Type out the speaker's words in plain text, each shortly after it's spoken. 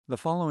The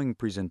following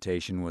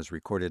presentation was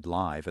recorded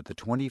live at the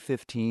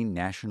 2015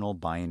 National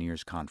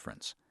Bioneers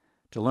Conference.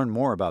 To learn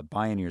more about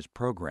Bioneers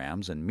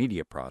programs and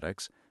media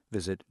products,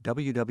 visit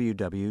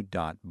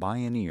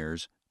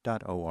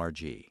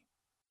www.bioneers.org.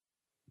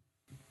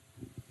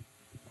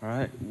 All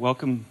right,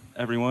 welcome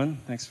everyone.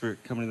 Thanks for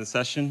coming to the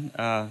session.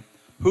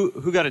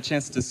 Who got a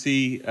chance to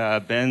see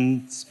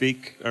Ben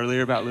speak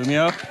earlier about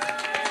Lumio?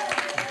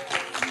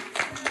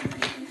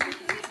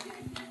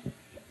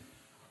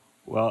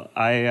 Well,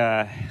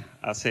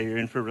 I'll say you're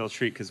in for a real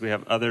treat because we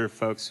have other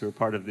folks who are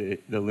part of the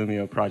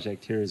Lumio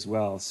project here as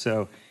well.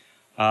 So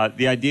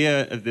the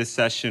idea of this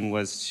session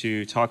was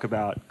to talk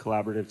about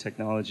collaborative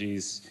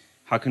technologies.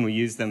 How can we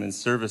use them in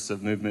service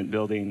of movement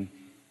building?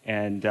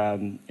 And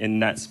in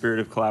that spirit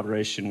of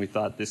collaboration, we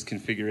thought this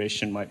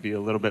configuration might be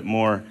a little bit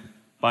more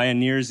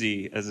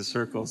Bioneersy as a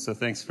circle. So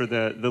thanks for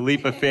the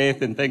leap of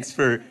faith, and thanks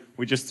for,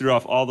 we just threw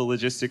off all the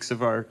logistics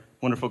of our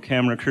wonderful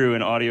camera crew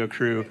and audio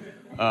crew.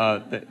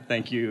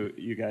 Thank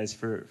you guys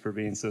for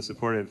being so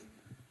supportive.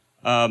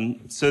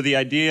 So the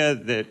idea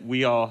that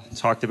we all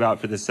talked about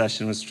for this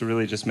session was to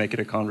really just make it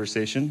a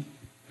conversation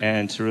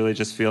and to really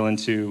just feel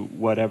into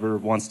whatever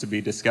wants to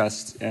be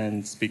discussed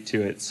and speak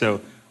to it.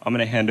 So I'm going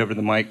to hand over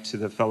the mic to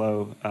the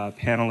fellow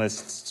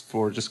panelists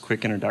for just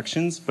quick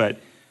introductions, but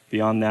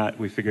beyond that,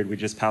 we figured we'd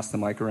just pass the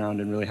mic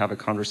around and really have a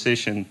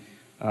conversation,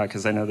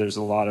 because I know there's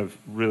a lot of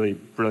really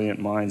brilliant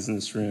minds in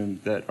this room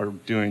that are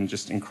doing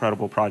just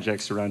incredible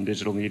projects around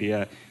digital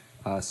media,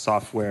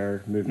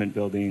 software, movement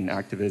building,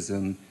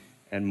 activism,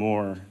 and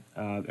more.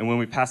 And when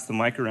we pass the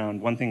mic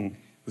around, one thing,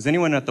 was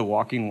anyone at the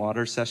Walking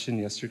Water session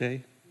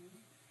yesterday?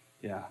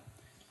 Yeah.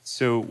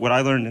 So what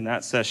I learned in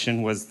that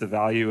session was the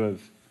value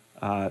of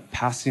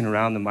passing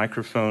around the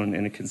microphone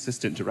in a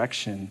consistent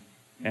direction,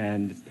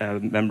 and a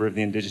member of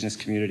the indigenous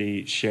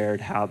community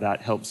shared how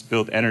that helps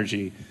build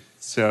energy.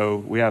 So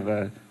we have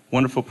a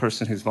wonderful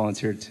person who's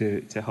volunteered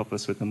to help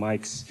us with the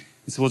mics.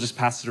 And so we'll just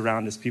pass it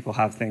around as people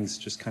have things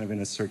just kind of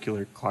in a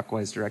circular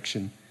clockwise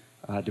direction,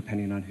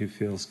 depending on who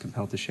feels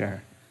compelled to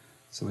share.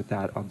 So with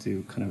that, I'll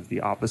do kind of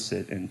the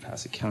opposite and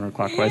pass it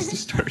counterclockwise to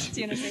start.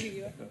 Do you want to say who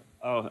you are?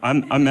 Oh,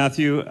 I'm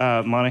Matthew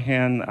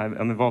Monahan.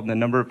 I'm involved in a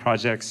number of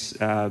projects,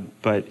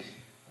 but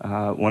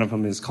one of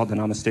them is called the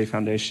Namaste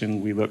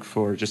Foundation. We look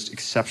for just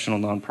exceptional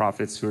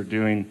nonprofits who are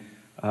doing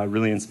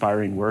really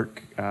inspiring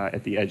work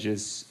at the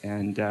edges.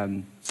 And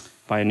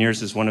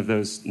Bioneers is one of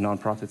those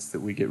nonprofits that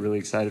we get really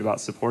excited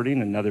about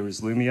supporting. Another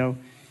is Lumio.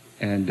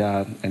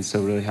 And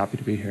so really happy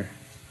to be here.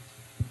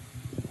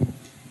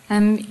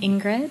 I'm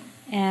Ingrid,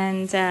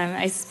 and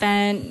I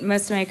spent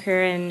most of my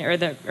career or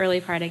the early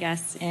part, I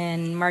guess,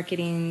 in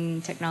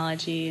marketing,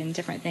 technology, and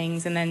different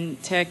things, and then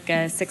took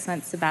a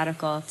 6-month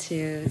sabbatical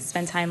to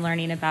spend time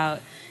learning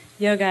about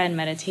yoga and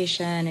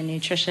meditation and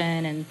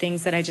nutrition and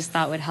things that I just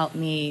thought would help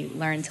me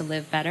learn to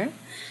live better.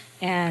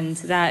 And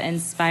that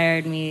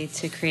inspired me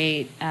to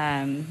create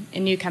a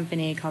new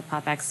company called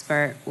Pop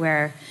Expert,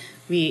 where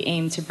we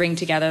aim to bring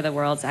together the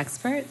world's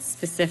experts,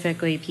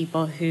 specifically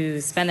people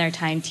who spend their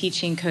time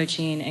teaching,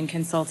 coaching, and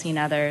consulting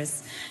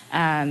others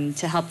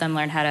to help them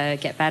learn how to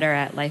get better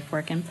at life,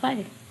 work, and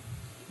play.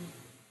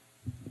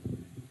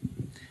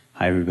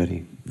 Hi,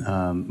 everybody.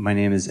 My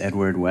name is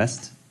Edward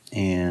West,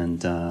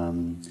 and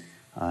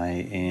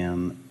I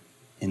am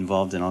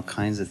involved in all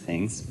kinds of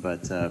things,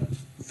 but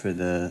for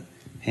the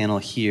panel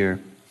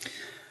here,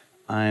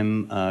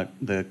 I'm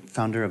the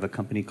founder of a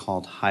company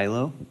called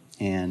Hilo.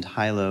 And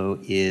Hilo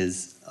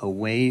is a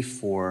way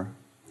for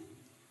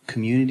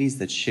communities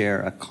that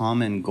share a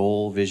common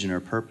goal, vision, or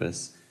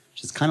purpose,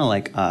 which is kind of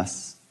like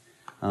us.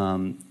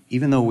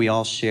 Even though we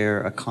all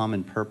share a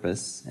common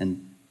purpose,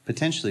 and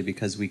potentially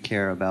because we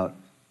care about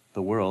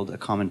the world, a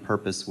common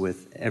purpose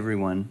with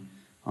everyone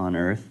on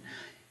Earth,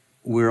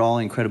 we're all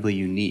incredibly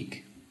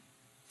unique.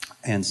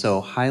 And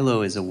so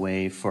Hilo is a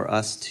way for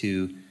us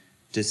to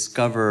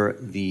discover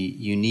the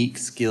unique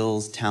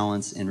skills,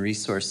 talents, and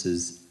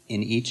resources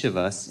in each of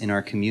us, in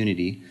our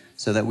community,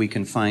 so that we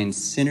can find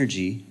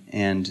synergy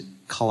and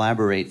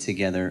collaborate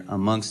together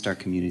amongst our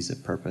communities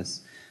of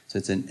purpose. So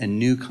it's a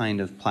new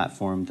kind of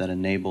platform that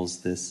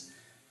enables this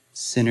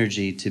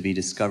synergy to be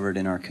discovered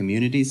in our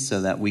communities so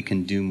that we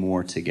can do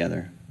more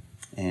together.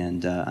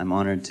 And I'm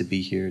honored to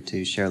be here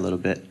to share a little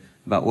bit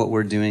about what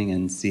we're doing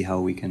and see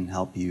how we can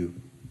help you.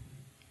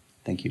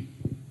 Thank you.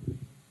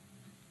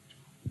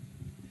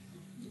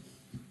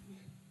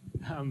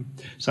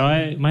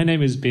 My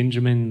name is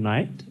Benjamin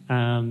Knight,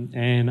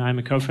 and I'm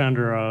a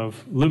co-founder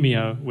of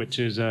Lumio, which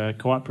is a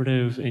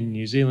cooperative in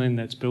New Zealand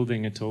that's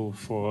building a tool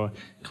for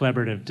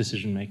collaborative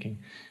decision-making.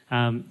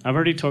 I've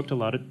already talked a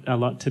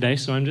lot today,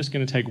 so I'm just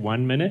going to take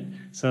 1 minute,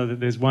 so that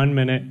there's 1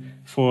 minute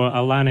for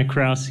Alana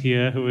Kraus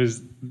here, who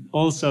is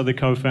also the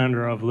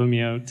co-founder of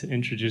Lumio, to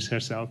introduce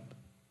herself.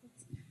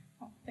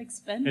 Thanks,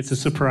 Ben. It's a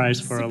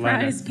surprise for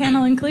Alana. Surprise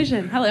panel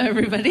inclusion. Hello,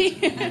 everybody.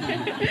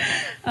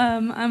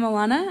 I'm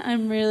Alana.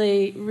 I'm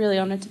really, really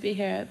honored to be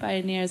here at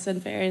Bioneers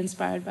and very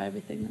inspired by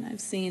everything that I've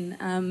seen.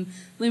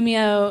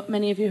 Lumio,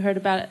 many of you heard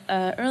about it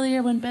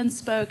earlier when Ben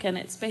spoke, and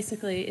it's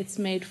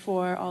made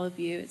for all of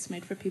you. It's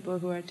made for people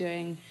who are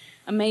doing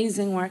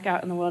amazing work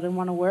out in the world and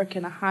want to work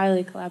in a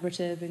highly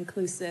collaborative,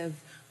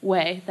 inclusive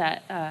way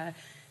that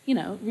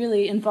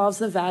really involves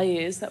the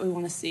values that we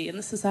want to see in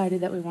the society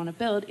that we want to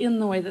build in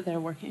the way that they're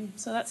working.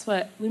 So that's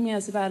what Lumio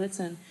is about.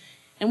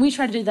 And we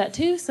try to do that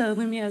too. So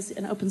Lumio is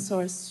an open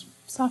source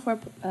software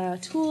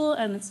tool,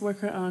 and it's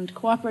worker-owned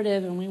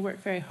cooperative, and we work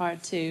very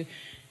hard to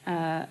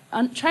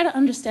try to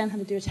understand how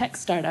to do a tech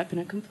startup in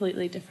a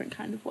completely different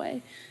kind of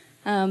way.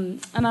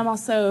 And I'm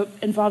also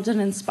involved in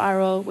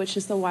Inspiral, which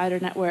is the wider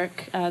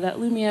network that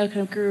Lumio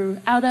kind of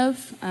grew out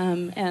of,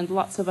 and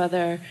lots of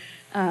other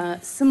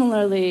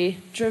similarly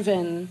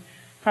driven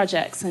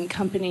projects and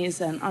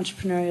companies and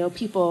entrepreneurial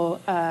people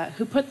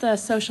who put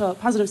the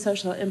positive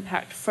social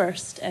impact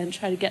first and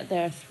try to get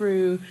there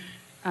through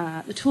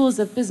the tools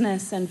of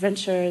business and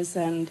ventures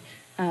and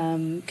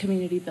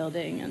community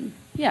building. And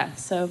yeah,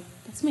 so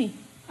that's me.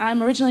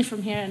 I'm originally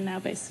from here and now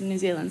based in New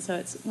Zealand, so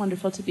it's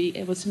wonderful to be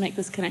able to make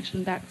this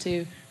connection back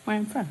to where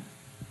I'm from.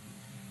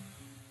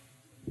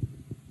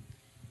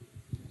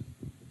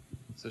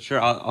 So sure,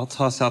 I'll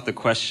toss out the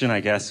question, I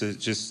guess, is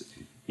just,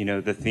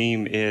 the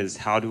theme is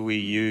how do we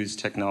use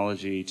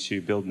technology to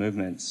build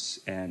movements,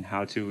 and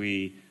how do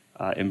we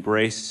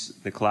embrace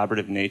the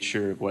collaborative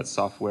nature of what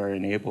software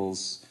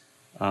enables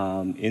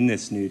in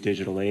this new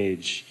digital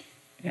age?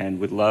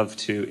 And would love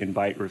to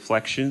invite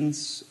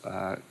reflections,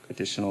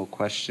 additional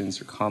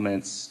questions or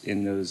comments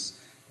in those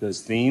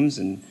themes,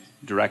 and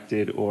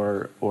directed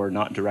or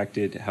not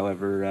directed,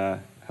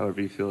 however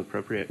you feel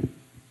appropriate.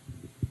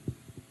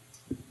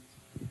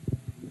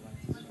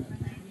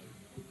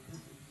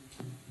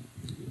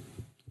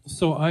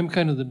 So I'm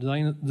kind of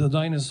the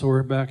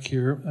dinosaur back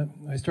here.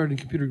 I started in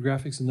computer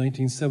graphics in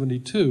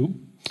 1972,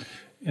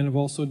 and I've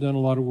also done a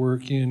lot of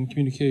work in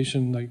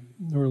communication, like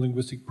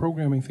neurolinguistic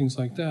programming, things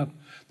like that.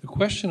 The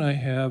question I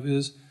have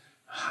is,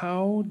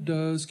 how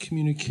does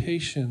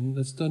communication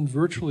that's done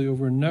virtually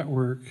over a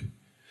network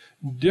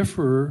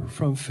differ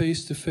from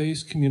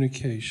face-to-face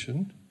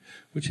communication,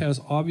 which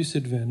has obvious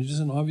advantages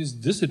and obvious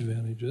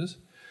disadvantages?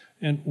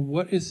 And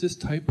what is this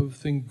type of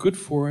thing good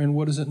for, and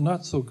what is it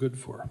not so good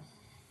for?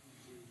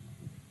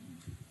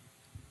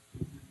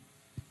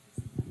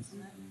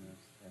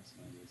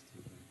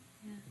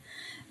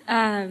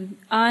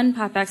 On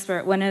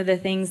PopExpert, one of the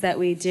things that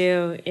we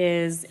do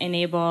is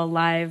enable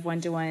live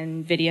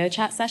one-to-one video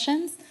chat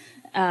sessions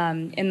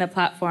in the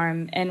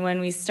platform. And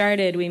when we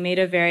started, we made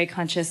a very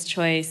conscious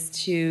choice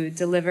to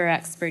deliver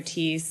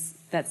expertise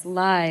that's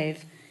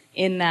live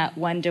in that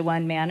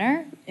one-to-one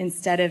manner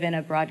instead of in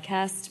a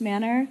broadcast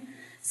manner,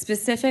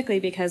 specifically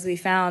because we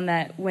found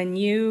that when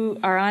you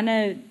are on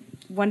a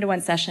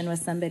one-to-one session with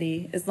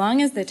somebody, as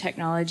long as the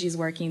technology is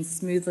working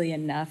smoothly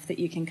enough that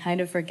you can kind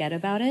of forget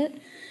about it,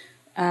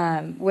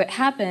 what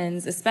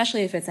happens,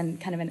 especially if it's in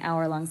kind of an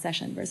hour-long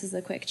session versus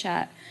a quick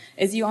chat,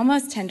 is you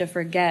almost tend to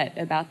forget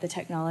about the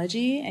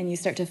technology and you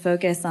start to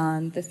focus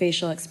on the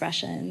facial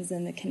expressions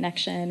and the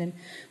connection. And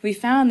we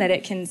found that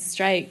it can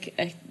strike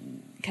a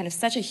kind of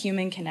such a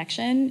human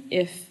connection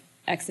if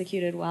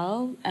executed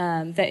well,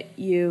 that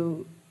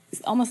you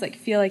almost like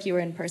feel like you were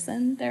in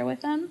person there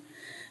with them.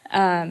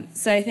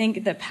 So I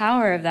think the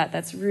power of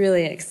that's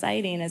really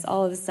exciting, is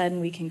all of a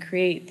sudden we can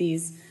create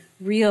these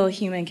real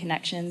human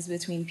connections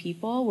between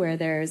people where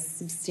there's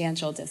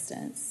substantial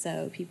distance.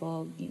 So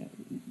people,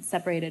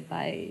 separated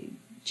by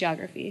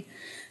geography.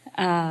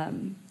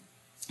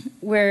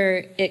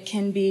 Where it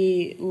can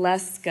be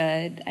less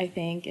good, I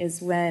think,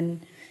 is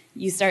when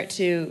you start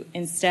to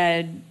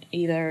instead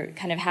either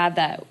kind of have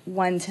that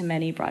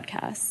one-to-many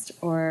broadcast,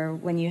 or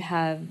when you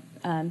have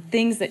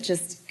things that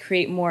just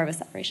create more of a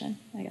separation,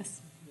 I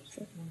guess.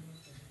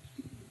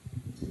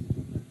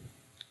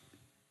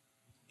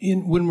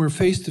 When we're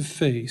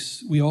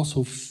face-to-face, we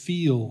also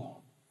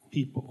feel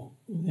people.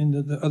 And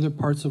the other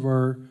parts of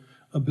our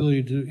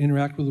ability to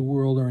interact with the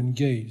world are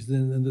engaged.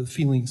 And the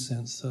feeling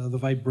sense, the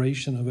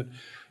vibration of it.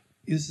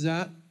 Is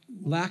that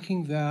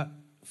lacking that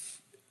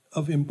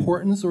of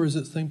importance, or is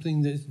it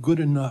something that's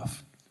good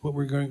enough?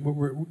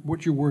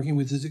 What you're working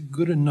with, is it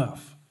good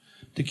enough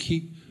to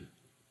keep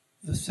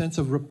the sense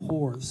of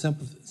rapport, the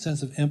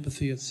sense of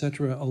empathy,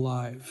 etc.,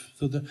 alive?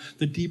 So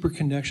the deeper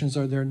connections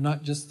are there,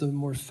 not just the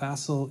more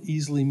facile,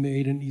 easily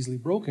made and easily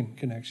broken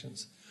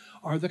connections.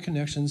 Are the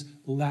connections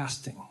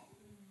lasting?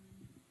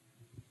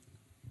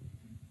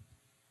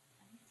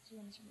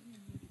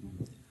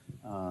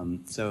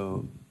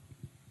 So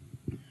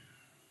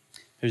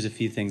there's a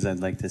few things I'd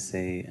like to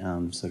say,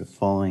 sort of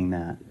following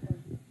that,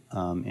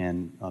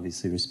 and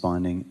obviously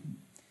responding.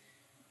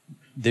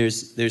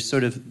 There's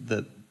sort of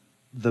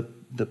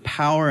the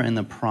power and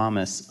the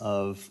promise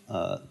of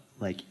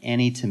like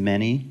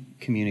any-to-many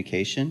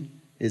communication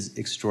is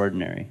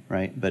extraordinary,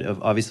 right? But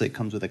obviously it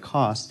comes with a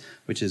cost,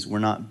 which is we're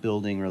not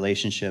building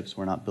relationships,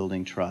 we're not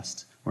building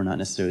trust, we're not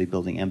necessarily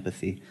building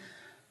empathy.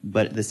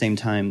 But at the same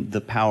time,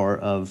 the power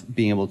of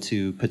being able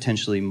to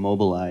potentially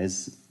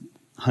mobilize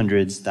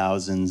hundreds,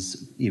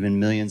 thousands, even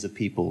millions of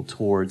people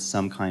towards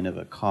some kind of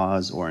a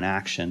cause or an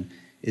action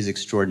is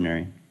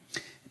extraordinary.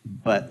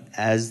 But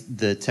as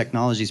the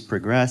technologies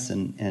progress,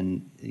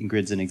 and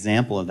Ingrid's an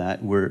example of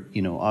that, we're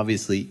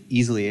obviously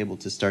easily able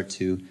to start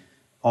to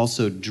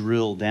also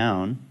drill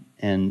down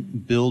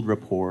and build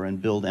rapport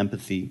and build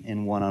empathy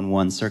in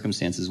one-on-one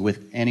circumstances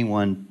with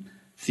anyone,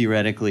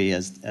 theoretically,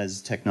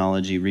 as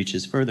technology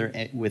reaches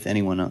further, with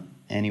anyone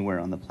anywhere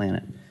on the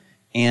planet.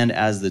 And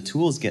as the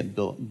tools get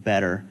built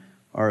better,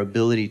 our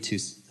ability to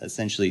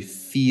essentially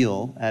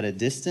feel at a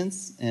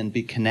distance and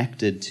be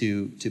connected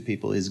to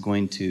people is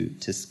going to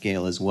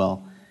scale as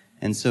well.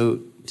 And so,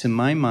 to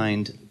my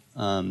mind,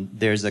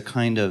 there's a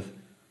kind of,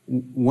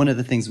 one of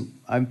the things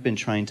I've been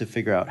trying to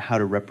figure out how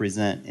to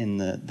represent in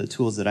the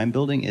tools that I'm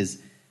building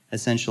is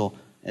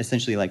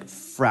essentially like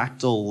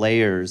fractal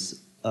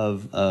layers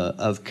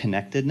of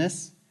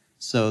connectedness,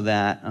 so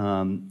that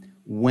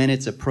when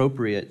it's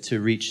appropriate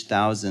to reach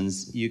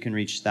thousands, you can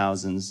reach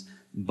thousands,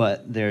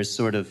 but there's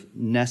sort of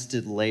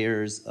nested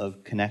layers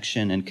of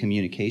connection and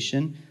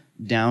communication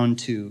down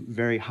to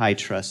very high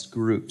trust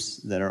groups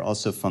that are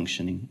also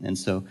functioning. And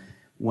so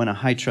when a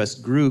high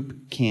trust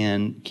group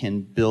can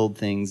build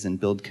things and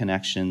build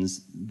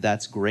connections,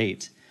 that's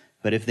great.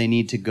 But if they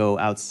need to go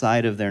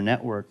outside of their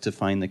network to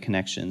find the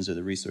connections or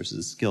the resources,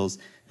 the skills,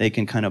 they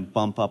can kind of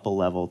bump up a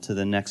level to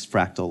the next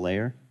fractal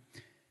layer.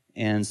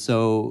 And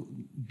so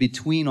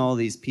between all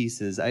these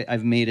pieces,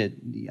 I've made it,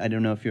 I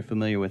don't know if you're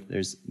familiar with,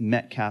 there's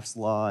Metcalfe's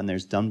law and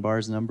there's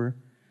Dunbar's number.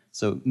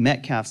 So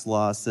Metcalfe's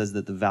law says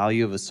that the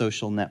value of a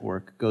social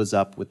network goes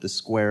up with the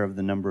square of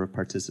the number of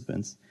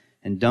participants.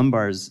 And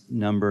Dunbar's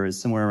number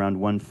is somewhere around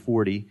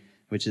 140,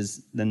 which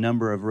is the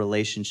number of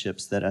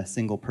relationships that a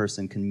single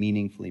person can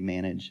meaningfully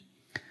manage.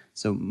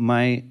 So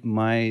my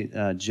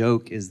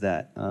joke is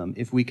that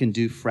if we can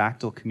do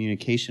fractal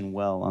communication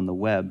well on the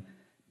web,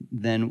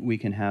 then we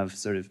can have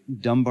sort of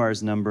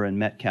Dunbar's number and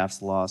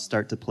Metcalfe's law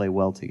start to play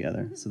well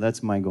together. So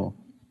that's my goal.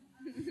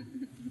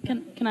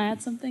 Can I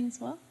add something as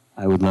well?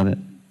 I would love it.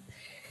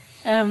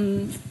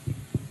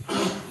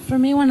 For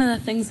me, one of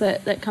the things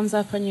that comes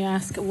up when you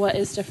ask what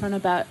is different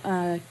about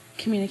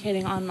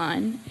communicating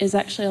online is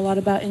actually a lot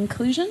about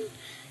inclusion.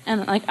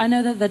 And I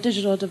know that the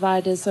digital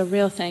divide is a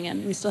real thing,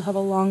 and we still have a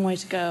long way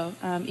to go,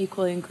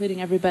 equally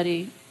including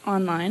everybody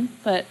online.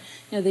 But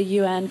the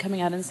UN coming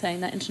out and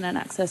saying that internet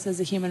access is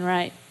a human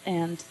right,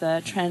 and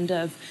the trend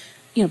of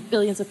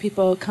billions of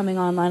people coming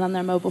online on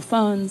their mobile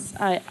phones,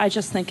 I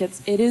just think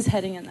it is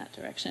heading in that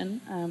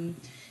direction.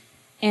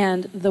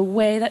 And the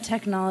way that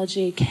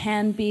technology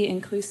can be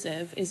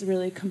inclusive is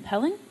really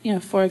compelling.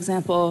 For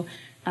example,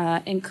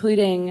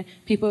 including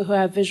people who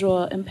have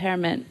visual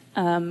impairment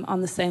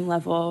on the same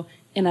level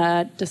in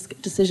a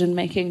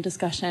decision-making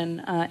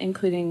discussion,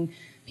 including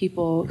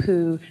people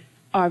who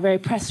are very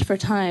pressed for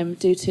time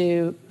due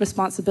to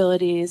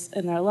responsibilities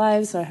in their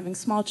lives, or having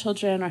small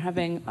children, or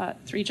having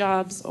 3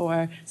 jobs,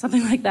 or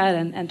something like that,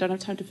 and don't have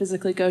time to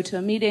physically go to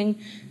a meeting,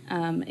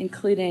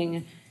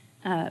 including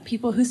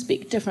people who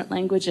speak different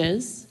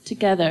languages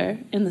together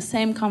in the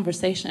same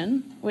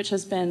conversation, which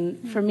has been,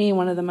 for me,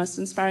 one of the most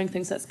inspiring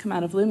things that's come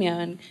out of Lumio,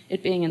 and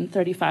it being in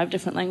 35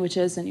 different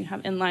languages, and you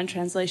have inline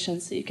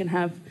translations, so you can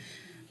have,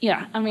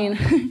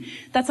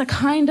 that's a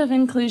kind of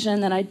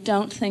inclusion that I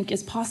don't think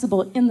is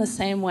possible in the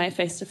same way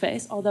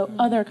face-to-face, although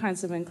other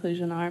kinds of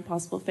inclusion are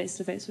possible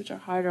face-to-face, which are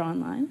harder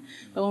online.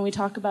 But when we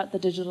talk about the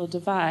digital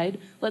divide,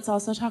 let's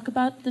also talk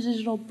about the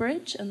digital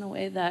bridge and the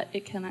way that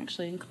it can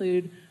actually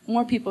include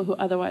more people who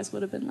otherwise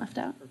would have been left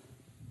out.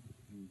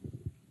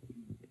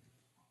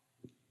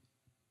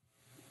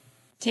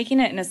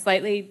 Taking it in a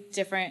slightly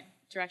different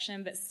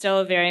direction, but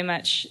still very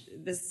much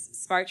this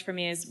sparked for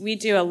me, is we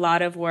do a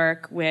lot of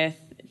work with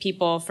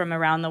people from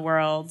around the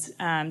world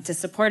to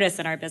support us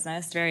in our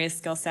business, various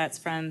skill sets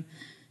from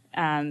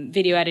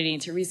video editing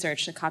to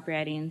research to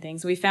copywriting and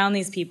things. We found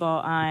these people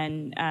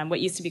on what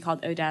used to be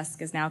called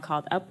Odesk is now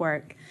called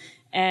Upwork.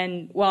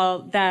 And while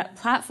that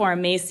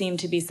platform may seem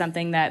to be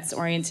something that's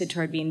oriented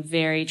toward being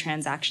very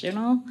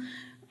transactional,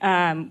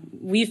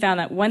 we found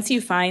that once you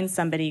find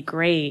somebody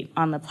great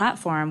on the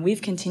platform,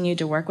 we've continued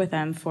to work with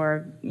them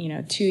for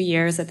 2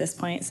 years at this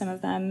point, some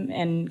of them,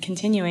 and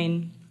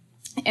continuing.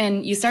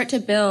 And you start to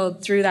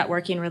build through that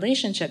working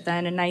relationship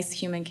then a nice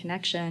human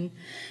connection.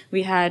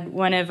 We had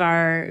one of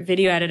our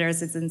video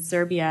editors is in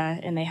Serbia,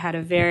 and they had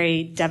a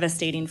very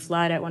devastating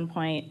flood at one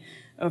point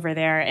over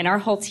there. And our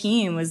whole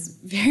team was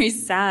very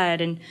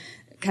sad and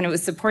kind of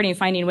was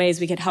finding ways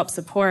we could help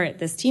support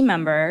this team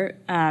member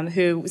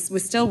who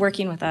was still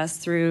working with us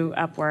through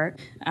Upwork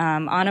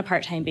on a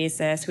part-time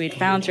basis, who we'd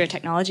found through a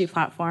technology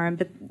platform,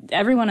 but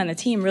everyone on the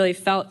team really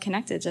felt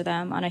connected to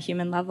them on a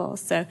human level.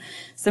 So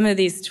some of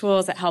these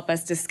tools that help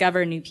us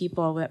discover new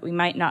people that we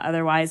might not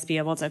otherwise be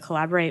able to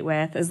collaborate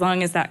with, as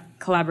long as that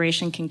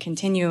collaboration can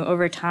continue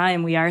over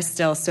time, we are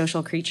still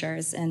social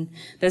creatures, and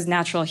those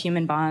natural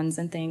human bonds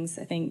and things,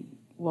 I think,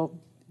 will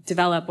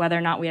develop whether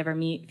or not we ever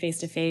meet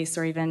face-to-face,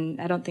 or even,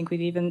 I don't think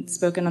we've even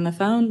spoken on the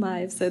phone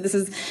live. So this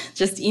is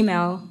just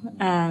email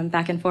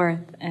back and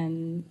forth,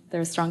 and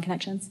there's strong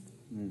connections.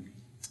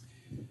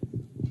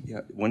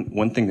 Yeah,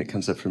 one thing that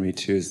comes up for me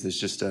too is there's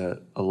just a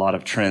lot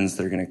of trends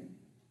that are going to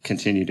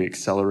continue to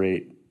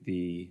accelerate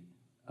the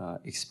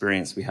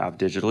experience we have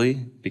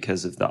digitally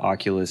because of the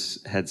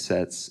Oculus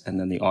headsets and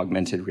then the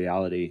augmented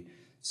reality.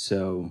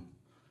 So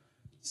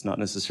it's not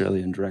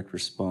necessarily in direct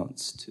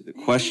response to the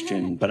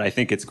question, but I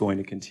think it's going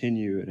to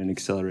continue at an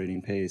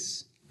accelerating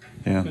pace.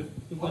 Yeah.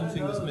 But the one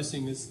thing that's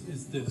missing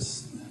is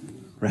this.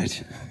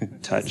 Right.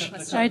 Touch.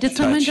 Sorry, did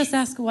someone just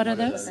ask what are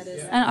those?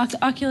 And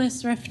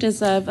Oculus Rift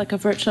is like a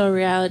virtual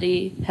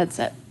reality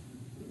headset.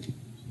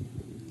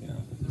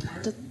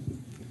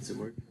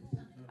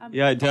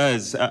 Yeah, it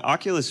does.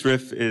 Oculus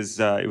Rift is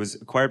it was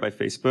acquired by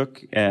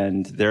Facebook,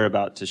 and they're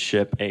about to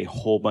ship a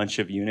whole bunch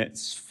of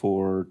units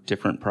for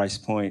different price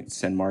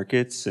points and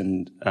markets.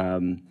 And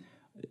I'm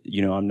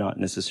not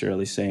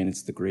necessarily saying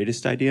it's the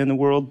greatest idea in the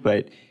world,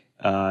 but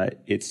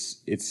it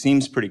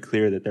seems pretty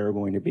clear that there are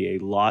going to be a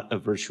lot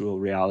of virtual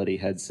reality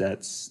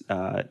headsets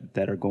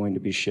that are going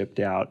to be shipped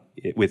out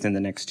within the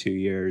next 2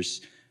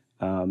 years.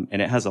 And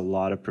it has a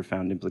lot of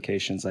profound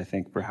implications, I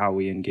think, for how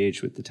we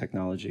engage with the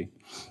technology.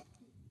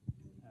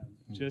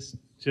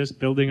 Just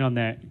building on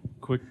that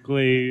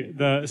quickly.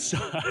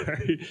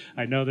 Sorry,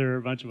 I know there are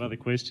a bunch of other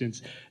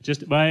questions.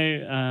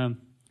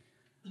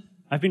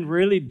 I've been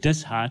really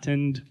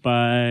disheartened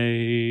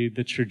by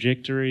the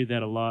trajectory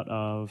that a lot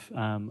of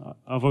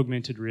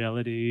augmented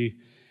reality,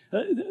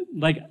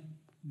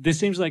 there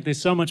seems like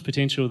there's so much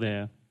potential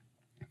there.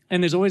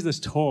 And there's always this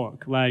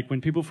talk, like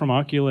when people from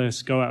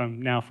Oculus go out,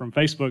 now from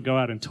Facebook, go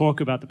out and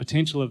talk about the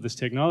potential of this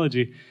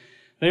technology,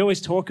 they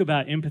always talk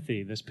about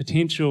empathy, this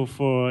potential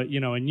for,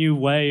 a new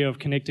way of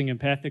connecting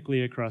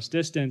empathically across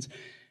distance.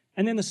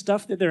 And then the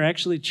stuff that they're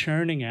actually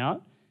churning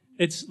out,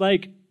 it's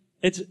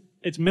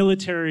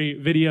military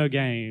video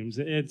games.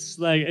 It's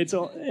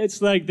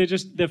like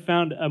they've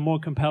found a more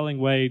compelling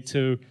way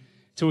to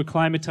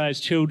acclimatize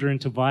children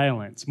to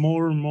violence,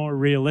 more and more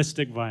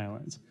realistic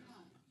violence.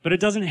 But it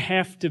doesn't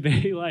have to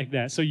be like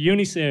that. So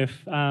UNICEF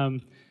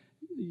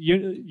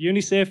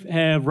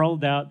have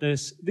rolled out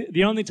this.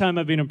 The only time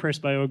I've been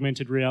impressed by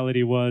augmented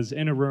reality was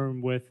in a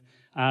room with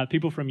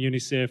people from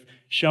UNICEF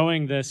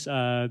showing this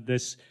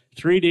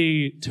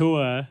 3D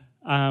tour,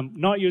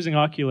 not using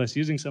Oculus,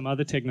 using some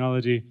other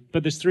technology,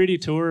 but this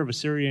 3D tour of a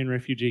Syrian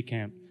refugee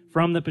camp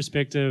from the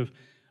perspective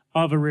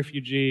of a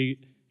refugee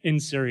in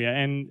Syria.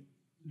 And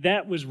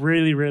that was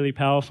really, really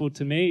powerful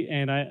to me.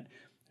 And I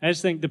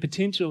just think the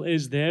potential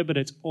is there, but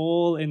it's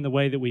all in the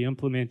way that we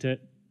implement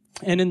it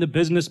and in the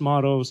business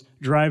models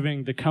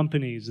driving the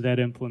companies that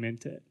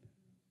implement it.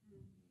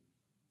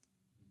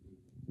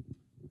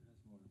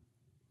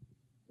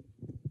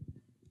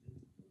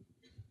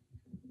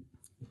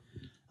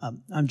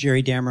 I'm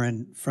Jerry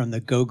Dameron from the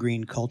Go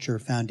Green Culture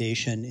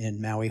Foundation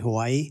in Maui,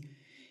 Hawaii,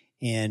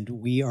 and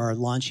we are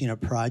launching a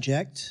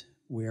project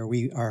where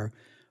we are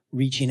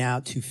reaching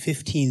out to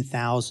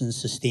 15,000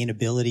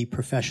 sustainability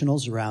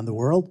professionals around the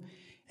world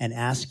and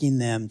asking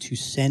them to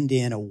send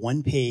in a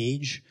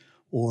one-page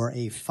or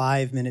a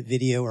 5-minute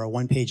video or a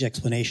one-page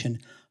explanation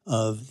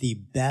of the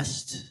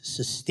best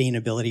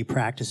sustainability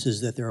practices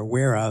that they're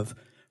aware of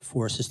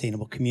for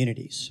sustainable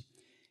communities.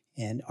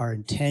 And our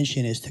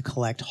intention is to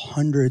collect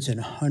hundreds and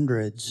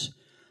hundreds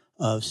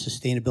of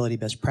sustainability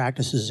best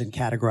practices and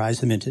categorize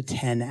them into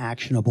 10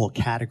 actionable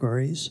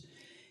categories.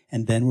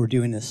 And then we're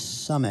doing a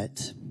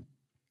summit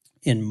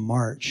in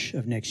March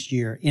of next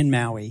year in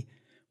Maui,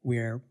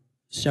 where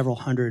several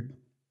hundred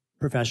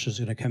professionals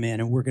are going to come in,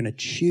 and we're going to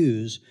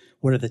choose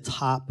what are the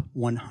top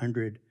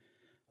 100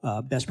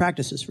 best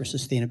practices for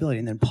sustainability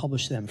and then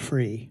publish them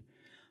free.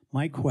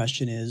 My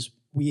question is,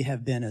 we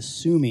have been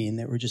assuming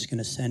that we're just going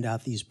to send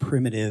out these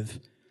primitive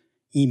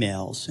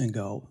emails and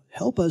go,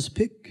 help us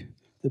pick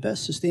the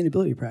best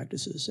sustainability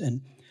practices.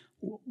 And,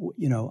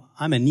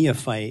 I'm a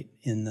neophyte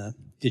in the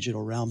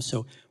digital realm,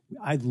 so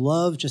I'd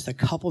love just a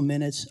couple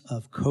minutes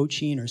of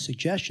coaching or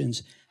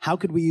suggestions. How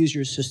could we use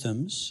your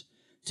systems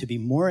to be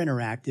more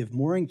interactive,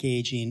 more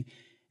engaging,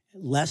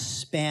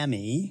 less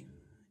spammy,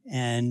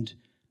 and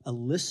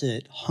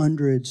elicit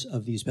hundreds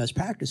of these best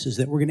practices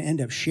that we're going to end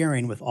up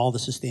sharing with all the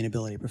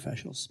sustainability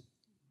professionals?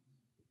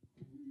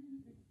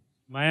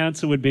 My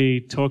answer would be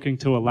talking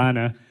to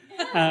Alana.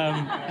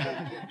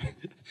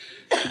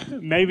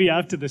 Maybe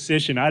after the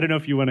session. I don't know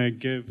if you want to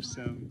give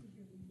some...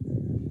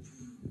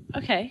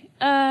 Okay.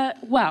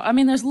 Wow. I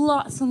mean, there's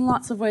lots and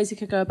lots of ways you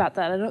could go about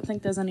that. I don't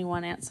think there's any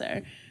one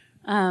answer.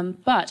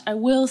 But I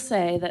will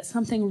say that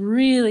something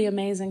really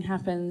amazing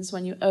happens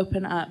when you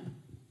open up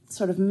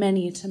sort of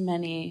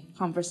many-to-many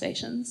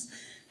conversations.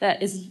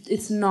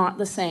 It's not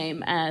the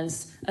same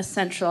as a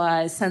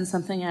centralized, send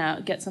something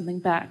out, get something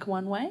back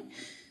one way.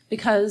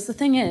 Because the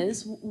thing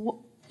is,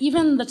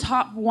 even the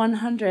top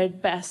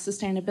 100 best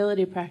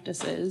sustainability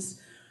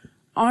practices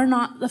are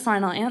not the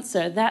final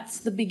answer. That's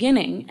the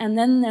beginning. And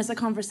then there's a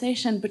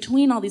conversation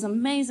between all these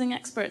amazing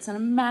experts, and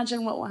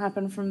imagine what will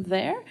happen from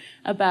there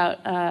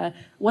about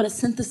what a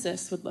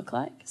synthesis would look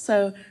like.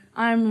 So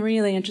I'm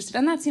really interested.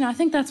 And that's, I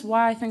think that's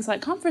why things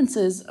like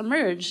conferences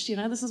emerged.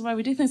 This is why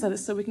we do things like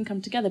this, so we can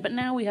come together. But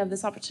now we have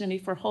this opportunity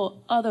for a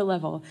whole other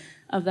level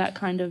of that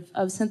kind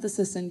of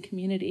synthesis and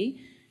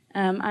community.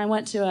 I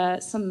went to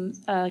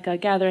a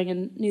gathering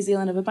in New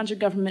Zealand of a bunch of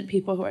government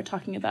people who are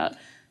talking about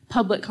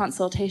public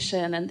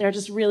consultation, and they're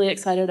just really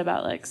excited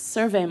about like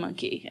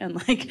SurveyMonkey, and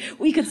like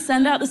we could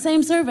send out the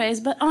same surveys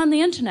but on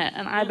the internet.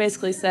 And I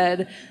basically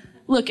said,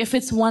 look, if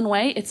it's one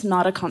way, it's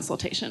not a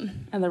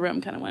consultation. And the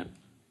room kind of went,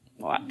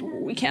 well,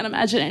 we can't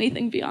imagine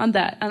anything beyond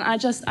that. And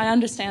I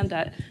understand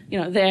that,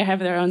 they have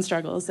their own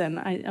struggles, and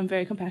I'm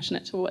very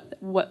compassionate to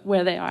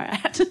where they are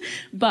at.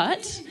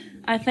 But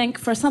I think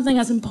for something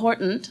as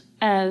important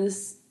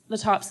as the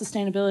top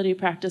sustainability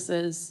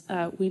practices,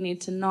 we need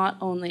to not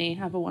only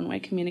have a one-way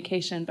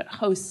communication, but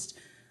host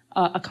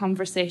a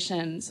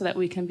conversation so that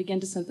we can begin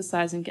to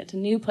synthesize and get to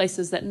new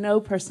places that no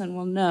person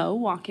will know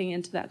walking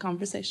into that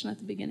conversation at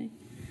the beginning.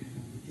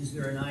 Is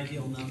there an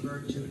ideal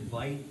number to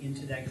invite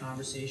into that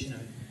conversation?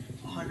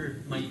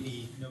 100 might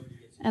be nobody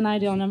gets it. An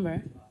ideal number.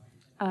 Is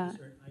there an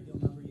ideal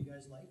number you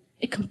guys like?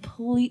 It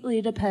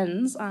completely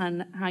depends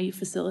on how you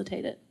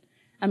facilitate it.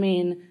 I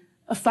mean,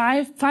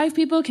 five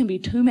people can be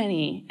too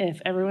many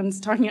if everyone's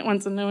talking at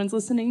once and no one's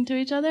listening to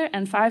each other,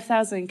 and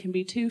 5,000 can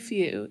be too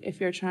few if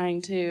you're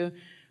trying to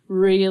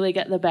really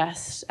get the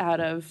best out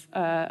of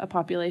a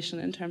population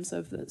in terms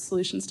of the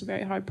solutions to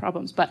very hard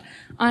problems. But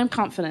I'm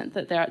confident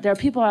that there are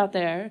people out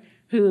there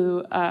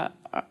who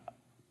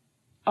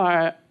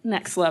are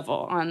next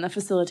level on the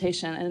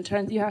facilitation, and in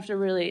turn you have to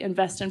really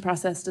invest in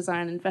process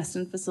design, invest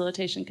in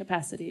facilitation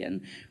capacity,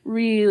 and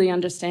really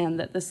understand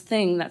that this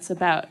thing that's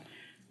about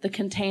the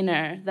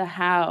container, the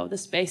how, the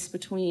space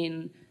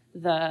between,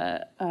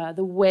 the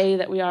way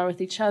that we are with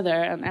each other,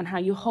 and how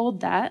you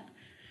hold that.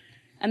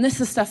 And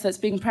this is stuff that's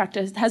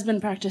has been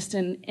practiced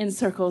in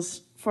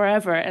circles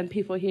forever, and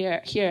people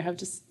here have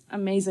just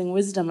amazing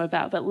wisdom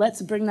about. But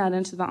let's bring that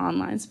into the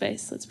online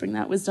space. Let's bring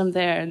that wisdom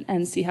there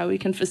and see how we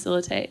can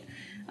facilitate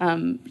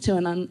to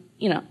an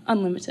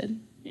unlimited.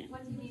 Yeah.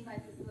 What do you mean by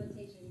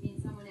facilitation? You mean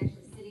someone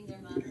actually sitting there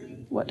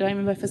moderating? What do I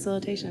mean by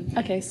facilitation?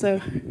 Okay, so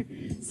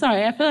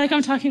sorry, I feel like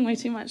I'm talking way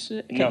too much.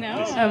 Okay,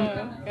 no.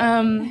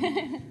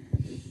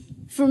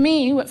 For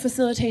me, what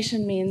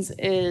facilitation means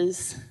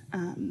is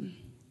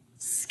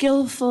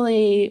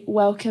skillfully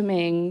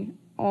welcoming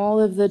all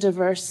of the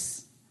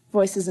diverse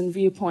voices and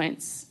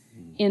viewpoints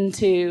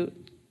into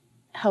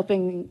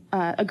helping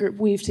a group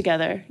weave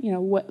together,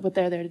 what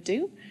they're there to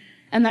do.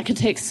 And that can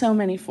take so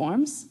many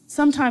forms.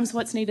 Sometimes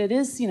what's needed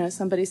is,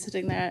 somebody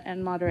sitting there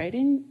and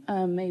moderating,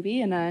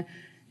 maybe,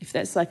 if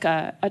there's like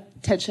a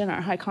tension or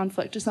a high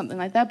conflict or something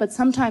like that. But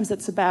sometimes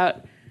it's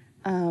about,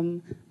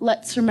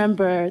 let's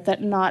remember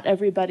that not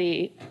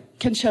everybody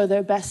can show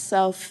their best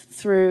self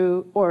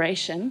through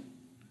oration.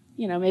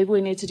 Maybe we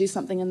need to do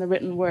something in the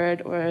written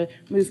word or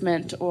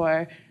movement,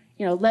 or,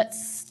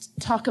 let's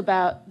talk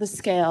about the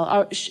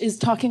scale. Is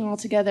talking all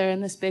together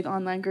in this big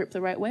online group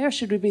the right way, or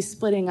should we be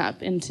splitting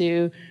up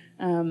into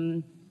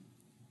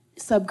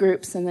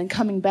subgroups and then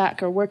coming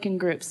back, or working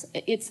groups?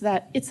 It's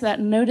that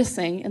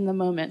noticing in the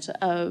moment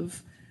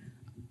of,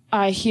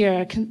 I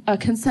hear a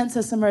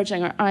consensus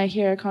emerging, or I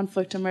hear a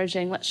conflict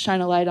emerging. Let's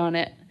shine a light on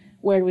it.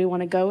 Where do we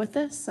want to go with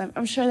this?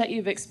 I'm sure that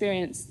you've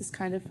experienced this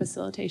kind of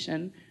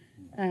facilitation.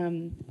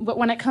 But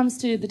when it comes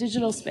to the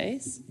digital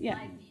space,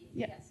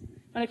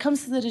 when it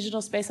comes to the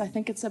digital space, I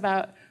think it's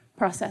about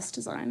process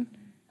design.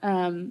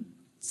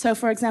 So,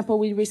 for example,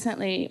 we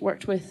recently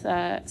worked with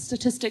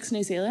Statistics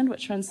New Zealand,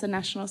 which runs the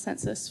national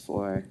census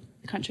for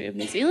the country of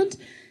New Zealand.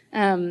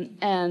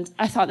 And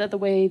I thought that the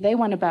way they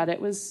went about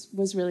it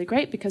was really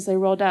great, because they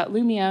rolled out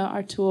Lumio,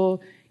 our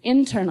tool,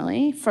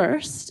 internally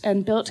first,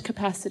 and built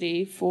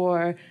capacity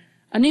for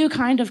a new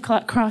kind of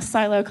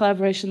cross-silo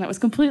collaboration that was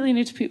completely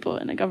new to people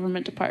in a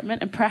government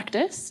department, and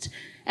practiced,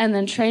 and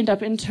then trained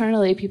up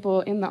internally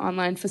people in the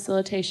online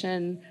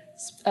facilitation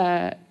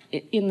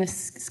in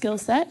this skill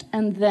set,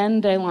 and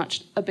then they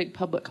launched a big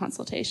public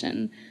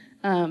consultation.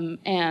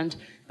 And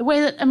the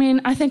way that,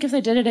 I think if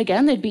they did it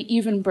again, they'd be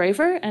even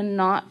braver and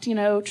not,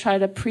 try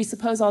to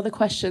presuppose all the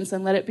questions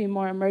and let it be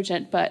more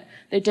emergent, but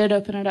they did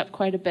open it up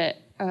quite a bit.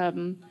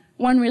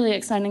 One really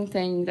exciting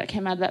thing that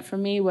came out of that for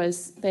me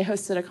was they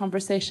hosted a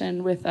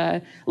conversation with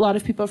a lot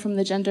of people from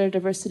the gender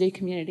diversity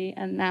community,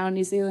 and now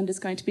New Zealand is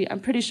going to be, I'm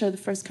pretty sure, the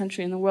first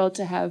country in the world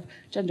to have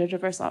gender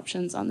diverse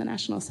options on the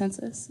national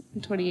census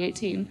in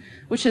 2018,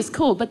 which is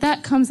cool. But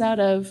that comes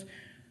out of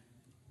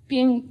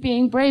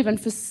being brave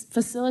and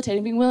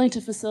facilitating, being willing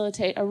to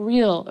facilitate a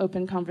real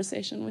open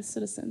conversation with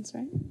citizens,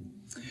 right?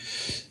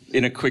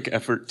 In a quick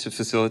effort to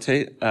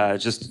facilitate,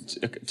 just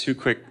two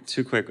quick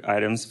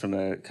items from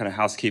a kind of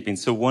housekeeping.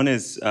 So one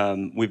is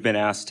we've been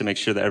asked to make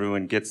sure that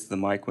everyone gets the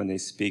mic when they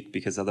speak,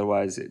 because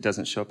otherwise it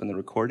doesn't show up in the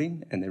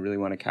recording, and they really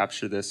want to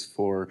capture this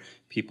for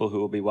people who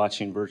will be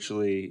watching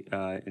virtually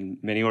in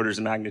many orders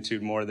of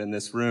magnitude more than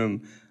this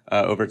room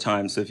over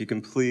time. So if you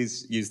can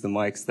please use the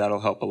mics,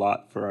 that'll help a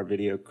lot for our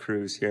video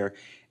crews here.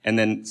 And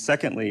then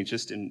secondly,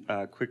 just in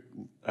quick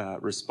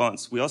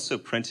response, we also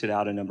printed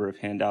out a number of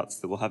handouts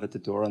that we'll have at the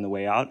door on the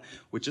way out,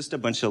 with just a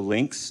bunch of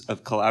links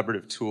of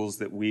collaborative tools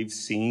that we've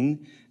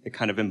seen that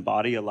kind of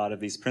embody a lot of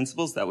these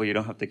principles. That way you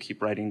don't have to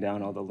keep writing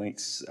down all the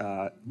links,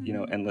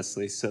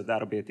 endlessly. So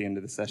that'll be at the end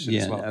of the session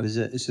as well. Yeah, I was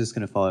just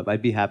going to follow up.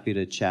 I'd be happy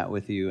to chat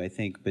with you. I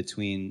think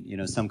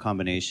between, some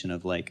combination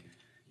of like,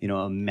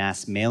 a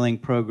mass mailing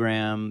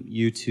program,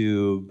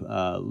 YouTube,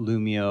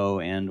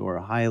 Lumio, and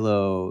or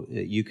Hilo,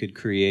 you could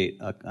create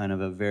a kind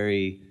of a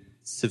very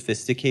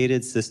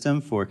sophisticated system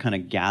for kind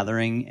of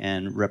gathering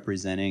and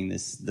representing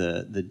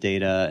the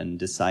data and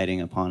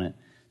deciding upon it.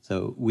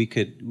 So we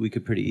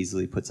could pretty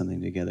easily put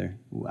something together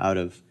out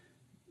of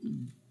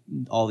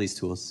all these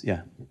tools.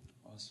 Yeah.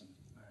 Awesome.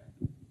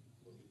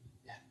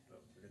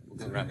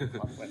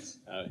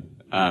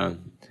 All right.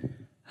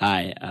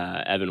 Hi,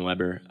 Evan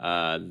Weber.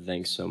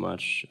 Thanks so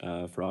much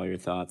for all your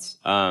thoughts.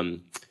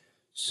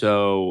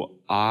 So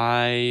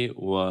I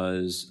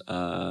was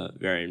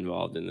very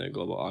involved in the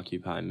Global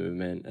Occupy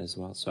movement as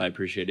well. So I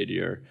appreciated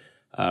your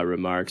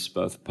remarks,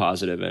 both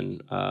positive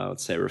and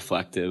let's say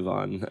reflective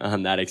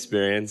on that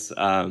experience.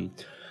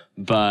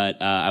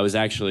 But I was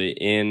actually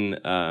in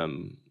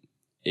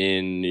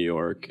New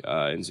York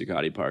in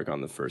Zuccotti Park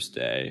on the first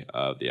day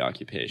of the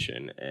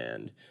occupation,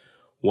 and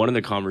one of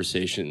the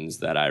conversations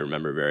that I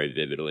remember very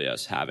vividly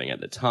us having at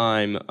the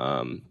time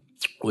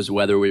was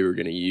whether we were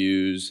going to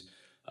use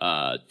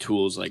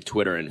tools like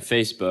Twitter and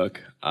Facebook,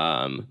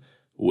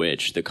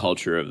 which the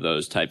culture of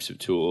those types of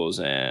tools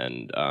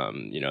and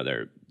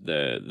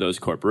those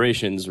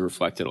corporations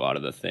reflected a lot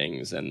of the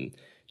things and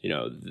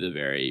the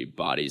very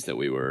bodies that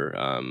we were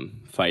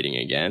fighting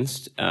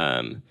against.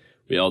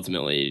 We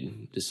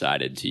ultimately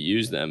decided to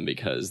use them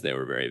because they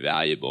were very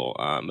valuable.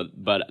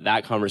 But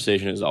that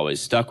conversation has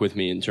always stuck with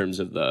me in terms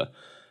of the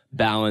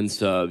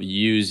balance of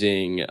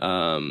using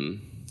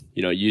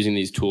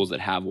these tools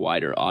that have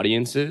wider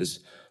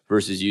audiences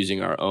versus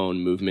using our own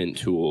movement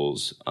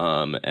tools.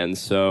 And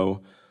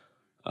so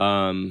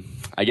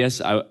I guess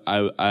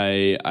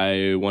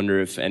I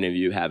wonder if any of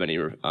you have any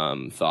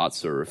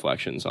thoughts or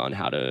reflections on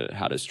how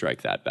to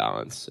strike that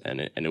balance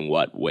and in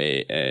what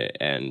way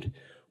and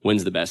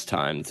when's the best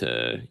time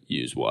to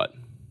use what?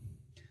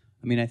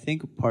 I mean, I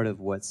think part of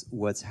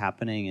what's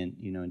happening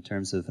in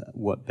terms of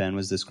what Ben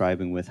was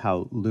describing with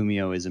how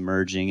Lumio is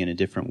emerging in a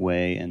different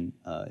way and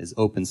is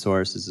open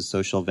source, is a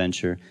social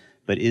venture,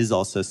 but is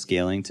also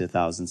scaling to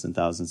thousands and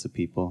thousands of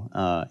people.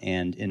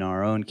 And in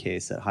our own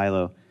case at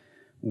Hilo,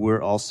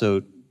 we're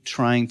also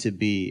trying to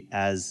be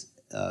as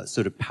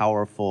sort of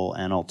powerful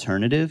and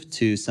alternative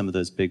to some of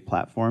those big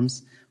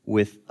platforms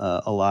with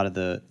a lot of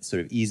the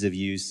sort of ease of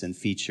use and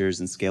features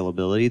and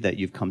scalability that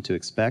you've come to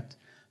expect,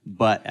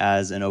 but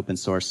as an open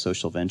source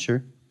social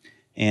venture.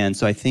 And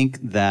so I think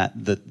that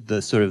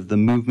the sort of the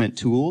movement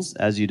tools,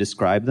 as you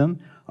describe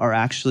them, are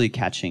actually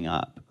catching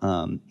up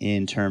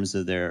in terms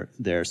of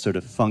their sort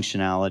of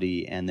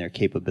functionality and their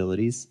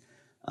capabilities.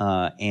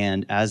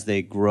 And as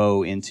they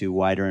grow into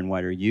wider and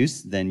wider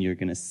use, then you're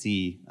going to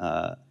see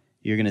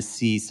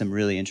some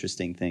really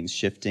interesting things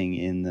shifting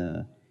in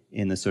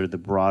the sort of the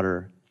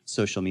broader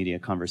social media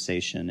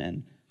conversation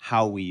and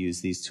how we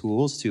use these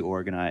tools to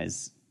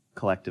organize,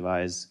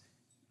 collectivize,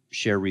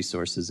 share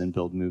resources, and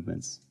build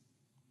movements.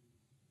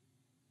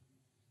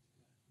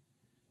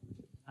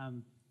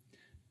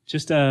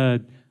 Just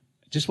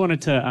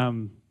wanted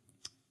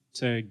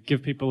to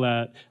give people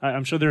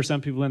I'm sure there are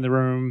some people in the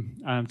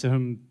room to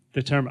whom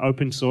the term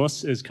open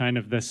source is kind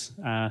of this,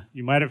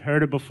 you might have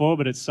heard it before,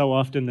 but it's so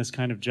often this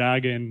kind of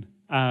jargon.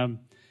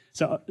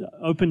 So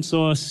open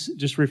source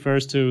just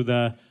refers to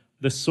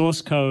the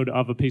source code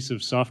of a piece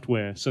of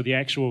software, so the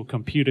actual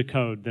computer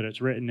code that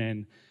it's written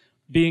in,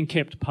 being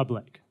kept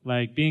public,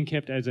 like being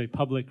kept as a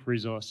public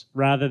resource,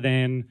 rather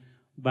than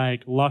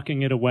like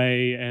locking it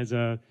away as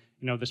a,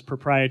 this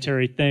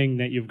proprietary thing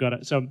that you've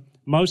got. So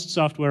most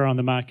software on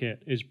the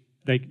market is,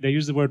 they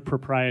use the word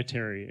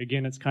proprietary.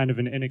 Again, it's kind of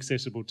an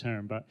inaccessible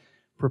term, but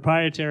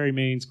proprietary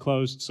means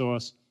closed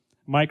source.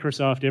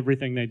 Microsoft,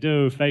 everything they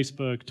do,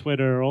 Facebook,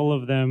 Twitter, all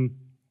of them,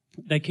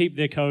 they keep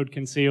their code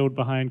concealed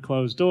behind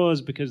closed doors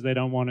because they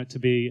don't want it to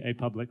be a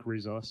public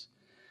resource.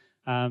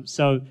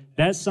 So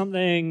that's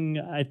something,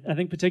 I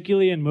think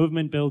particularly in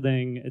movement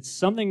building, it's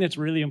something that's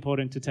really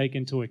important to take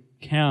into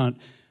account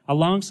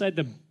alongside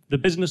the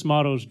business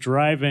models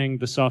driving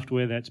the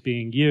software that's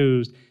being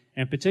used,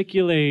 and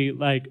particularly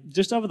like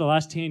just over the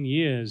last 10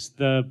 years,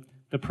 the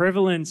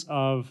prevalence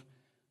of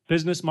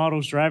business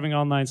models driving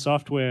online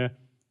software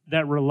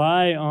that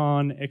rely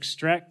on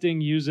extracting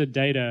user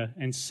data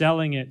and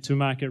selling it to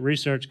market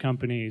research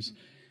companies.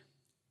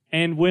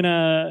 And when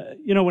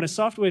a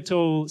software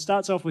tool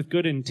starts off with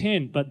good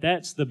intent, but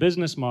that's the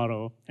business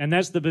model, and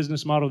that's the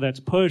business model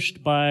that's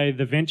pushed by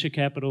the venture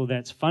capital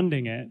that's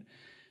funding it,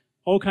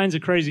 all kinds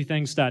of crazy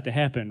things start to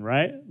happen,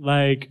 right?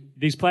 Like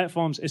these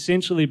platforms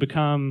essentially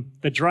become,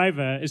 the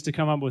driver is to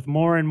come up with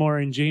more and more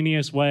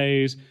ingenious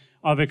ways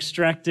of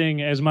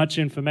extracting as much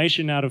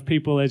information out of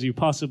people as you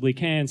possibly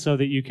can so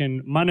that you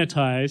can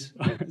monetize,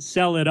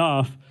 sell it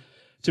off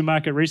to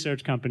market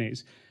research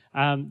companies.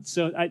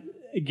 So I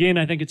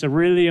think it's a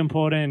really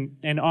important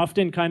and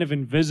often kind of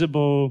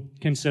invisible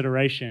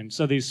consideration.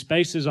 So these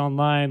spaces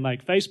online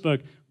like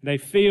Facebook, They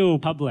feel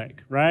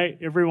public, right?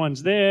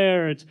 Everyone's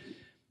there.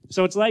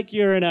 So it's like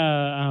you're in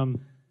a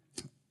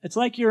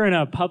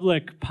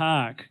public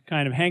park,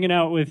 kind of hanging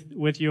out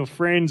with your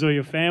friends or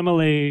your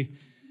family,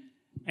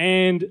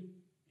 and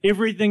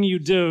everything you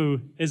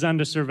do is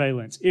under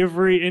surveillance.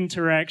 Every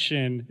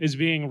interaction is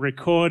being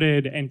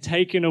recorded and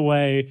taken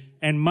away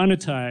and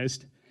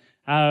monetized.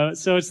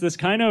 So it's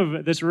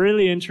this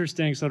really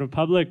interesting sort of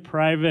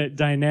public-private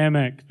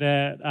dynamic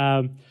that,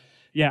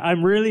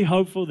 I'm really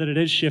hopeful that it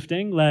is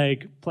shifting.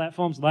 Like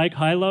platforms like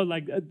Hilo,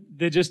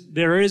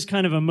 there is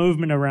kind of a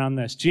movement around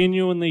this,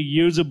 genuinely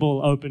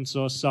usable open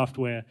source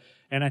software.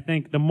 And I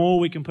think the more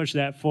we can push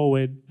that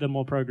forward, the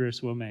more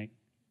progress we'll make.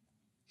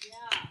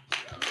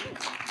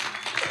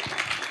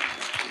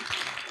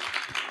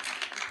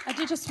 I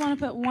do just want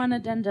to put one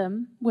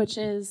addendum, which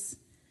is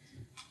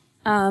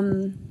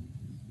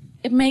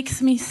it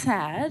makes me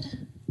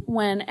sad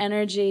when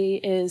energy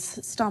is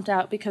stomped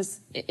out because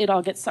it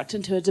all gets sucked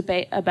into a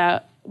debate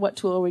about what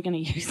tool are we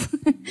going to use.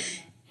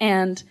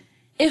 And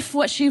if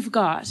what you've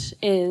got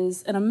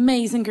is an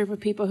amazing group of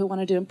people who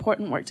want to do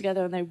important work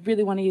together and they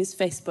really want to use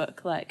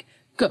Facebook, like,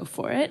 go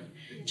for it.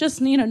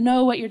 Just,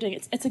 know what you're doing.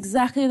 It's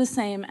exactly the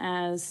same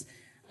as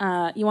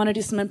you want to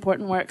do some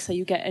important work, so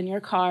you get in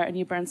your car and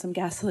you burn some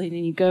gasoline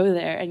and you go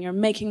there and you're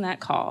making that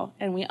call.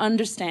 And we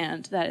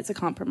understand that it's a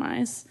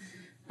compromise.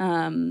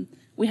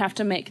 We have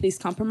to make these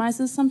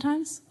compromises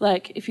sometimes.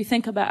 Like, if you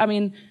think about,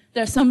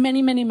 there are so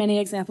many, many, many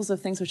examples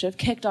of things which have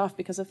kicked off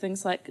because of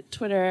things like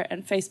Twitter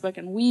and Facebook,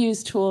 and we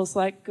use tools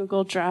like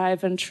Google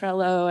Drive and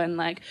Trello, and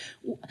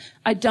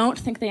I don't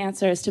think the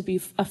answer is to be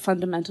a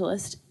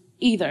fundamentalist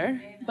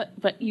either,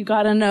 but you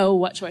gotta know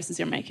what choices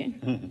you're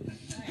making.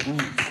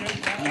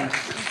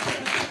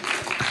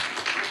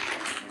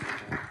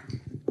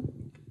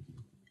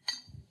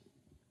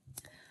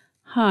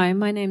 Hi,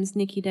 my name's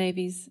Nikki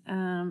Davies.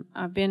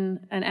 I've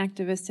been an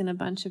activist in a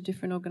bunch of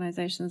different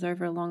organisations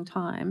over a long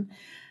time,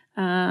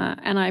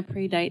 and I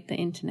predate the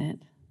internet.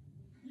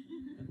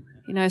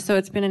 So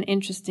it's been an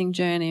interesting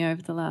journey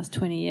over the last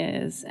 20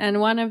 years.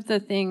 And one of the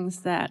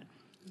things that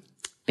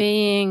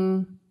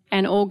being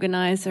an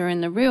organiser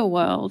in the real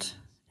world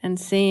and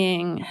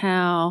seeing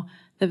how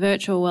the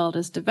virtual world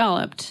has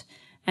developed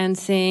and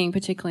seeing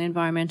particularly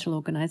environmental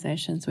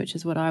organisations, which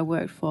is what I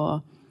work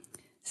for,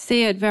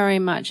 see it very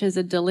much as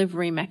a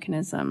delivery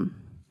mechanism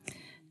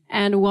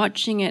and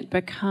watching it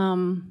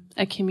become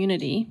a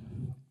community.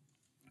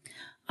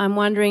 I'm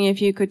wondering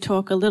if you could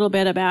talk a little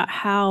bit about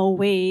how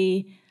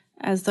we,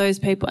 as those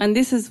people, and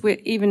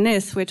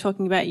we're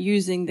talking about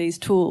using these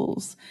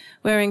tools,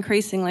 where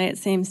increasingly it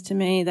seems to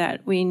me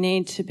that we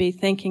need to be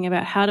thinking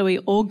about how do we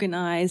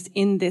organise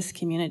in this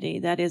community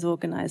that is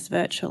organised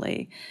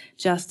virtually,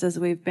 just as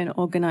we've been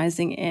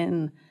organising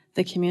in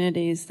the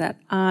communities that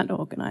aren't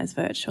organised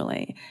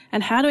virtually.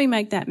 And how do we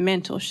make that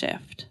mental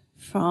shift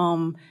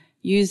from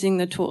using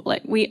the tool?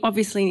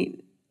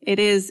 It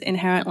is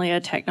inherently a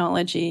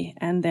technology,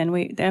 and then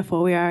we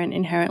are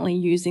inherently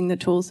using the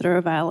tools that are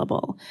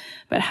available.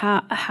 But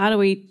how do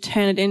we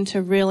turn it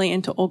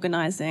into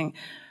organising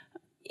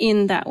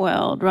in that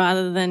world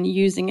rather than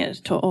using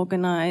it to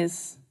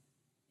organise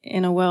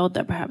in a world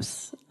that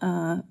perhaps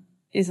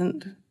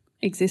isn't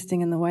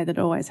existing in the way that it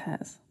always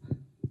has?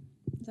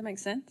 Does that make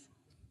sense?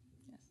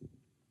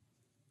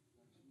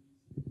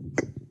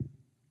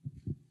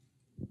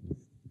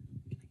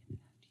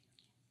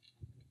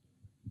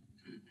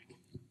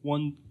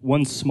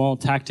 One small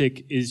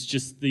tactic is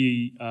just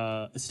the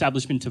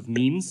establishment of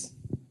memes.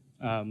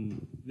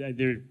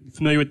 They're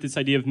familiar with this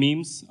idea of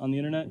memes on the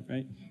internet,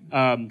 right?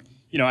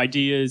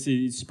 Ideas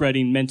is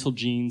spreading mental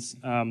genes,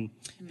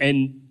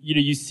 and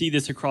you see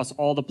this across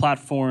all the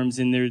platforms,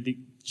 and they're the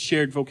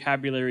shared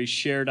vocabulary,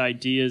 shared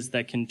ideas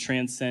that can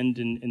transcend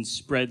and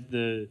spread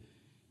the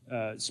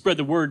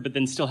word, but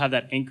then still have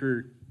that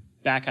anchor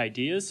back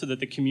ideas so that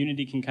the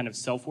community can kind of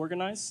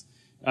self-organize.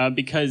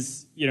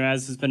 Because,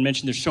 as has been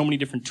mentioned, there's so many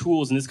different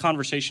tools, and this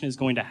conversation is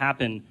going to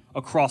happen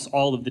across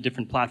all of the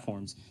different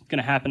platforms. It's going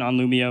to happen on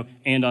Lumio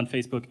and on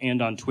Facebook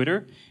and on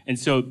Twitter. And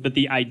so, but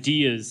the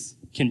ideas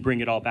can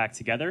bring it all back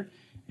together,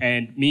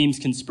 and memes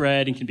can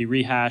spread and can be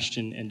rehashed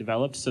and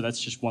developed. So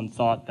that's just one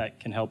thought that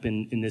can help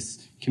in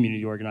this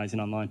community organizing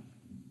online.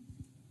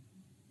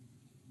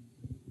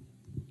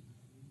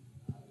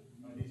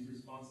 Are these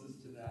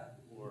responses to that,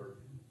 or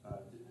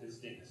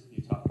distinct new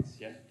topics?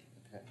 Yeah.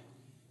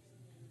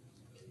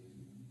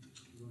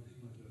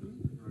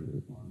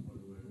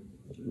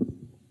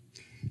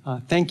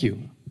 Thank you.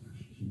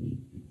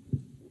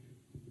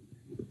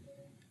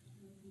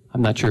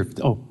 I'm not sure if,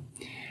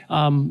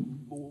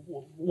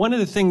 one of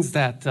the things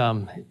that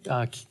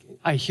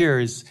I hear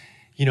is,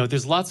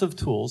 there's lots of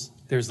tools.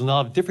 There's a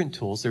lot of different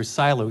tools. There's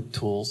siloed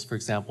tools, for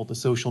example, the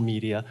social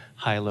media,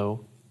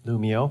 Hilo,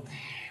 Lumio.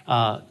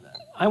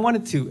 I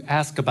wanted to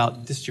ask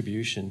about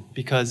distribution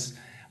because,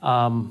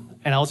 and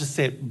I'll just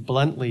say it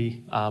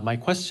bluntly, my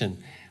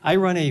question. I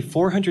run a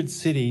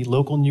 400-city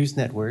local news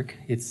network.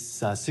 It's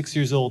 6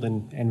 years old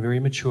and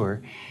very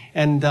mature.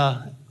 And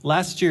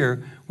last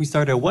year, we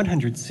started a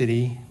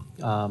 100-city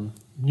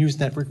news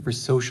network for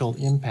social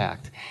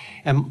impact.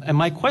 And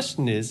my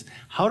question is,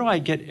 how do I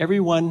get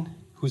everyone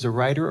who's a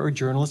writer or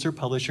journalist or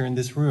publisher in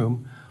this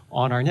room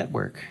on our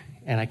network?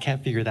 And I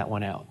can't figure that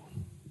one out.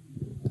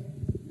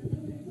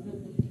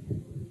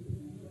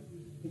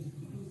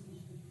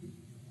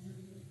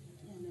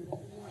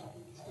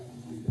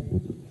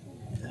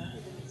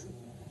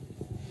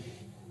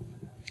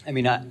 I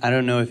mean, I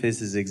don't know if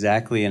this is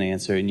exactly an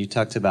answer, and you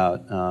talked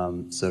about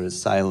sort of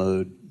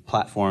siloed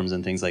platforms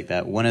and things like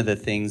that. One of the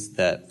things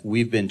that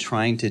we've been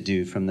trying to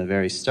do from the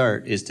very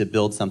start is to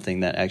build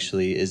something that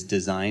actually is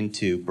designed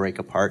to break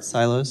apart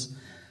silos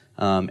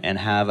and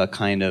have a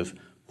kind of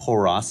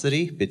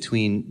porosity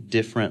between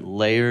different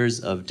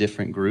layers of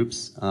different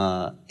groups.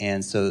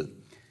 And so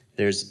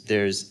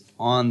there's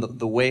on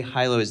the way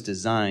Hilo is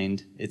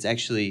designed, it's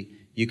actually,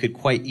 you could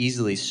quite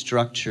easily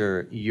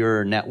structure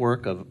your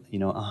network of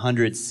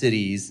 100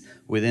 cities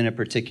within a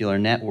particular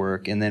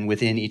network, and then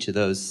within each of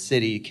those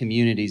city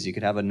communities you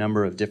could have a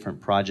number of different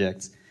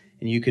projects,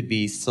 and you could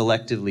be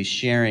selectively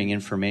sharing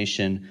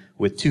information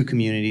with 2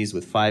 communities,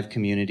 with 5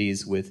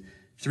 communities, with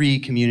 3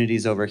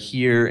 communities over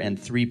here, and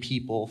 3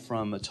 people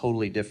from a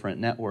totally different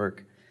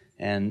network,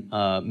 and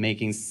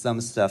making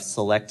some stuff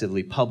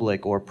selectively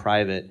public or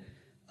private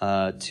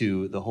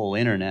to the whole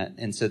internet.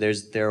 And so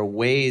there are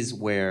ways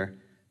where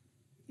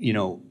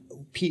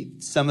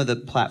some of the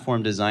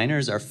platform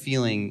designers are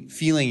feeling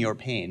your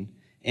pain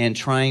and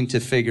trying to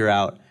figure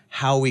out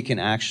how we can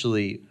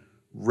actually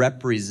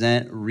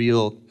represent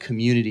real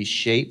community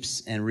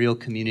shapes and real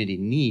community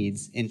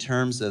needs in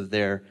terms of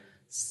their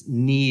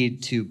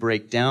need to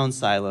break down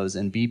silos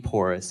and be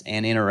porous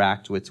and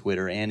interact with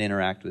Twitter and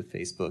interact with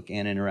Facebook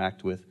and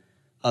interact with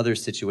other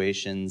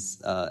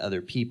situations,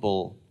 other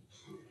people.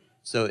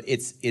 So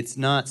it's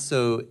not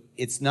so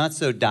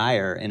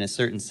dire in a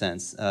certain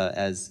sense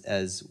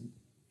as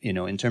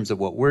in terms of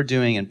what we're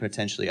doing and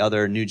potentially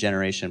other new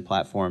generation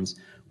platforms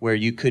where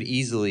you could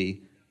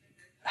easily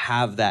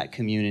have that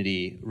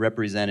community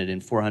represented in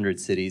 400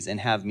 cities and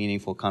have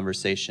meaningful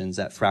conversations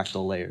at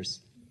fractal layers.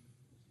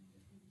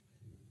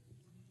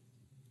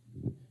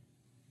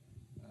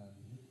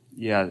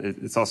 Yeah,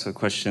 it's also a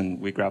question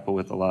we grapple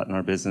with a lot in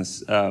our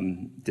business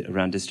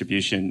around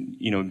distribution.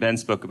 Ben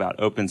spoke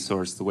about open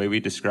source. The way we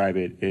describe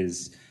it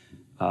is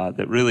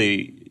that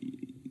really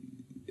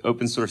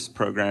open source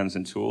programs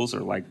and tools are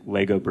like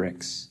Lego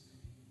bricks.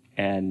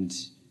 And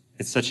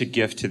it's such a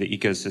gift to the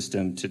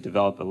ecosystem to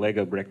develop a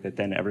Lego brick that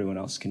then everyone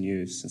else can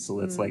use. And so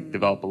let's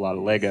develop a lot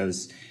of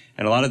Legos.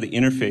 And a lot of the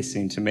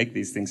interfacing to make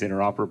these things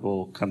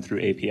interoperable come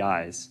through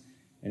APIs.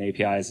 And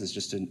APIs is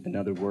just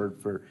another word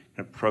for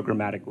kind of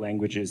programmatic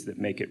languages that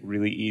make it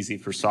really easy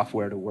for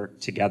software to work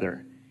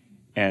together.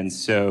 And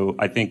so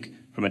I think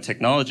from a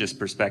technologist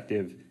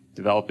perspective,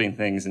 developing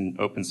things in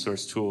open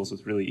source tools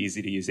with really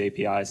easy to use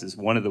APIs is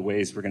one of the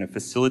ways we're going to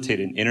facilitate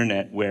an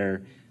internet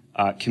where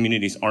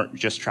communities aren't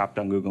just trapped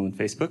on Google and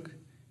Facebook,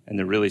 and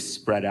they're really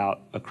spread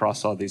out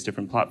across all these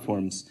different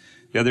platforms.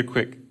 The other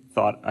quick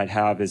thought I'd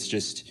have is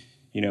just,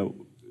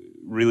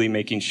 really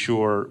making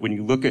sure when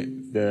you look at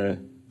the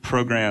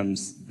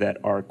programs that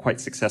are quite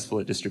successful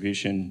at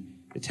distribution,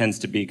 it tends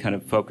to be kind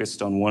of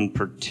focused on one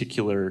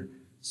particular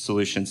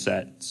solution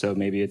set. So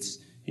maybe it's,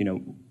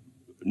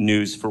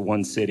 news for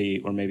one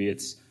city, or maybe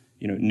it's,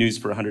 news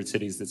for 100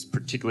 cities that's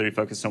particularly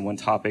focused on one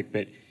topic.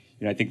 But,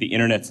 I think the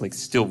internet's like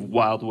still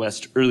Wild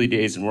West early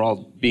days, and we're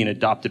all being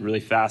adopted really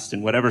fast.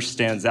 And whatever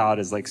stands out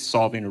as like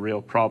solving a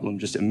real problem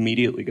just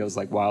immediately goes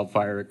like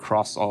wildfire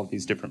across all of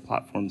these different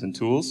platforms and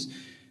tools.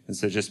 And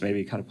so just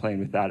maybe kind of playing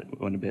with that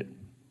one a bit.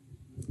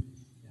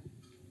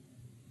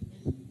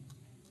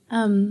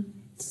 Another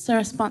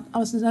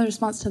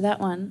response to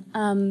that one.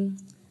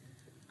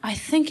 I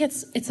think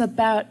it's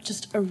about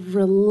just a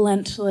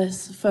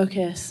relentless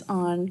focus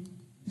on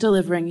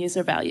delivering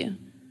user value.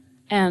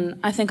 And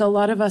I think a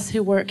lot of us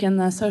who work in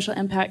the social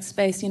impact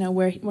space,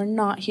 we're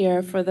not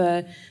here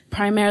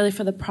primarily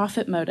for the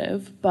profit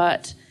motive,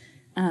 but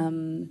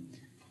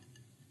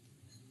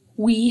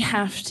we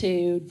have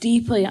to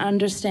deeply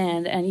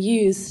understand and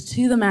use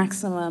to the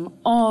maximum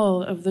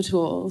all of the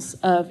tools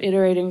of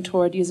iterating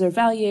toward user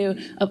value,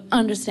 of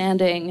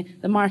understanding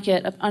the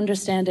market, of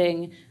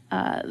understanding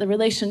the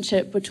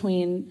relationship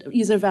between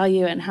user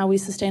value and how we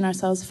sustain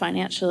ourselves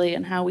financially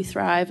and how we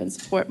thrive and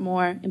support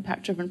more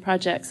impact-driven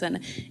projects. And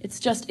it's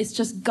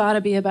just got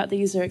to be about the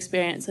user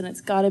experience, and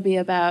it's got to be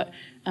about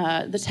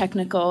the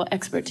technical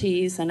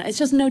expertise, and it's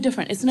just no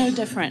different. It's no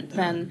different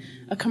than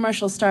a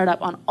commercial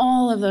startup on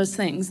all of those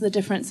things. The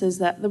difference is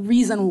that the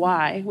reason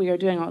why we are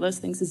doing all those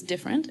things is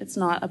different. It's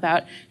not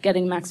about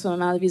getting maximum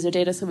amount of user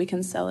data so we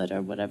can sell it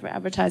or whatever,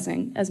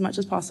 advertising as much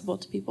as possible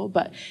to people.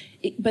 But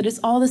it's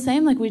all the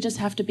same. Like, we just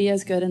have to be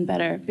as good and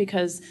better,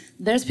 because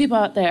there's people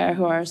out there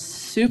who are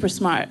super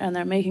smart and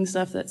they're making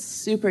stuff that's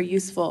super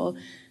useful.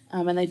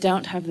 And they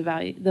don't have the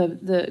value,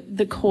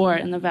 the core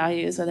and the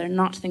values, or they're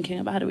not thinking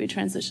about how do we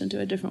transition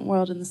to a different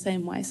world in the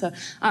same way. So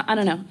I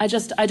don't know. I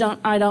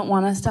don't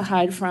want us to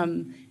hide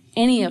from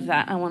any of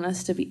that. I want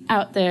us to be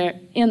out there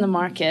in the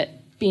market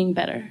being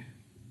better.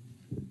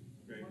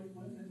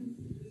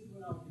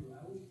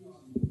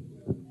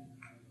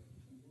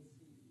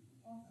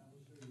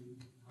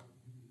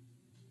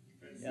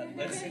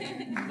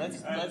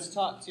 Let's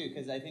talk too,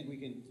 because I think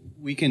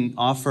we can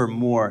offer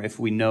more if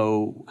we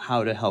know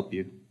how to help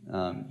you.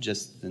 Yeah. We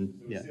see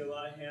a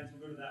lot of hands.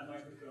 We'll go to that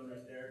microphone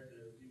right there.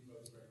 There are a few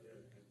folks right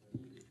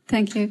there.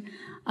 Thank you.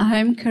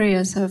 I'm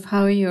curious of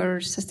how you're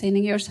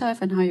sustaining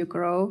yourself and how you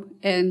grow,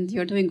 and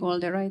you're doing all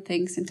the right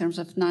things in terms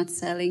of not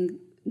selling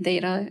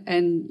data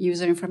and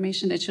user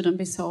information that shouldn't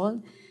be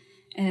sold.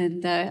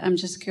 And I'm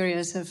just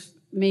curious of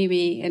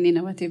maybe an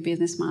innovative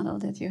business model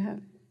that you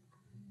have.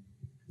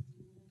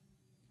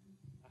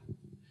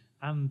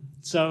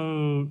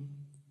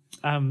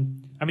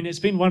 It's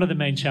been one of the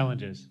main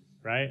challenges,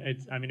 right?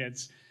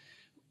 It's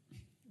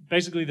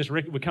basically this.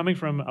 We're coming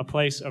from a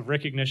place of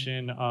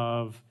recognition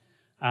of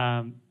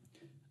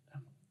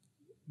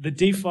the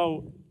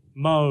default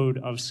mode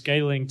of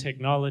scaling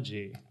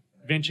technology,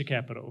 venture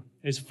capital,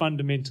 is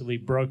fundamentally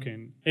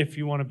broken if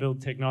you want to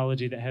build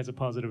technology that has a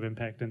positive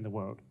impact in the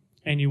world,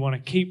 and you want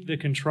to keep the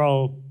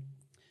control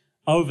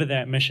over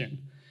that mission.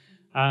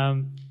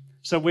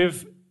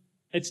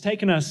 It's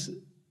taken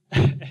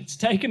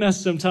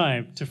us some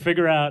time to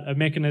figure out a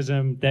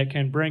mechanism that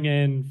can bring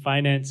in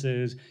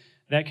finances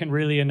that can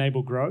really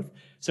enable growth.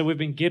 So we've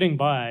been getting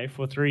by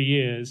for 3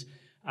 years,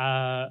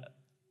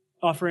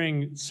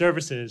 offering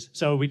services.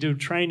 So we do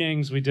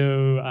trainings, we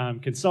do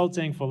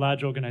consulting for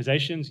large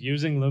organizations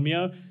using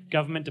Lumio.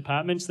 Government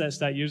departments that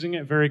start using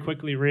it very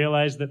quickly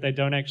realize that they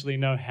don't actually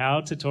know how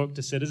to talk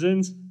to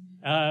citizens.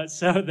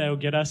 So they'll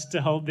get us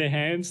to hold their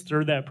hands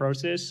through that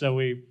process. So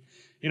we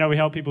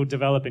help people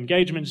develop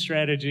engagement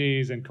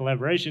strategies and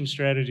collaboration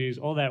strategies,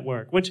 all that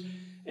work, which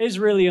is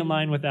really in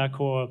line with our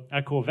core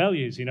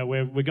values.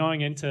 We're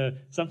going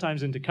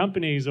sometimes into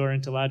companies or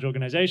into large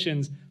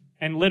organizations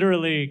and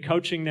literally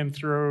coaching them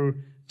through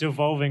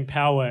devolving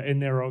power in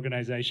their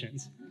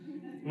organizations,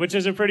 which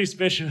is a pretty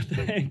special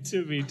thing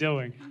to be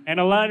doing. And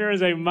Alana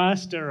is a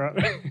master of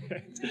it.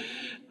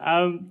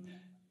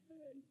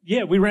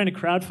 We ran a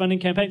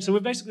crowdfunding campaign. So we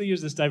basically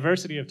used this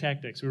diversity of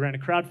tactics. We ran a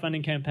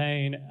crowdfunding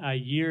campaign a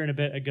year and a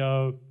bit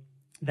ago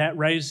that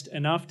raised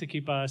enough to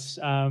keep us,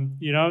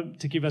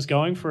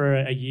 going for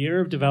a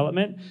year of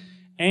development.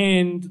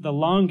 And the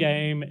long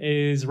game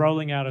is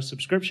rolling out a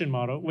subscription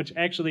model, which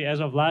actually, as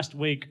of last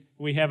week,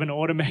 we have an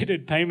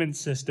automated payment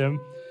system.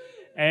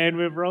 And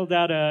we've rolled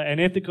out an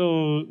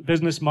ethical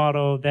business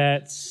model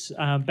that's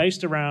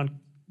based around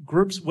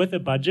groups with a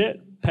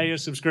budget pay a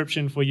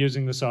subscription for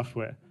using the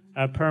software,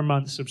 a per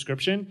month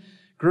subscription.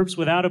 Groups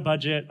without a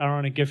budget are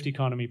on a gift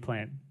economy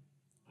plan.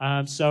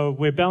 So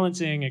we're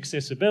balancing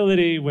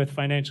accessibility with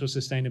financial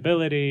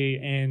sustainability,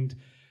 and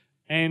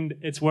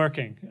it's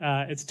working.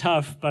 It's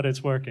tough, but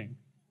it's working.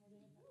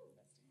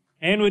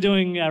 And we're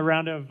doing a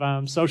round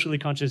of socially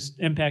conscious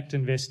impact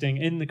investing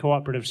in the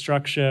cooperative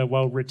structure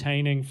while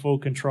retaining full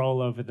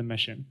control over the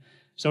mission.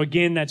 So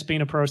again, that's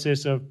been a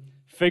process of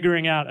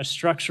figuring out a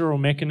structural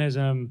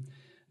mechanism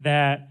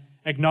that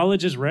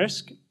acknowledges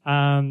risk,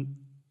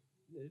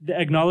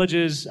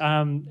 acknowledges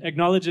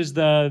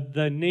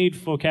the need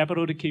for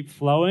capital to keep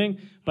flowing,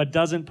 but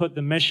doesn't put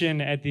the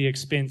mission at the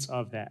expense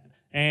of that.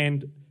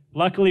 And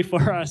luckily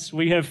for us,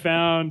 we have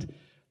found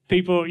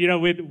people,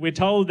 we're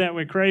told that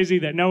we're crazy,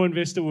 that no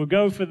investor will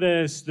go for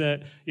this,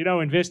 that,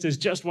 investors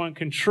just want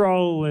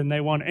control and they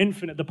want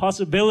the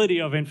possibility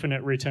of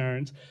infinite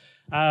returns.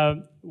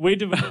 We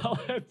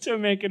developed a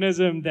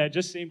mechanism that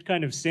just seemed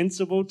kind of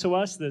sensible to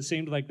us, that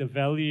seemed like the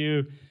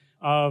value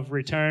of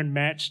return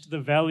matched the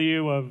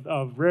value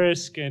of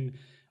risk, and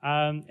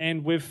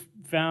we've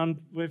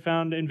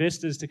found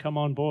investors to come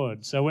on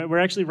board. So we're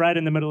actually right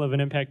in the middle of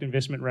an impact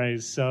investment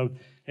raise. So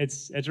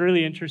it's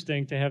really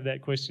interesting to have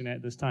that question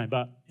at this time.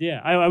 But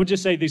yeah, I would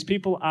just say these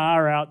people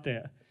are out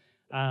there.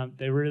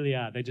 They really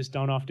are. They just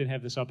don't often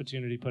have this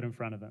opportunity put in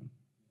front of them.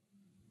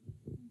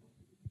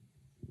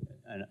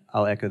 And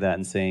I'll echo that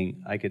in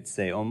saying I could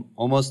say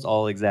almost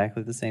all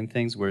exactly the same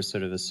things. We're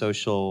sort of a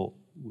social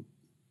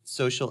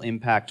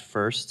impact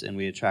first, and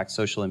we attract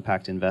social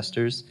impact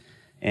investors.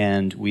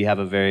 And we have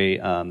a very,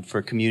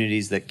 for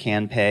communities that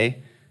can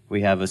pay,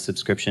 we have a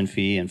subscription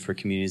fee, and for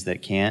communities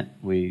that can't,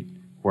 we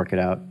work it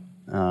out.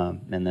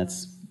 And it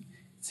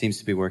seems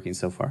to be working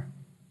so far.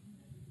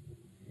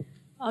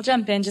 I'll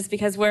jump in just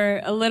because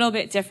we're a little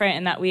bit different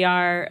in that we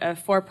are a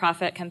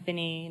for-profit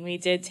company, and we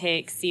did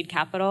take seed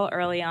capital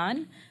early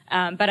on.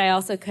 But I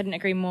also couldn't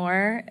agree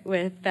more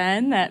with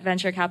Ben that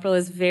venture capital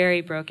is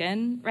very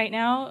broken right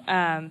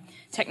now.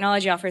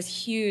 Technology offers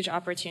huge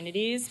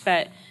opportunities,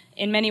 but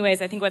in many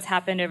ways, I think what's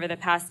happened over the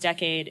past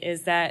decade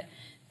is that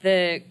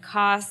the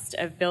cost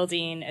of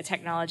building a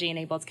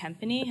technology-enabled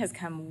company has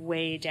come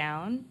way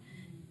down.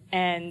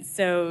 And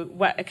so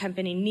what a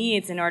company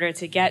needs in order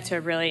to get to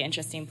a really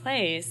interesting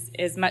place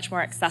is much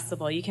more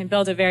accessible. You can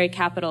build a very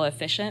capital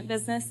efficient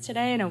business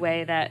today in a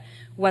way that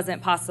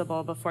wasn't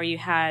possible before you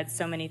had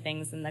so many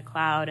things in the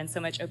cloud and so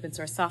much open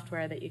source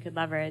software that you could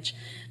leverage.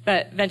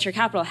 But venture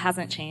capital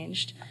hasn't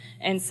changed.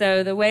 And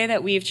so the way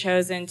that we've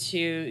chosen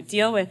to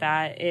deal with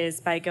that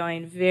is by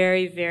going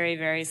very, very,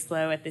 very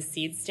slow at the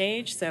seed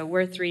stage. So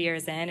we're 3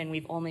 years in and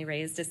we've only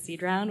raised a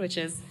seed round, which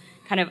is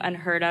kind of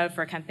unheard of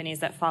for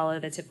companies that follow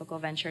the typical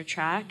venture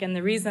track. And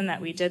the reason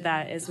that we did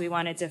that is we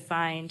wanted to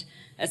find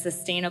a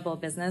sustainable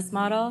business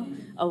model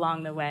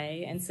along the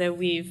way. And so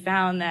we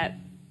found that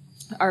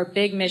our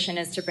big mission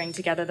is to bring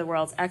together the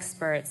world's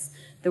experts.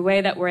 The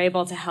way that we're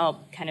able to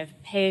help kind of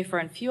pay for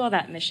and fuel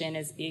that mission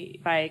is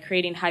by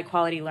creating high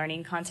quality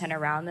learning content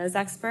around those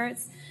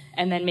experts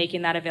and then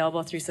making that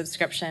available through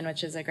subscription,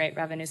 which is a great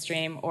revenue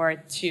stream, or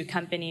to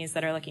companies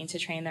that are looking to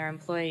train their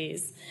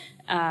employees.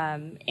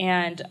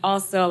 And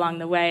also along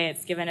the way,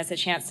 it's given us a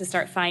chance to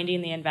start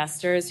finding the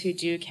investors who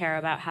do care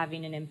about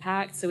having an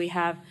impact. So we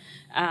have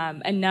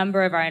a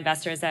number of our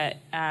investors that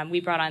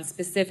we brought on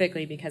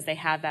specifically because they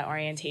have that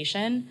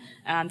orientation,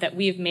 that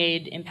we've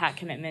made impact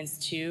commitments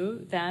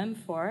to them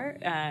for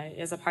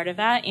as a part of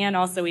that. And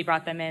also we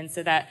brought them in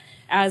so that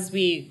as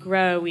we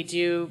grow, we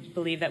do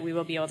believe that we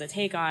will be able to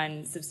take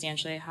on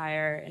substantially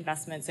higher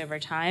investments over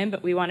time,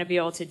 but we want to be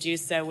able to do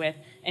so with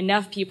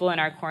enough people in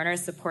our corner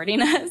supporting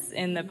us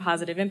in the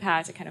positive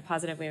impact, a kind of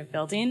positive way of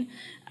building,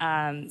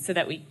 so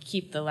that we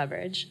keep the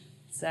leverage.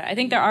 So I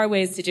think there are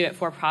ways to do it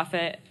for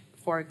profit,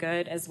 for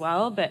good as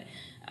well, but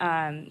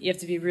you have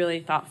to be really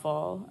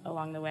thoughtful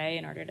along the way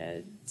in order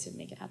to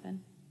make it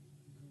happen.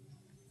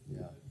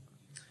 Yeah.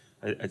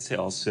 I'd say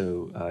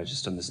also,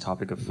 just on this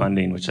topic of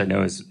funding, which I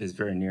know is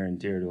very near and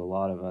dear to a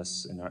lot of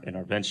us in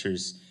our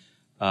ventures,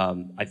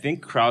 I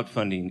think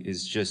crowdfunding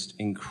is just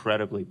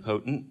incredibly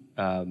potent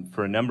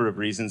for a number of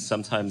reasons,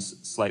 sometimes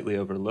slightly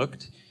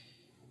overlooked.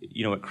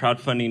 You know, what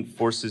crowdfunding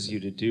forces you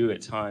to do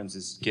at times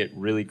is get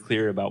really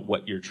clear about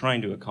what you're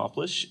trying to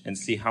accomplish and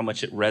see how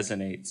much it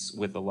resonates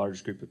with a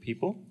large group of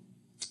people.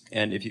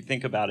 And if you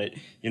think about it,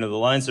 you know, the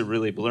lines are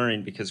really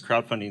blurring because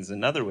crowdfunding is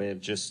another way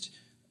of just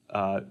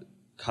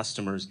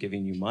customers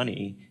giving you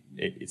money.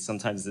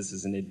 Sometimes this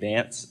is an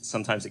advance.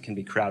 Sometimes it can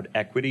be crowd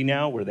equity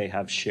now, where they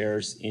have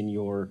shares in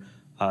your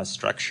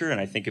structure.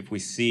 And I think if we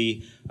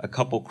see a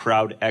couple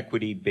crowd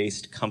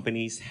equity-based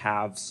companies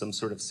have some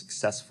sort of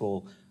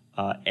successful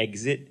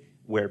exit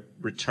where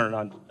return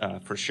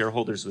on for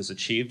shareholders was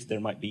achieved,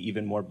 there might be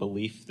even more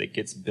belief that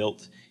gets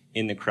built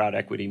in the crowd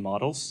equity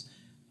models,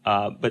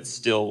 but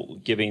still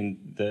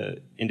giving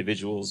the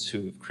individuals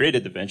who have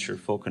created the venture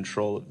full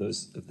control of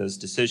those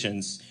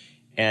decisions.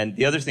 And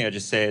the other thing I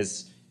just say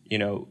is, you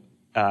know,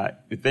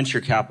 with venture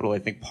capital, I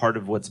think part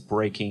of what's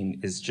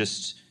breaking is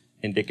just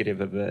indicative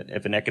of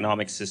an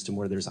economic system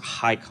where there's a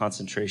high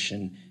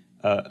concentration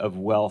of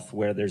wealth,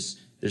 where there's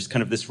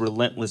kind of this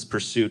relentless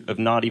pursuit of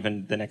not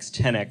even the next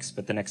 10x,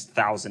 but the next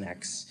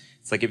 1000x.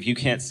 It's like, if you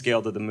can't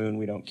scale to the moon,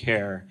 we don't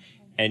care.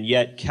 And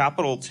yet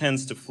capital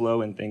tends to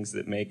flow in things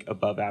that make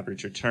above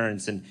average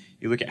returns. And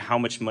you look at how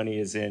much money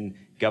is in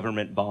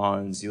government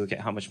bonds, you look at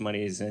how much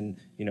money is in,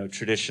 you know,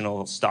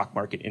 traditional stock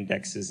market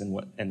indexes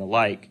and the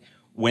like.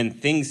 When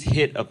things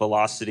hit a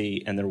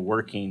velocity and they're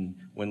working,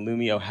 when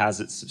Lumio has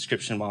its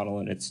subscription model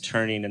and it's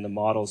turning and the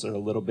models are a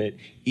little bit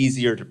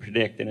easier to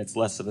predict and it's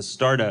less of a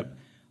startup,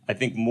 I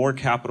think more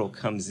capital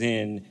comes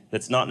in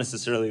that's not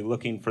necessarily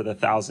looking for the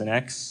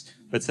 1000x,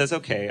 but says,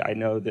 okay, I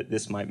know that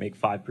this might make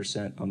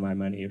 5% on my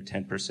money, or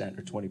 10%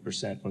 or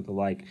 20% or the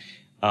like.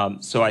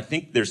 So I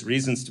think there's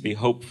reasons to be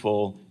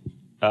hopeful.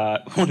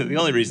 One of the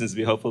only reasons to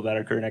be hopeful about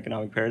our current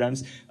economic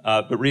paradigms,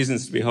 but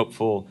reasons to be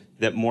hopeful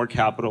that more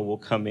capital will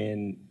come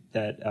in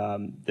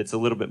that's a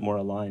little bit more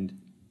aligned.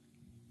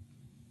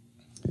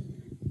 Do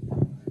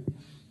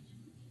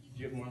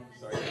you have more?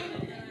 Sorry.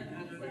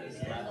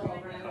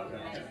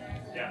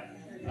 Yeah.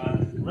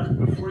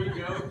 Before you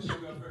go, she'll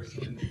go first.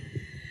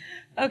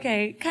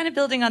 Okay, kind of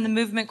building on the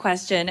movement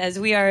question, as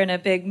we are in a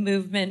big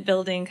movement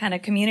building kind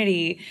of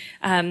community,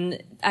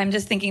 I'm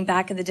just thinking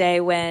back in the day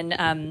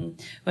when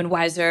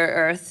Wiser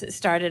Earth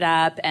started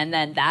up and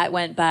then that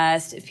went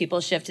bust.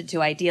 People shifted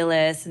to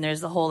Idealists, and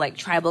there's the whole like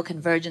tribal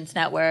convergence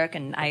network,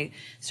 and I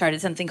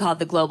started something called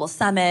the Global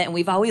Summit, and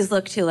we've always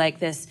looked to like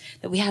this,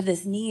 that we have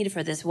this need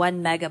for this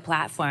one mega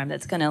platform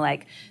that's going to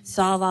like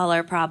solve all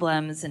our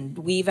problems and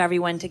weave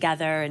everyone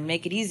together and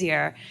make it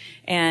easier.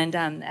 And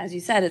as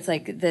you said, it's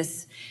like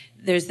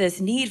there's this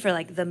need for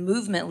like the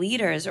movement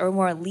leaders or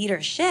more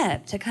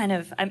leadership to kind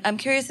of, I'm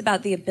curious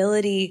about the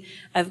ability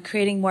of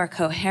creating more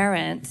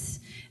coherence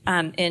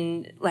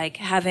in like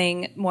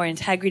having more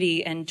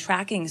integrity and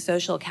tracking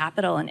social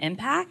capital and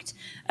impact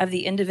of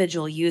the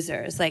individual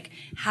users. Like,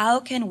 how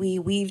can we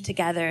weave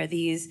together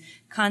these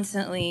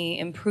constantly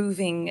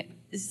improving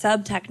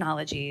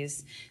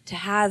sub-technologies to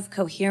have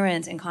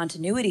coherence and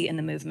continuity in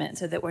the movement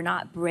so that we're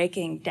not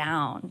breaking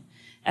down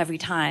every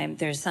time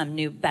there's some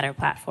new, better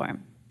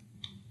platform?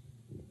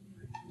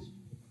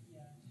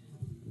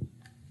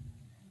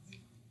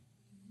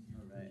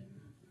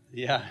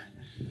 Yeah,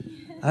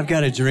 I've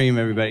got a dream,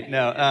 everybody.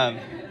 No,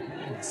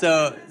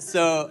 so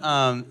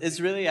it's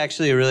really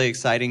actually a really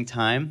exciting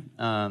time.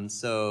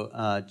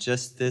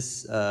 Just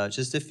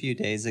a few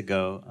days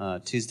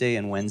ago, Tuesday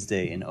and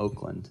Wednesday in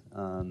Oakland,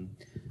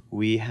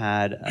 we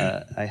had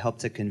I helped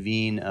to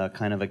convene a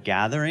kind of a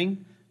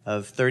gathering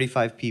of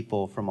 35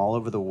 people from all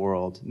over the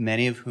world,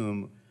 many of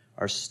whom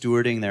are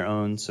stewarding their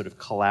own sort of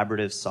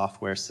collaborative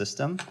software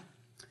system.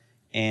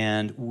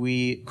 And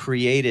we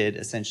created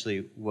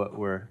essentially what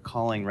we're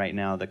calling right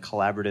now the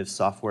Collaborative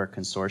Software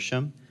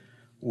Consortium,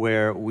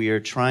 where we are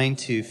trying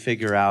to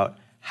figure out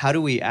how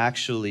do we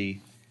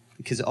actually,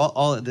 because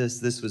all of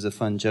this was a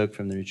fun joke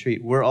from the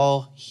retreat. We're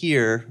all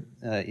here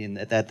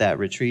at that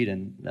retreat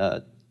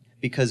and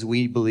because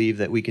we believe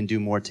that we can do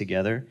more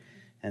together.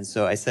 And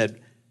so I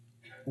said,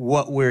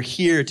 what we're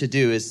here to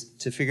do is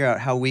to figure out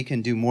how we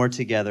can do more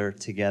together,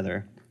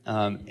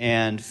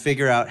 and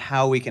figure out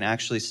how we can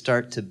actually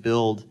start to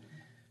build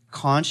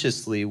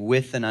consciously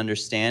with an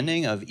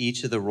understanding of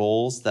each of the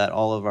roles that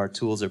all of our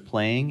tools are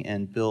playing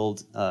and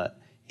build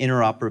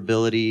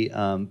interoperability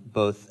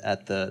both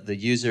at the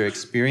user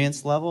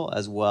experience level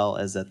as well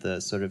as at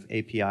the sort of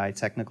API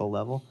technical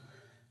level,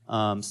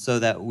 so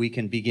that we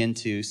can begin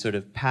to sort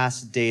of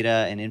pass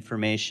data and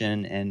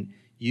information and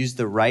use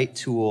the right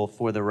tool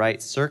for the right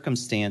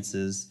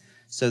circumstances,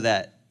 so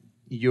that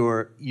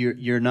you're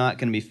not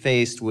going to be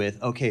faced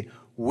with, okay,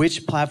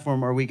 which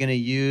platform are we going to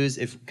use?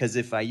 Because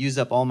if I use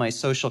up all my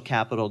social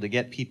capital to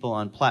get people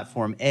on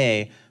platform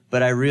A,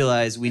 but I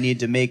realize we need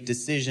to make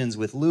decisions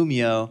with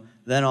Loomio,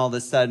 then all of a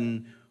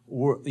sudden,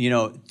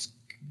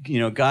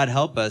 God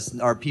help us,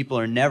 our people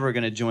are never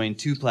going to join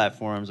 2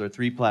 platforms or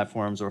 3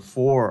 platforms or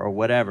 4 or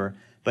whatever.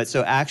 But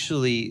so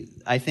actually,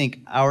 I think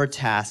our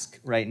task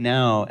right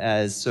now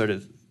as sort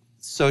of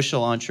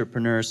social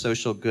entrepreneurs,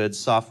 social good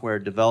software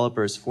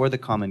developers for the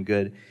common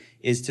good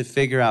is to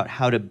figure out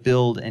how to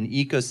build an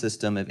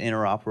ecosystem of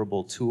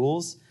interoperable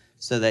tools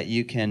so that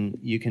you can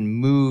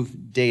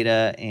move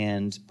data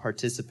and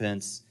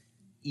participants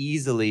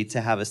easily to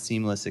have a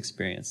seamless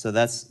experience. So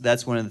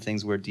that's one of the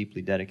things we're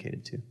deeply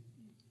dedicated to.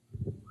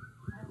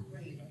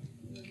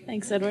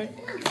 Thanks, Edward.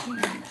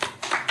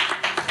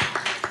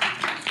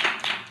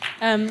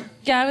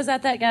 I was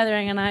at that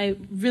gathering, and I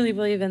really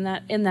believe in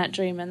that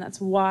dream, and that's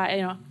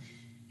why,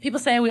 people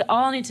say we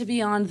all need to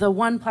be on the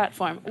one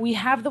platform. We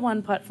have the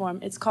one platform.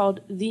 It's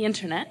called the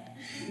internet.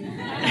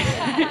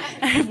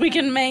 And if we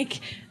can make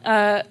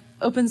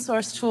open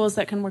source tools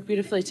that can work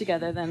beautifully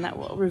together, then that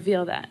will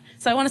reveal that.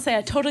 So I want to say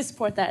I totally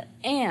support that.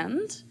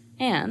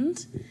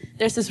 And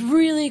there's this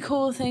really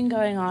cool thing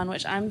going on,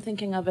 which I'm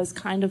thinking of as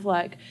kind of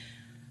like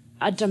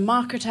a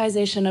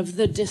democratization of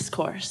the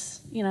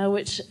discourse,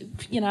 which,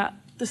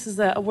 this is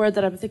a word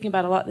that I've been thinking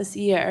about a lot this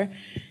year,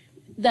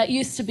 that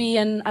used to be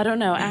in,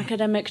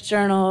 academic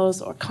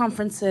journals or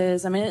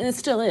conferences. I mean, it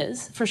still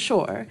is, for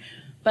sure.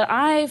 But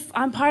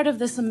I'm part of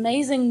this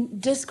amazing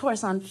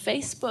discourse on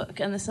Facebook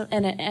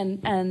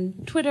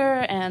and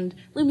Twitter and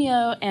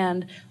Loomio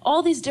and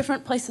all these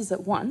different places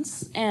at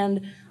once.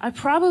 And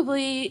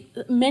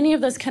many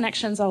of those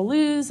connections I'll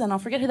lose, and I'll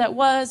forget who that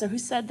was or who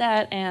said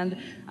that, and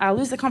I'll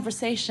lose the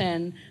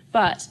conversation.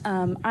 But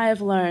I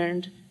have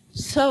learned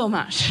so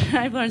much.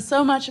 I've learned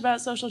so much about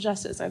social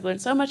justice. I've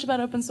learned so much about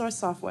open source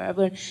software.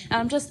 And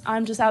I'm just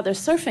out there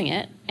surfing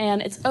it,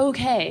 and it's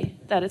okay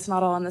that it's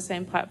not all on the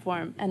same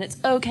platform, and it's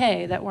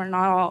okay that we're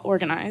not all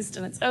organized,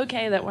 and it's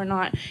okay that we're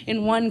not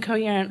in one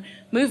coherent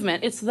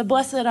movement. It's the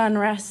blessed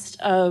unrest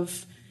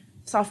of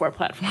software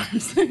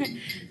platforms.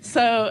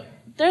 So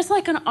there's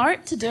like an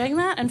art to doing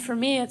that, and for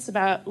me it's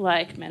about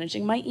like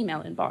managing my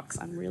email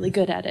inbox. I'm really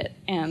good at it,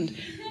 and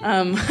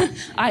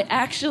I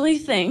actually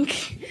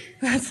think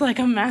that's like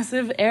a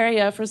massive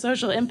area for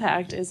social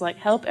impact, is like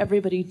help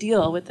everybody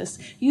deal with this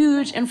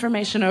huge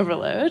information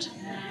overload.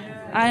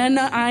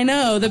 I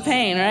know the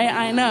pain, right?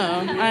 I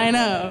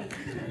know.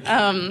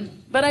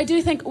 But I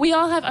do think we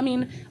all have,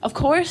 of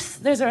course,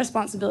 there's a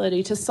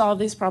responsibility to solve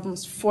these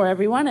problems for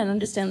everyone and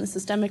understand the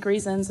systemic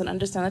reasons and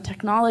understand the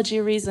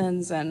technology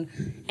reasons, and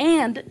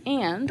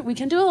we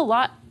can do a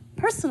lot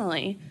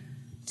personally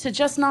to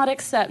just not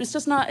accept. It's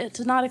just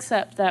to not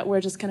accept that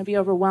we're just going to be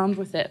overwhelmed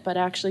with it, but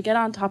actually get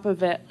on top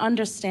of it,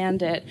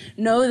 understand it,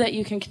 know that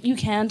you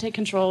can take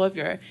control of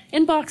your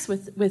inbox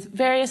with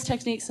various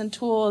techniques and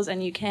tools,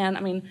 and you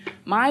can.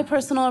 My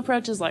personal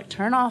approach is like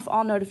turn off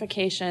all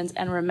notifications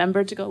and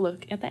remember to go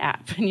look at the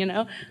app. And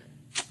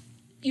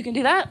you can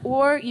do that,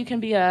 or you can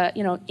be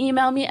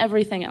email me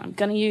everything, and I'm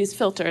going to use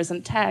filters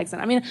and tags.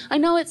 And I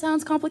know it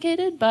sounds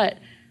complicated, but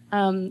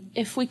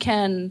if we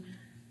can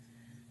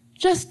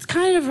just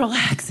kind of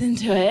relax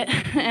into it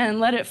and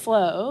let it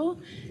flow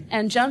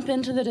and jump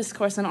into the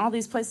discourse in all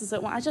these places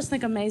I just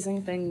think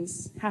amazing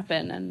things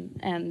happen,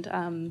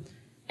 and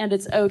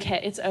it's okay.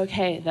 It's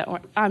okay that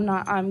I'm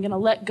going to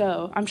let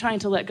go. I'm trying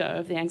to let go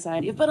of the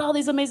anxiety, but all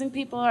these amazing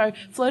people are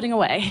floating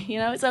away.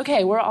 It's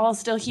okay. We're all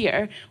still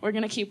here. We're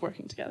going to keep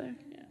working together.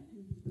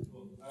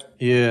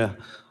 Yeah.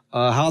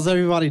 How's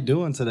everybody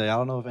doing today? I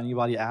don't know if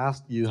anybody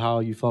asked you how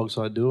you folks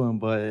are doing,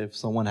 but if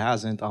someone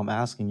hasn't, I'm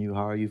asking you,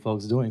 how are you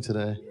folks doing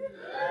today?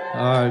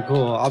 All right,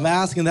 cool. I'm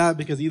asking that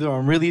because either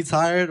I'm really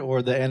tired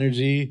or the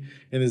energy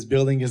in this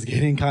building is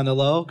getting kind of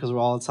low because we're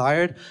all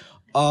tired.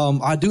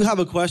 I do have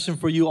a question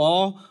for you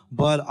all,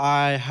 but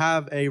I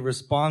have a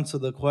response to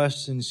the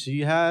question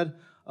she had.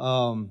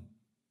 My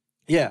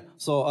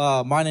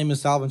name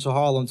is Salvin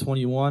Chahal. I'm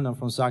 21. I'm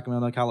from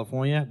Sacramento,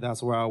 California.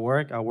 That's where I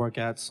work. I work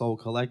at Soul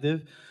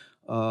Collective.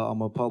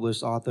 I'm a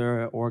published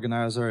author,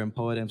 organizer, and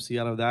poet MC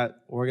out of that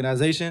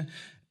organization.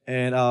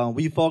 And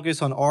we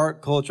focus on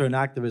art, culture, and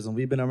activism.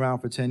 We've been around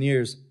for 10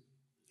 years.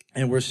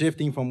 And we're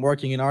shifting from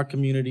working in our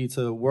community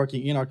to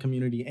working in our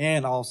community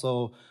and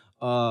also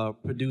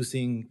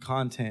producing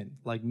content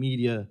like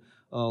media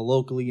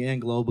locally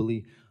and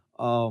globally.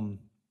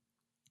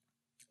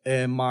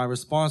 And my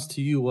response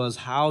to you was,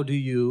 how do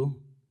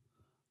you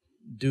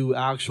do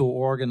actual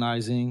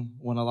organizing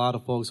when a lot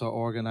of folks are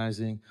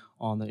organizing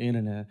on the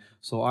internet?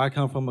 So I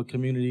come from a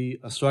community,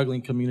 a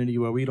struggling community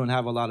where we don't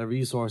have a lot of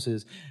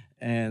resources.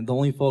 And the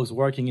only folks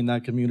working in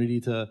that community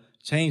to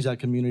change that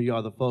community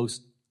are the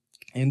folks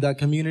in that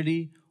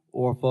community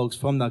or folks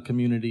from that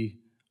community.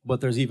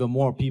 But there's even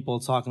more people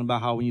talking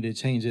about how we need to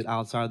change it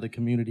outside the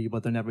community,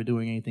 but they're never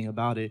doing anything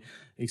about it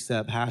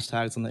except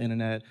hashtags on the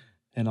internet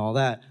and all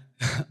that.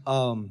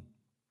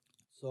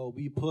 So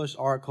we push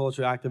art,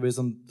 culture,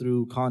 activism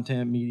through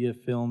content, media,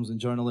 films, and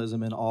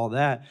journalism and all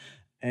that.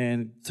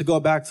 And to go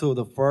back to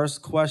the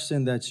first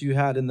question that you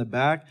had in the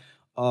back,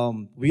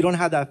 we don't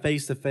have that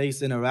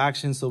face-to-face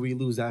interaction, so we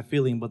lose that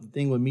feeling. But the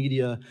thing with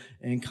media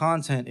and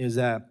content is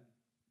that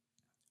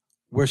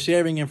we're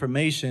sharing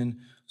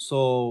information,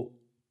 so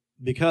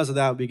because of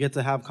that, we get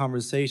to have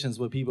conversations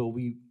with people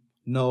we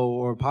know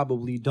or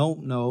probably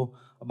don't know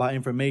about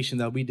information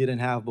that we didn't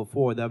have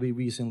before, that we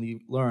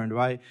recently learned,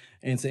 right?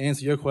 And to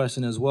answer your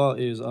question as well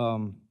is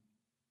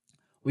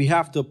we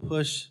have to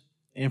push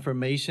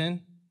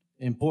information,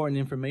 important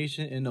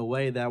information, in a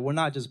way that we're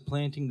not just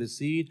planting the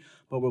seed,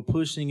 but we're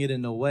pushing it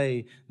in a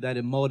way that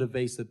it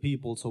motivates the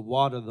people to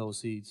water those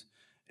seeds.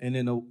 And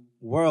in a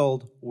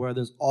world where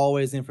there's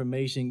always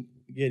information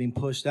getting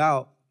pushed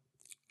out,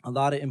 a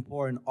lot of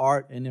important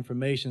art and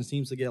information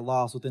seems to get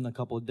lost within a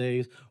couple of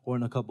days or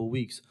in a couple of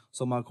weeks.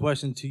 So my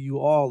question to you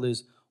all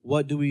is,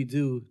 what do we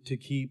do to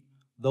keep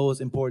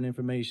those important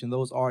information,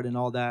 those art and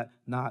all that,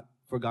 not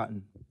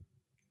forgotten?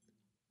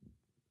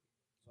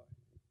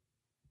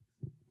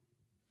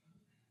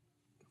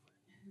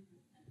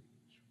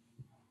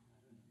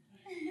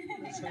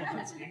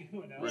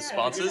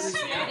 Responses?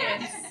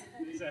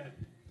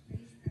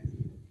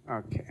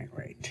 Okay,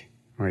 wait.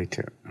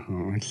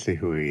 Let's see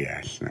who he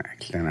asks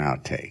next, and I'll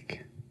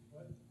take.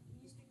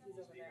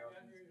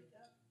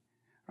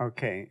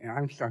 Okay,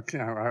 I'm stuck.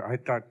 I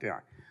thought, yeah.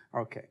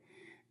 Okay.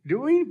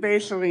 Do we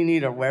basically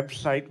need a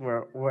website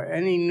where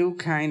any new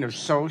kind of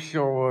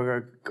social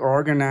or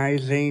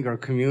organizing or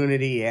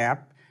community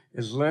app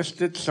is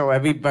listed so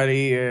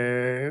everybody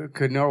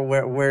could know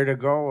where to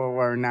go or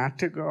where not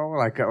to go,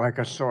 like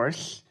a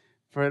source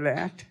for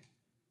that?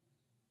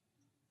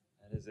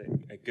 That is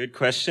a good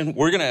question.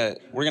 We're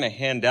gonna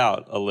hand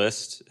out a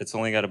list. It's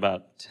only got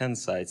about 10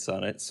 sites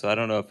on it, so I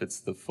don't know if it's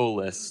the full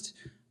list.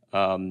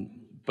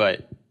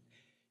 But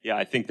yeah,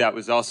 I think that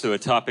was also a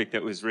topic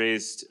that was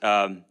raised.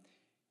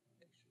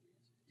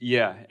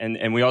 Yeah,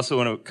 and we also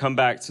want to come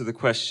back to the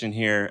question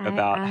here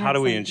about how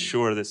do we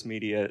ensure this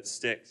media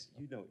sticks.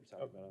 You know what you're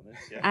talking about on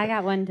this. Yeah. I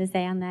got one to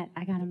say on that.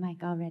 I got a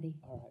mic already.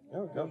 All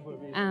right, go for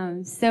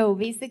it. So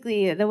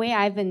basically, the way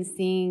I've been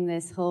seeing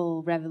this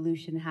whole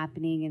revolution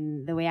happening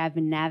and the way I've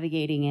been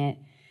navigating it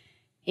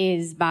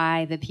is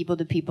by the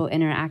people-to-people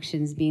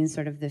interactions being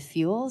sort of the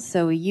fuel.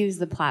 So we use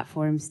the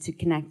platforms to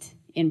connect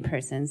in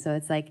person. So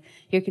it's like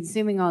you're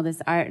consuming all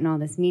this art and all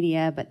this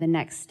media, but the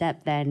next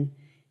step then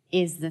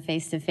is the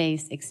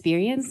face-to-face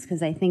experience,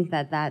 because I think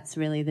that that's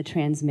really the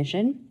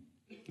transmission.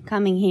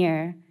 Coming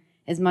here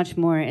is much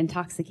more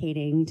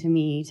intoxicating to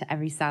me, to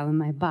every cell in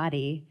my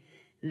body,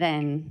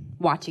 than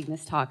watching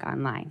this talk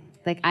online.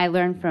 Like, I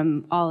learn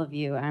from all of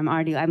you. I'm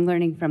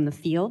learning from the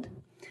field.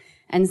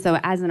 And so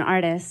as an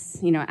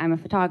artist, you know, I'm a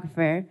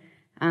photographer,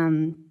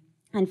 and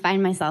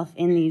find myself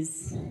in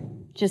these,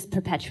 just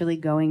perpetually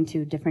going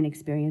to different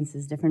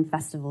experiences, different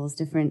festivals,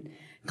 different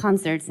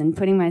concerts, and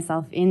putting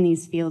myself in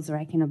these fields where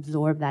I can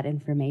absorb that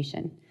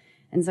information.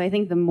 And so I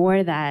think the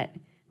more that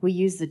we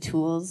use the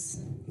tools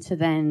to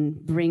then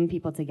bring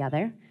people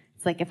together,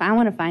 it's like if I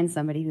want to find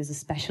somebody who's a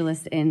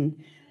specialist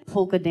in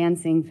polka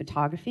dancing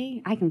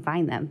photography, I can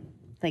find them.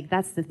 Like,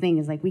 that's the thing,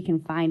 is like we can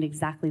find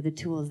exactly the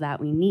tools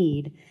that we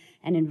need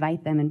and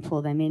invite them and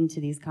pull them into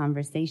these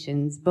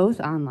conversations,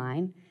 both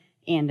online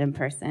and in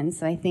person.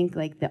 So I think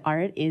like the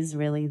art is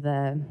really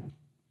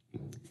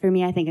for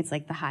me, I think it's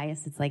like the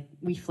highest. It's like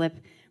we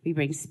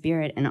bring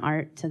spirit and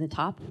art to the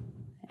top,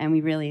 and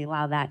we really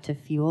allow that to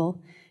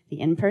fuel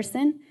the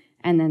in-person.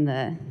 And then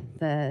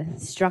the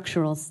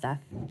structural stuff,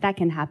 that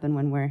can happen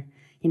when we're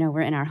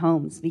in our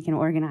homes. We can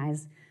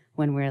organize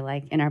when we're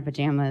like in our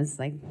pajamas,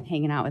 like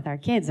hanging out with our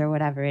kids or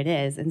whatever it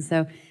is. And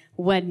so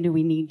when do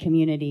we need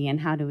community,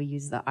 and how do we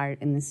use the art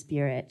and the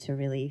spirit to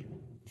really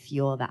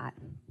fuel that?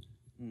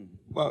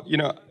 Well,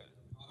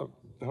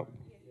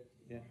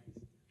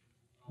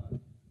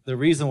 the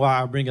reason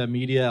why I bring up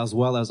media as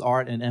well as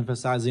art and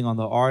emphasizing on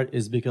the art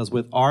is because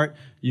with art,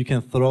 you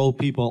can throw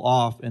people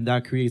off, and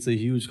that creates a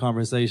huge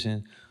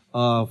conversation.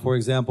 For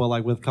example,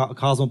 like with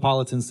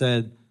Cosmopolitan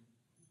said,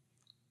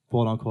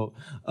 quote unquote,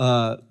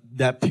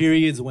 that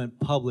periods went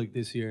public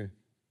this year.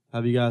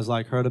 Have you guys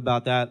heard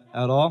about that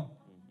at all?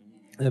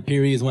 the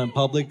periods went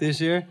public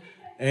this year.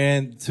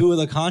 And two of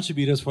the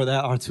contributors for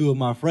that are two of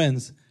my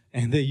friends,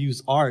 and they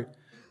use art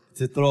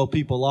to throw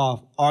people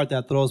off, art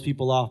that throws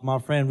people off. My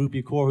friend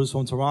Rupi Kaur, who's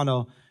from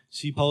Toronto,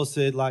 she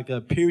posted like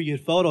a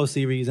period photo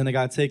series, and it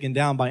got taken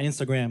down by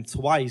Instagram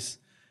twice.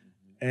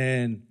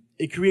 And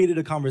it created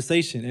a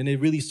conversation, and it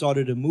really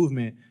started a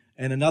movement.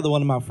 And another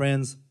one of my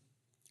friends,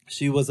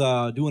 she was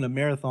doing a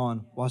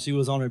marathon while she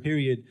was on her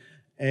period,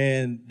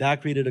 and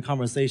that created a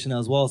conversation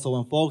as well. So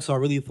when folks are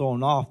really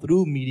thrown off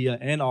through media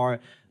and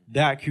art,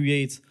 that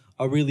creates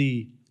a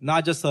really,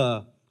 not just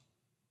a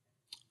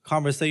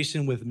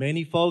conversation with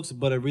many folks,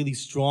 but a really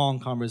strong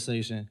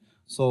conversation.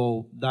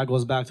 So that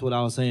goes back to what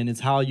I was saying. It's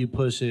how you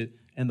push it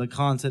and the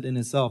content in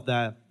itself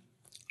that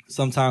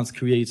sometimes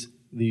creates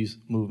these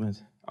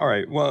movements. All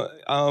right. Well,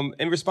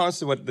 in response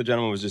to what the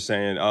gentleman was just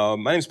saying,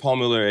 my name is Paul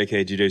Miller,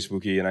 aka DJ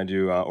Spooky, and I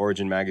do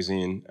Origin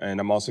Magazine, and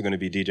I'm also going to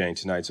be DJing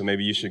tonight. So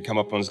maybe you should come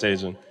up on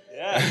stage and.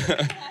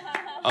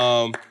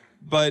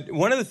 But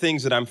one of the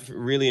things that I'm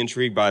really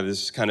intrigued by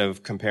this kind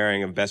of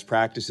comparing of best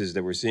practices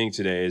that we're seeing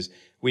today is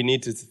we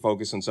need to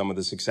focus on some of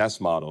the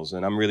success models.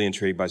 And I'm really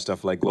intrigued by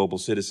stuff like Global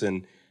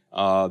Citizen.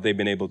 They've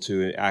been able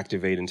to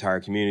activate entire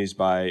communities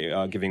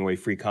by giving away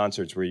free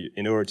concerts where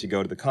in order to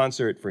go to the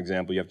concert, for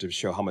example, you have to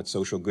show how much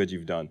social good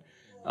you've done.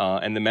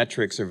 And the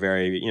metrics are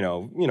very,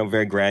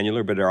 very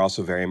granular, but they're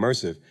also very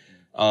immersive.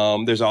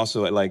 There's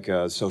also like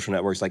social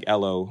networks like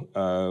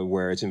Ello,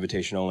 where it's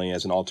invitation only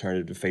as an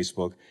alternative to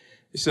Facebook.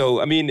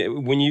 So, I mean,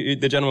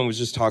 the gentleman was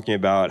just talking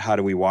about how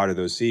do we water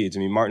those seeds.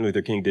 I mean, Martin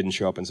Luther King didn't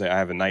show up and say, I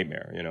have a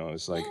nightmare.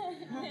 It's like,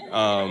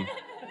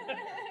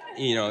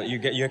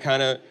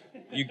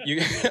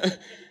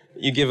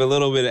 you give a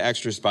little bit of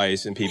extra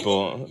spice and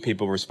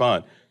people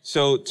respond.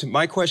 So to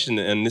my question,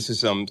 and this is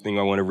something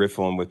I want to riff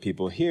on with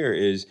people here,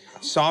 is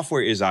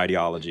software is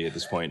ideology at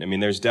this point. I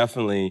mean, there's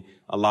definitely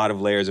a lot of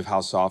layers of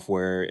how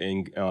software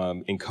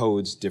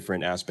encodes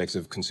different aspects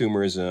of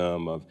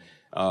consumerism,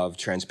 of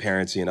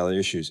transparency and other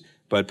issues.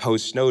 But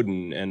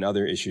post-Snowden and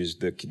other issues,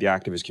 the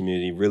activist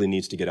community really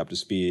needs to get up to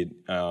speed.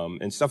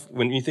 And stuff,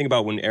 when you think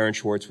about when Aaron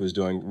Swartz was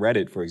doing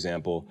Reddit, for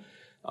example,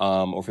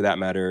 or for that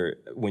matter,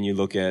 when you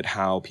look at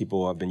how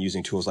people have been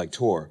using tools like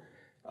Tor,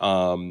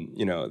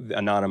 the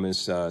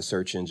anonymous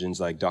search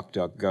engines like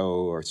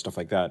DuckDuckGo or stuff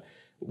like that,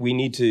 we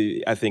need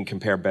to, I think,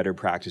 compare better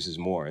practices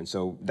more. And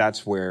so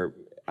that's where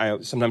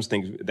I sometimes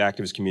think the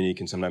activist community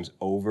can sometimes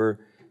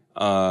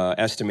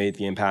estimate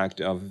the impact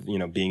of,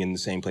 being in the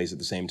same place at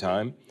the same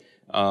time.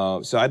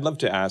 So I'd love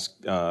to ask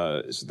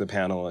the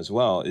panel as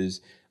well is,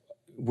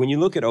 when you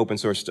look at open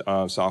source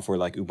software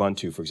like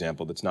Ubuntu, for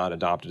example, that's not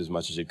adopted as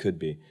much as it could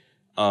be,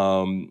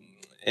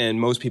 and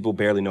most people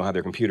barely know how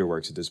their computer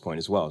works at this point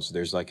as well. So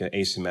there's like an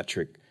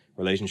asymmetric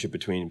relationship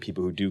between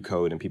people who do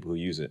code and people who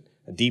use it,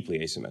 deeply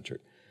asymmetric.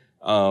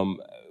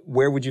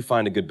 Where would you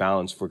find a good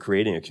balance for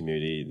creating a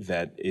community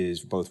that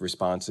is both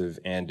responsive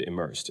and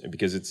immersed?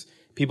 Because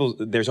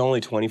there's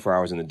only 24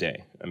 hours in the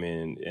day. I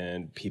mean,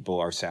 and people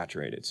are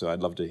saturated. So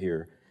I'd love to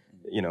hear,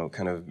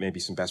 kind of maybe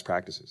some best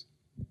practices.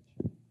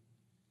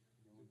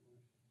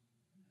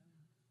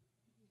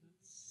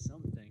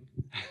 Something.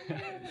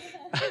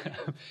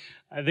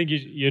 I think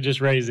you're just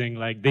raising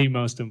like the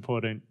most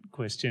important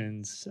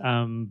questions.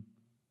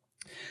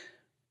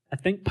 I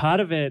think part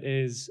of it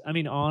is,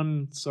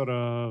 on sort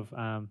of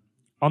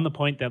on the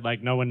point that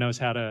like no one knows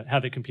how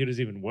the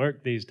computers even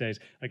work these days.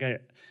 Like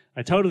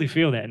I totally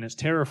feel that, and it's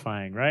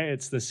terrifying, right?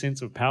 It's the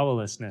sense of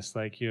powerlessness.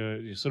 Like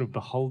you're sort of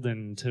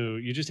beholden to.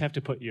 You just have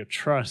to put your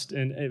trust,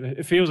 and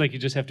it feels like you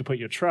just have to put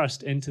your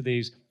trust into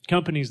these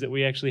companies that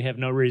we actually have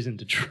no reason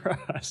to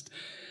trust.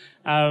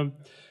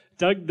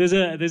 Doug, there's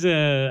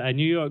a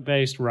New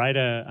York-based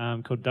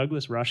writer called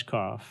Douglas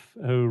Rushkoff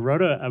who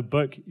wrote a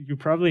book, you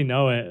probably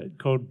know it,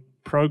 called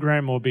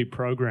Program or Be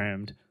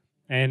Programmed.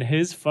 And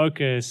his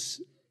focus,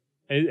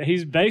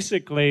 he's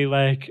basically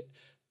like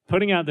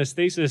putting out this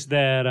thesis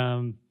that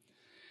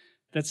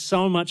that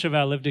so much of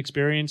our lived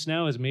experience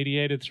now is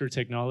mediated through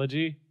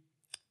technology,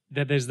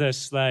 that there's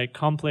this like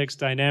complex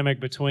dynamic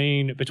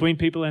between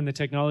people and the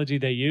technology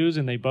they use,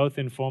 and they both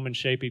inform and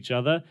shape each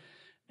other.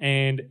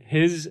 And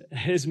his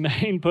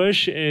main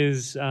push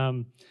is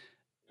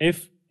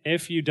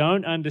if you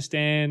don't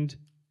understand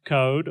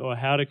code or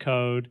how to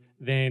code,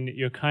 then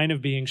you're kind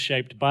of being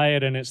shaped by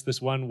it, and it's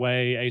this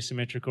one-way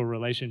asymmetrical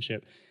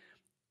relationship.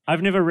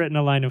 I've never written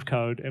a line of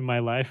code in my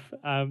life,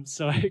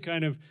 so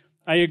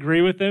I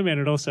agree with them, and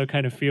it also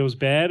kind of feels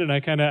bad, and I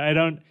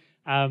don't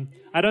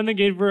think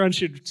everyone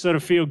should sort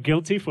of feel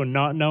guilty for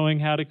not knowing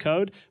how to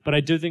code, but I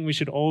do think we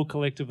should all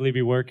collectively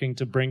be working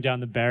to bring down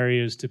the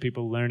barriers to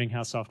people learning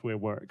how software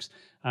works.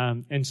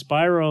 And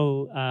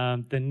Spiral,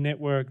 the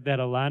network that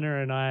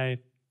Alana and I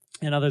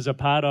and others are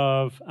part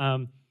of,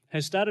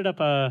 has started up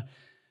a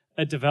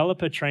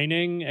developer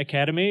training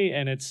academy,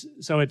 and it's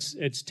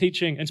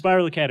teaching, and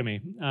Spiral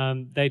Academy,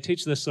 they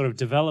teach this sort of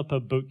developer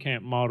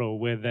bootcamp model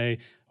where they,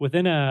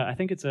 within I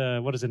think it's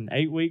an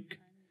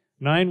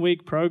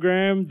 9-week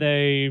program,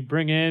 they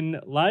bring in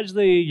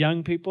largely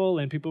young people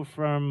and people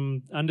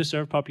from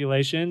underserved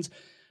populations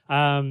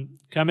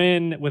come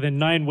in within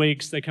 9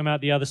 weeks, they come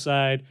out the other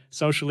side,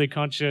 socially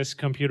conscious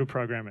computer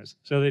programmers.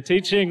 So they're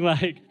teaching,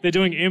 they're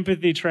doing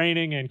empathy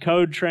training and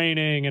code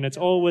training, and it's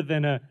all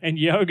within and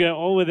yoga,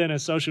 all within a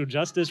social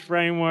justice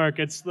framework.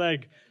 It's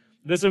like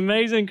this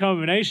amazing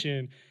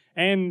combination.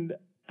 And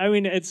I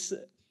mean, it's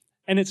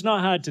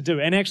not hard to do.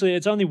 And actually,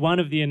 it's only one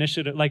of the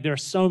initiatives. There are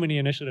so many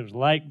initiatives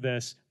like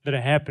this that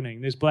are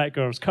happening. There's Black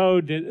Girls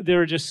Code.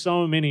 There are just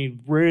so many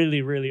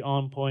really, really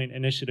on-point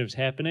initiatives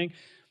happening.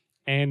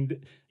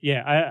 And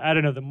yeah, I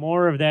don't know, the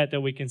more of that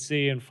we can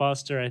see and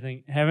foster, I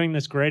think having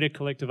this greater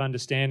collective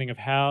understanding of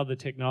how the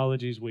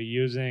technologies we're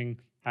using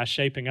are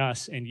shaping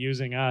us and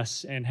using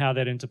us and how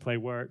that interplay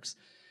works,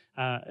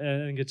 I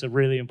think it's a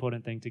really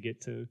important thing to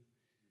get to.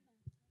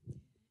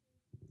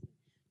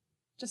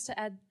 Just to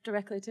add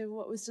directly to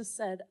what was just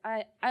said,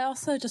 I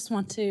also just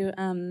want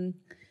to,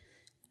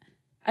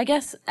 I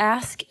guess,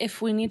 ask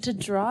if we need to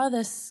draw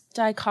this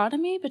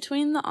dichotomy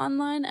between the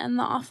online and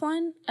the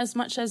offline, as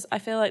much as I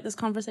feel like this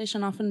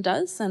conversation often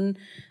does. And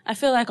I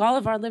feel like all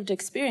of our lived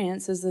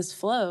experience is this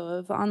flow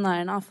of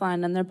online and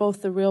offline, and they're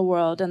both the real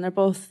world, and they're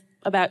both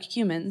about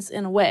humans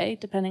in a way,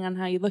 depending on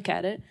how you look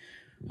at it.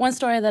 One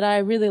story that I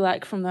really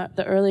like from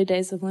the early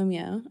days of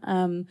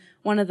Lumio,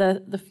 one of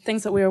the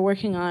things that we were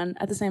working on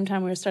at the same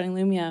time we were starting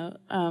Lumio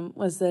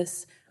was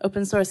this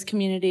open source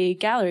community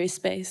gallery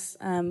space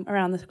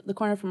around the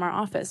corner from our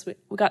office.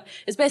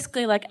 It's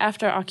basically like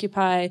after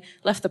Occupy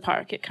left the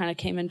park, it kind of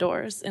came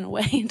indoors in a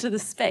way into the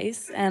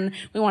space, and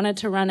we wanted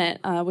to run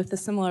it with the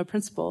similar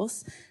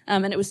principles.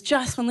 And it was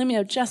just when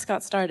Lumio just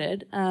got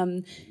started.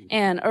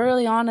 And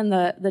early on in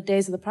the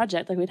days of the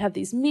project, we'd have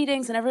these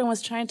meetings and everyone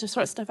was trying to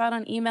sort stuff out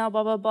on email,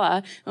 blah, blah,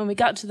 blah. When we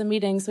got to the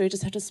meetings, we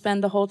just had to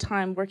spend the whole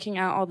time working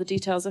out all the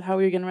details of how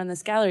we were going to run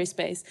this gallery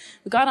space.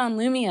 We got on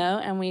Lumio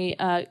and we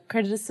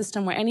created a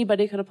system where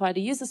anybody could apply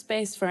to use the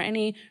space for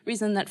any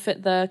reason that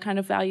fit the kind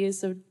of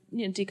values of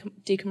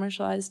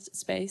decommercialized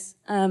space.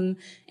 And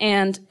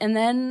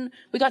then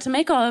we got to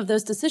make all of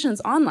those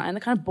decisions online, the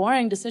kind of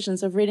boring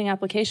decisions of reading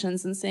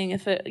applications and seeing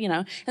if it,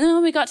 and then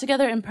when we got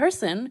together in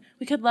person,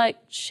 we could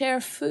share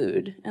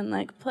food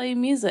and play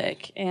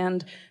music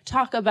and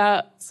talk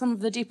about some of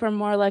the deeper,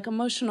 more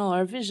emotional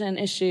or vision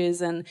issues.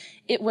 And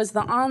it was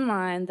the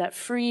online that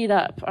freed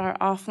up our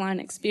offline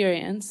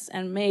experience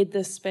and made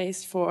this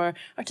space for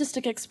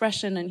artistic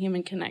expression and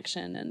human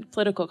connection and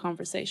political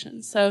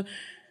conversation. So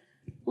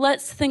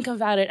let's think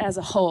about it as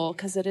a whole,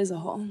 because it is a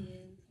whole.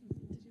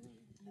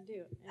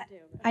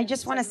 I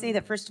just want to say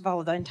that, first of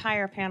all, the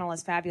entire panel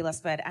is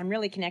fabulous, but I'm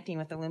really connecting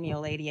with the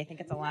Lumio lady. I think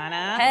it's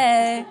Alana.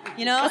 Hey.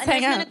 There's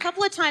been a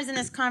couple of times in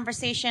this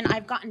conversation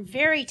I've gotten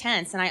very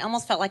tense, and I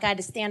almost felt like I had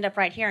to stand up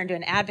right here and do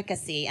an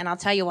advocacy, and I'll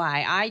tell you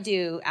why. I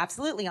do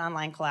absolutely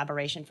online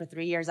collaboration. For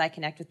 3 years, I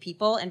connect with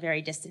people in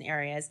very distant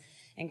areas,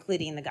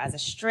 including the Gaza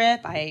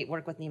Strip. I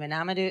work with Nima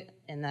Namadou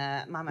in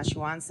the Mama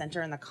Shuan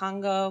Center in the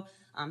Congo.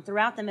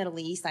 Throughout the Middle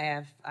East, I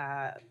have,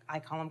 I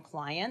call them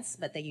clients,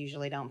 but they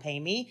usually don't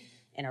pay me.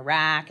 In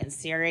Iraq and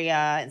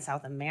Syria and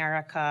South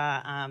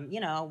America,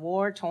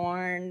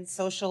 war-torn,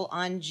 social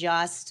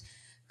unjust,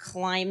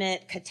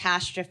 climate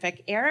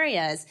catastrophic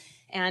areas.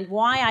 And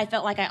why I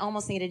felt like I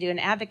almost needed to do an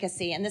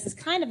advocacy, and this is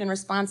kind of in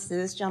response to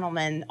this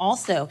gentleman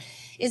also,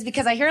 is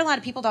because I hear a lot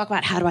of people talk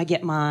about how do I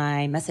get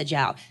my message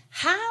out?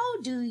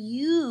 How do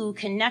you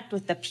connect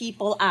with the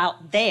people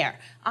out there?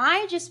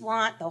 I just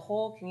want the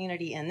whole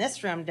community in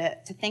this room to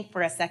think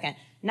for a second,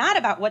 not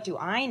about what do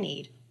I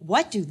need,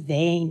 what do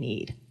they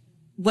need?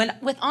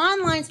 With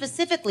online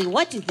specifically,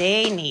 what do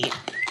they need?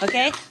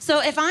 Okay?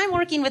 So if I'm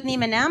working with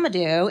Nima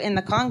Namadou in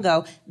the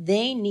Congo,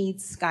 they need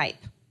Skype.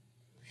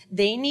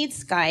 They need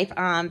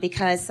Skype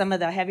because some of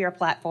the heavier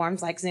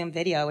platforms like Zoom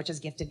Video, which has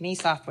gifted me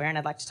software, and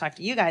I'd like to talk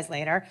to you guys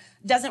later,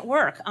 doesn't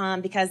work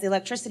because the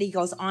electricity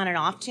goes on and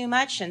off too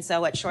much, and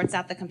so it shorts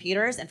out the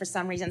computers, and for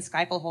some reason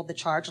Skype will hold the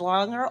charge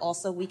longer.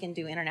 Also, we can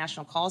do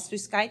international calls through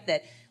Skype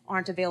that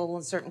aren't available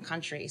in certain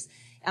countries.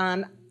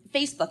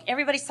 Facebook,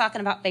 everybody's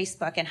talking about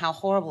Facebook and how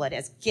horrible it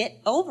is.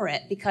 Get over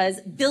it, because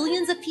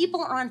billions of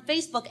people are on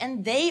Facebook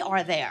and they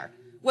are there.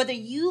 Whether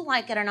you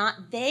like it or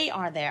not, they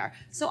are there.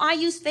 So I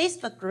use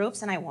Facebook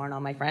groups, and I warn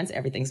all my friends,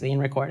 everything's being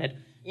recorded,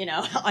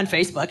 on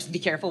Facebook, so be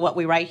careful what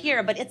we write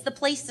here, but it's the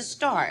place to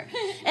start.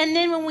 And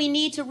then when we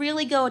need to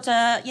really go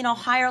to,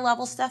 higher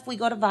level stuff, we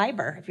go to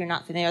Viber. If you're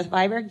not familiar with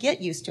Viber, get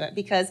used to it,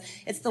 because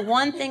it's the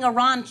one thing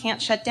Iran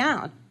can't shut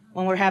down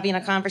when we're having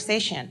a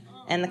conversation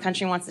and the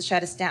country wants to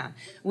shut us down.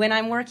 When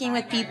I'm working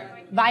with people,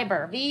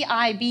 Viber,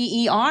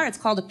 V-I-B-E-R, it's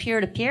called a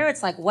peer-to-peer.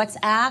 It's like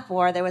WhatsApp,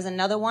 or there was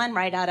another one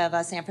right out of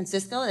San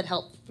Francisco that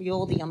helped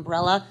fuel the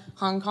umbrella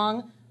Hong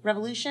Kong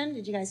revolution.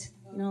 Did you guys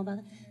know about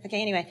it?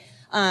 Okay, anyway.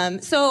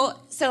 So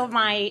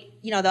my,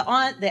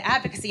 the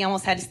advocacy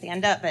almost had to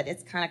stand up, but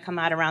it's kind of come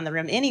out around the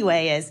room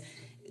anyway, is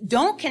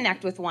don't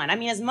connect with one. I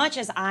mean, as much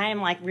as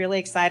I'm really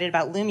excited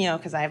about Lumio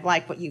because I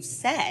like what you've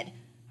said,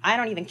 I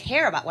don't even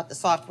care about what the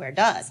software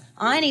does.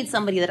 I need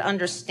somebody that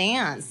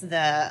understands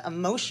the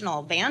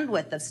emotional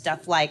bandwidth of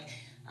stuff like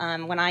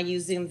When I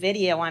use Zoom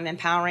video, I'm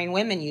empowering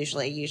women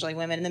usually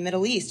women in the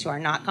Middle East who are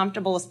not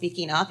comfortable with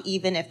speaking up,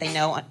 even if they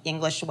know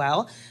English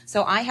well.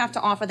 So I have to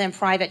offer them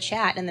private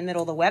chat in the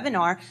middle of the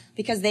webinar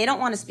because they don't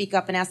want to speak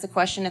up and ask the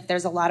question if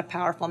there's a lot of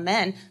powerful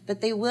men,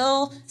 but they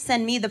will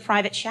send me the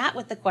private chat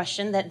with the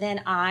question that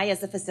then I, as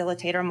the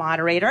facilitator,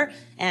 moderator,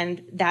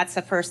 and that's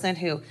a person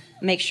who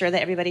makes sure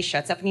that everybody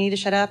shuts up when you need to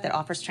shut up, that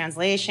offers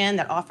translation,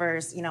 that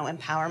offers,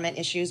 empowerment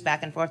issues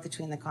back and forth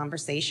between the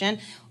conversation,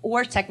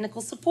 or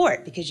technical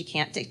support, because you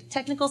can't take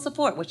technical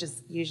support, which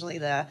is usually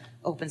the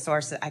open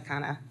source that I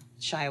kind of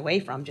shy away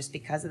from just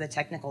because of the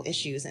technical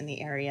issues in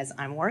the areas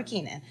I'm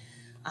working in.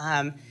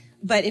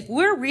 But if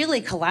we're really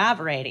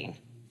collaborating,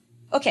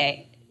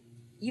 okay,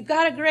 you've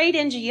got a great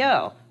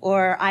NGO,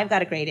 or I've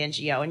got a great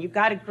NGO, and you've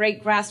got a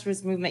great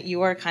grassroots movement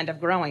you are kind of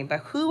growing, but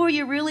who are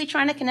you really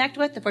trying to connect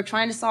with if we're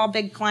trying to solve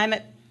big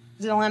climate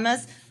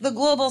dilemmas? The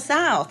global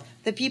south,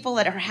 the people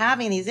that are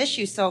having these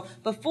issues. So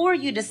before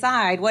you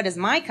decide what does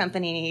my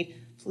company need,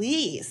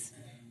 please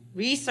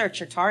research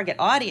your target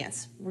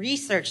audience,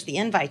 research the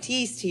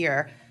invitees to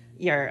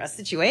your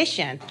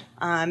situation,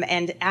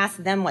 and ask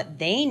them what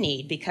they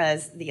need,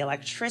 because the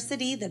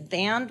electricity, the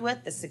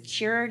bandwidth, the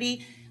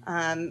security,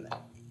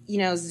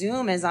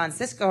 Zoom is on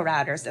Cisco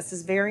routers. This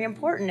is very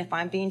important if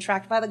I'm being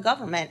tracked by the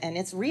government, and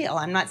it's real.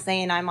 I'm not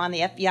saying I'm on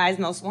the FBI's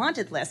most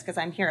wanted list because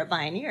I'm here at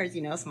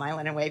Bioneers,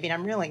 smiling and waving.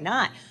 I'm really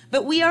not.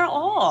 But we are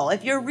all.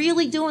 If you're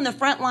really doing the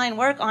frontline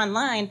work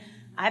online,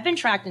 I've been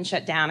tracked and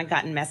shut down and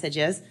gotten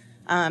messages.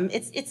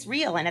 It's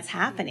real and it's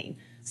happening.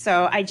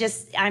 So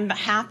I'm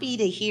happy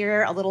to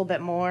hear a little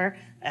bit more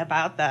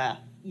about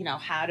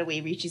how do we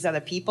reach these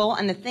other people?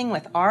 And the thing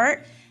with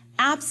art,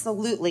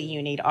 absolutely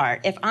you need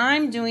art. If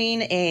I'm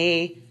doing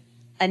a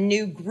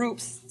new group,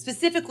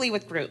 specifically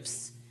with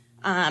groups,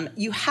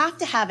 you have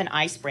to have an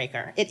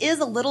icebreaker. It is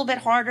a little bit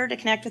harder to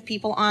connect with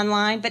people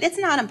online, but it's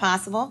not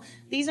impossible.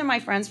 These are my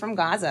friends from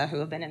Gaza who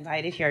have been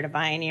invited here to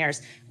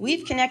Bioneers.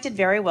 We've connected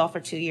very well for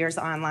 2 years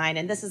online,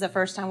 and this is the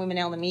first time we've been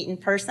able to meet in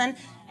person,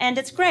 and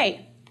it's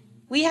great.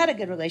 We had a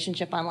good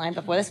relationship online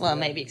before this. Well,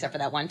 maybe except for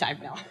that one time.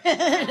 No.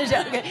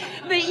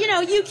 But,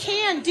 you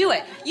can do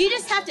it. You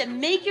just have to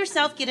make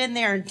yourself get in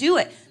there and do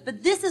it.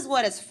 But this is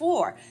what it's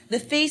for. The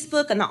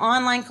Facebook and the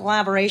online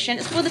collaboration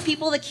is for the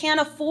people that can't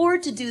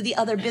afford to do the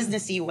other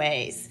businessy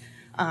ways.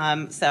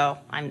 So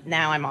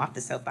I'm off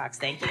the soapbox.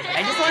 Thank you. But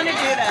I just wanted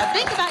you to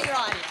think about your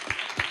audience.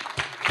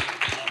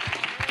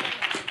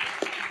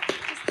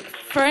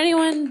 For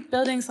anyone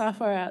building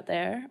software out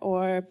there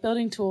or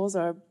building tools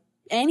or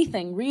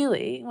anything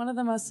really, one of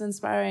the most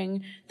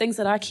inspiring things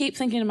that I keep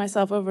thinking to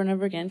myself over and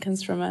over again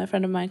comes from a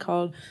friend of mine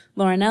called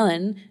Lauren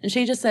Ellen, and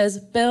she just says,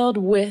 build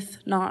with,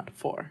 not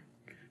for.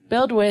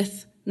 Build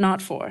with, not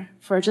for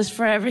just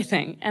for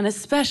everything, and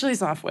especially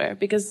software,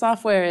 because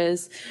software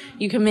is,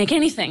 you can make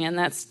anything, and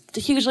that's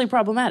hugely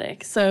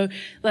problematic. So,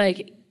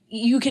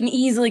 you can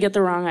easily get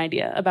the wrong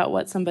idea about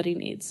what somebody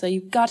needs. So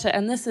you've got to,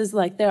 and this is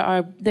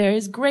there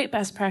is great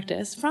best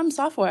practice from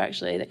software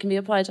actually that can be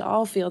applied to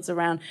all fields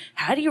around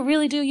how do you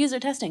really do user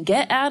testing?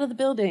 Get out of the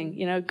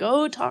building,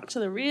 go talk to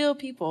the real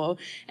people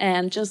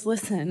and just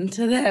listen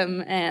to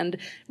them and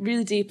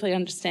really deeply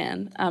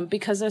understand,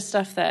 because there's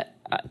stuff that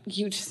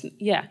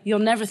you'll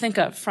never think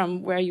of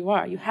from where you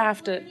are. You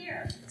have to.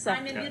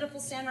 I'm in beautiful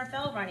San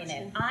Rafael running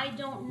it. I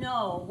don't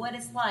know what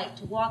it's like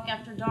to walk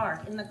after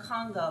dark in the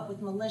Congo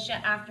with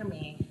militia after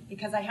me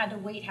because I had to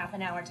wait half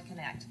an hour to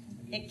connect.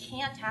 It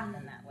can't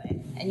happen that way.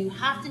 And you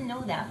have to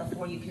know that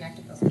before you connect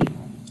with those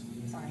people.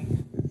 Sorry.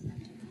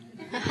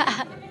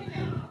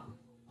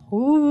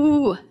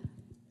 Ooh.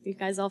 You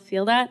guys all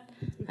feel that?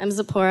 I'm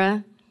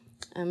Zipporah.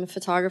 I'm a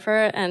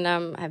photographer, and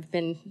I've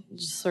been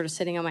just sort of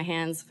sitting on my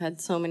hands. I've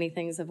had so many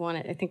things I've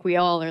wanted. I think we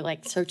all are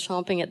so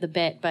chomping at the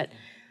bit, but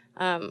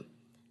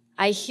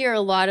I hear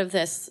a lot of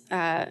this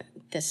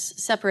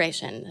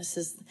separation.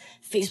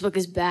 Facebook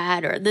is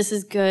bad, or this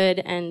is good,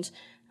 and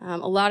a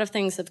lot of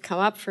things have come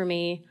up for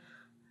me.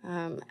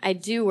 I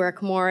do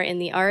work more in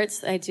the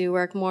arts. I do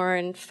work more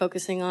in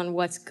focusing on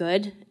what's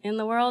good in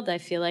the world. I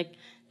feel like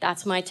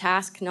that's my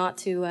task, not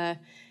to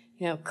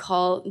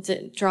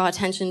draw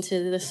attention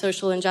to the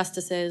social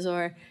injustices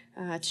or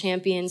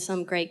champion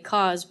some great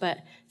cause, but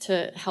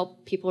to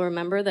help people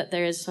remember that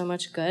there is so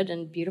much good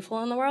and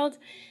beautiful in the world.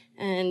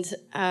 And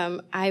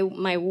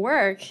my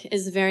work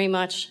is very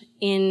much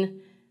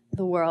in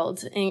the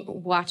world, in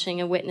watching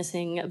and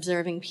witnessing,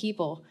 observing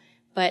people.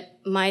 But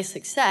my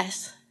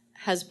success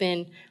has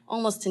been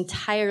almost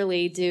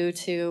entirely due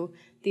to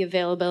the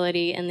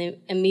availability and the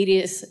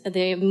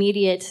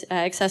immediate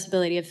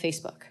accessibility of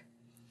Facebook.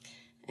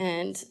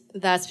 And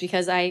that's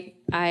because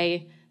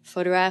I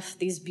photograph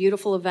these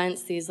beautiful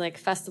events, these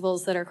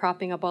festivals that are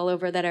cropping up all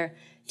over that are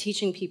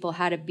teaching people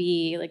how to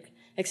be,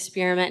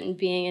 experiment in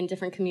being in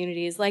different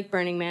communities like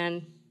Burning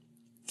Man.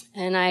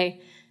 And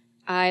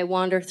I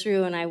wander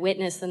through and I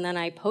witness, and then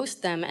I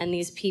post them, and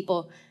these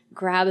people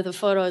grab the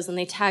photos and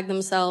they tag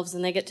themselves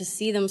and they get to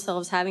see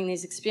themselves having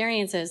these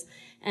experiences.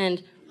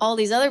 And all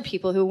these other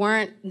people who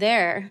weren't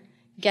there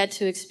get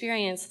to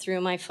experience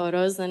through my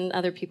photos, and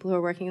other people who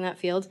are working in that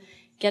field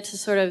get to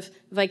sort of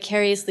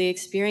vicariously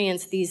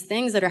experience these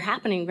things that are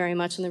happening very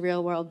much in the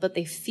real world, but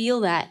they feel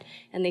that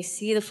and they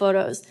see the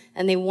photos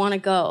and they want to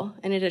go,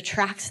 and it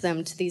attracts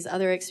them to these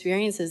other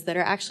experiences that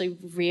are actually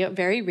real,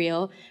 very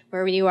real,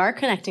 where you are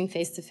connecting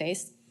face to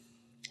face.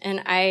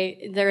 And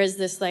there is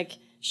this like,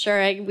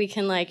 sure, we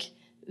can like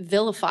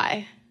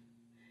vilify,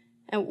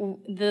 and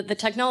the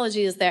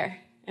technology is there,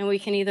 and we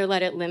can either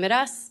let it limit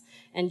us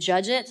and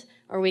judge it,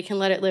 or we can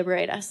let it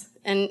liberate us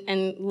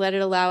and let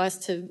it allow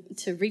us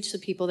to reach the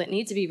people that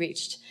need to be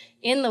reached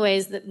in the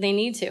ways that they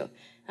need to.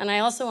 And I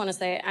also want to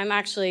say, I'm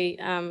actually,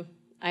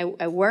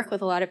 I work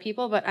with a lot of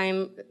people, but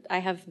I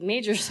have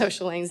major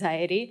social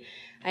anxiety.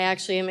 I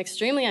actually am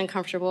extremely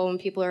uncomfortable when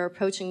people are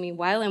approaching me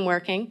while I'm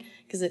working,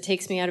 because it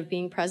takes me out of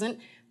being present.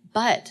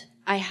 But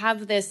I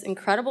have this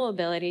incredible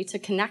ability to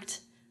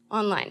connect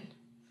online.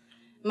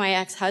 My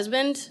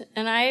ex-husband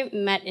and I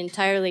met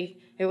entirely.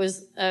 It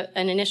was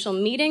an initial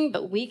meeting,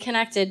 but we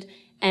connected,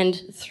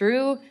 and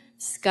through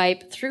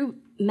Skype, through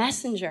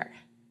Messenger.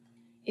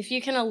 If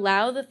you can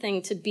allow the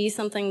thing to be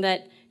something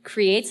that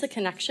creates a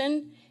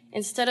connection,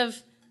 instead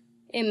of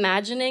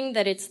imagining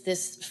that it's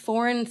this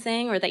foreign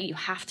thing or that you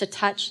have to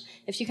touch,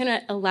 if you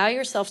can allow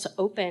yourself to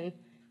open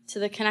to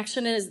the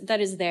connection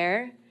that is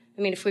there.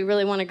 I mean, if we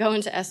really want to go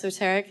into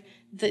esoteric,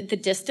 the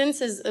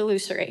distance is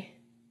illusory.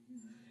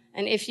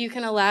 And if you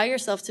can allow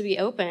yourself to be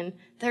open,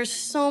 there's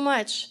so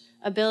much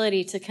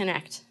ability to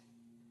connect.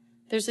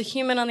 There's a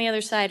human on the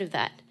other side of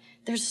that.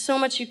 There's so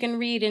much you can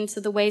read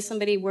into the way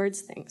somebody words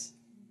things.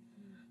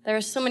 There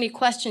are so many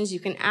questions you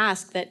can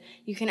ask that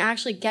you can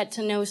actually get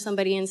to know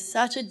somebody in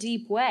such a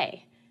deep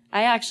way.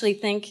 I actually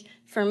think,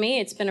 for me,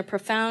 it's been a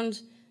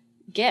profound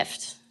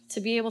gift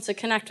to be able to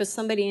connect with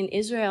somebody in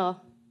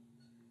Israel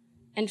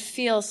and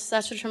feel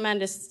such a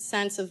tremendous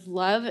sense of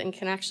love and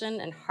connection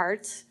and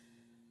heart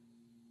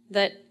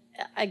that,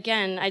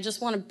 again, I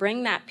just want to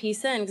bring that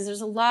piece in, because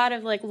there's a lot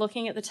of like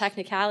looking at the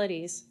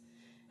technicalities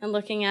and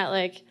looking at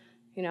like,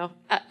 you know,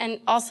 and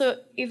also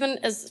even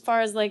as far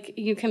as like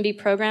you can be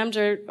programmed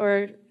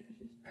or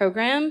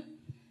program,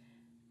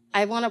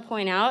 I want to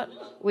point out,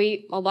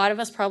 a lot of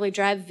us probably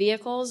drive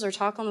vehicles or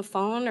talk on the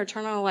phone or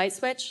turn on a light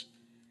switch.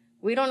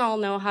 We don't all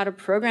know how to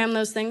program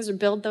those things or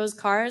build those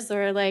cars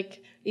or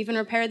like even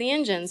repair the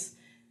engines.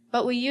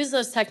 But we use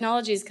those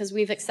technologies because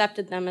we've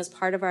accepted them as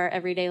part of our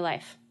everyday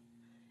life.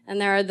 And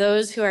there are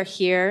those who are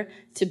here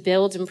to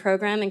build and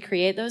program and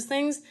create those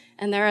things.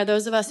 And there are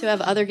those of us who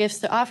have other gifts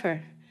to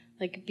offer,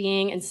 like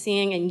being and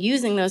seeing and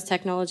using those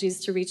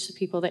technologies to reach the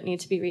people that need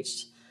to be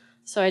reached.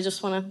 So I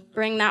just want to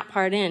bring that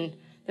part in.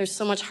 There's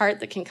so much heart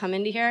that can come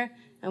into here,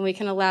 and we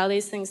can allow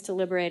these things to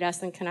liberate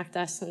us and connect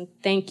us. And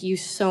thank you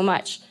so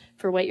much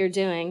for what you're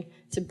doing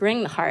to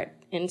bring the heart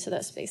into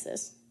those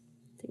spaces.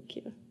 Thank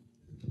you.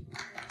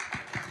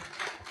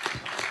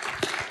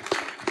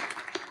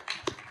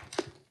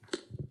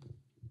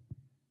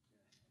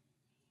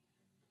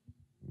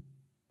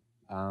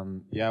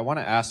 Yeah, I want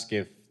to ask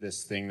if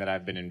this thing that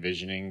I've been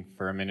envisioning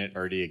for a minute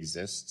already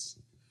exists.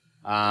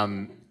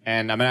 And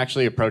I'm going to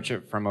actually approach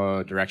it from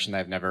a direction that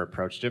I've never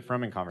approached it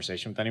from in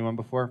conversation with anyone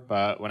before.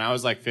 But when I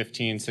was like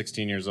 15,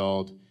 16 years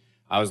old,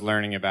 I was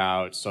learning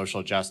about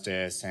social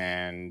justice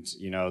and,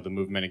 you know, the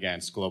movement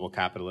against global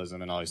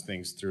capitalism and all these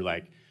things through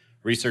like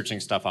researching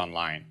stuff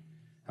online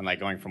and like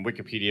going from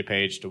Wikipedia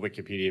page to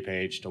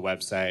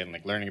website and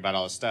like learning about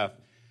all this stuff.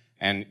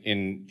 And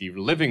in the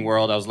living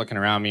world, I was looking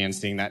around me and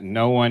seeing that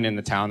no one in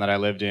the town that I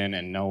lived in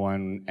and no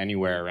one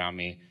anywhere around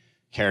me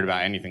cared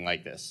about anything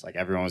like this. Like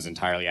everyone was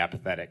entirely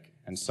apathetic.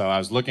 And so I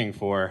was looking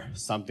for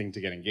something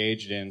to get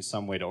engaged in,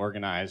 some way to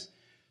organize,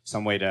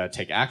 some way to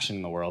take action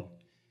in the world.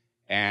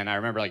 And I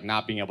remember like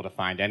not being able to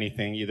find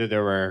anything. Either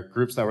there were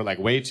groups that were like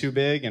way too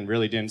big and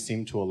really didn't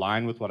seem to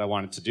align with what I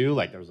wanted to do.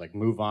 Like there was like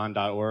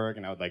moveon.org,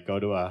 and I would like go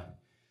to a,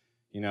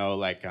 you know,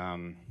 like,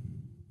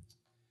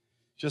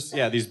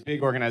 these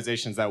big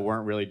organizations that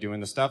weren't really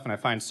doing the stuff. And I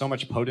find so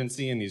much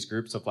potency in these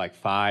groups of like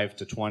 5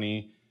 to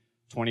 20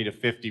 to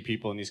 50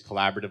 people in these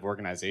collaborative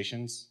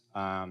organizations.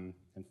 And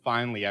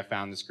finally, I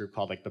found this group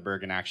called like the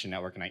Bergen Action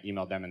Network, and I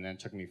emailed them, and then it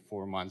took me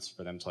 4 months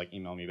for them to like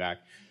email me back.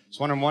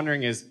 So what I'm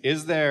wondering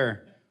is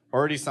there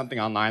already something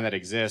online that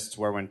exists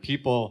where when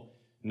people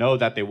know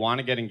that they want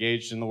to get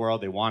engaged in the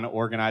world, they want to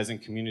organize in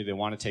community, they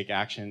want to take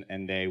action,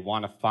 and they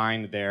want to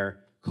find their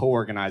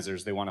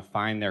co-organizers, they want to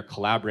find their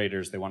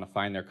collaborators, they want to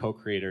find their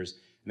co-creators,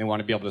 and they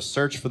want to be able to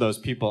search for those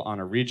people on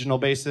a regional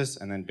basis,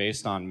 and then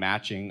based on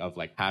matching of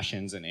like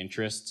passions and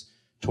interests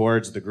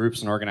towards the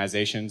groups and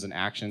organizations and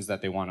actions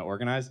that they want to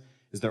organize?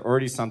 Is there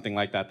already something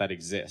like that that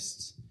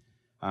exists?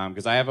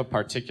 Because I have a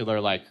particular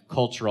like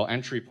cultural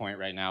entry point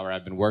right now where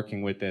I've been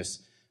working with this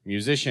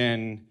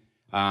musician,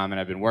 and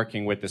I've been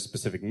working with this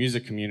specific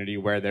music community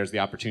where there's the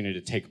opportunity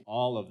to take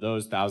all of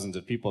those thousands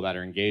of people that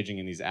are engaging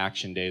in these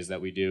action days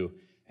that we do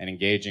and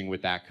engaging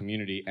with that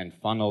community and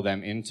funnel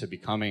them into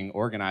becoming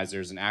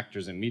organizers and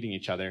actors and meeting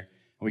each other.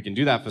 And we can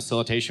do that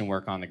facilitation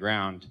work on the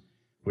ground.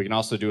 We can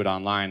also do it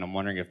online. I'm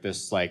wondering if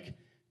this like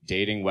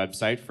dating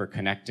website for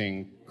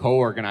connecting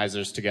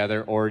co-organizers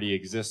together already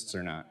exists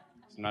or not.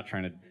 So I'm not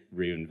trying to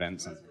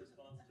reinvent something.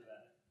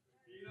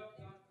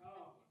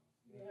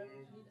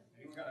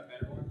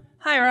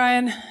 Hi,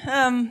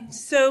 Ryan.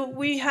 So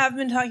we have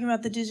been talking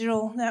about the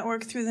digital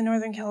network through the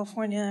Northern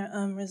California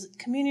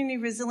Community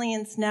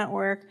Resilience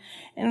Network.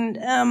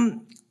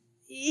 And,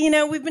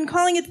 we've been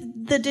calling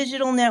it the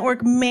digital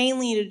network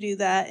mainly to do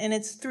that. And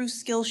it's through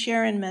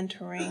Skillshare and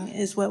mentoring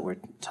is what we're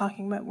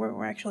talking about.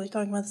 We're actually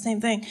talking about the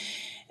same thing.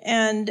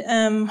 And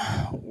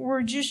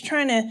we're just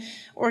trying to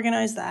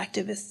organize the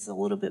activists a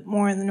little bit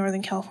more in the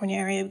Northern California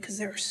area because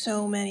there are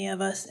so many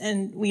of us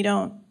and we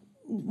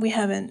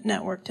haven't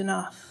networked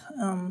enough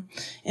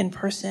in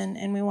person,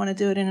 and we want to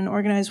do it in an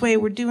organized way.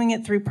 We're doing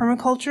it through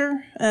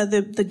permaculture,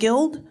 the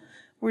guild.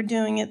 We're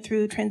doing it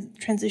through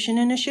transition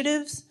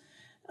initiatives.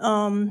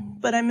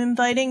 But I'm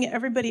inviting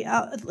everybody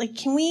out. Like,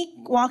 can we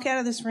walk out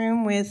of this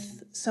room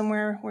with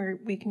somewhere where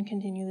we can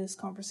continue this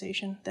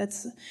conversation?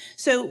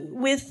 So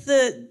with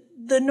the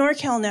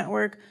NorCal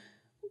network,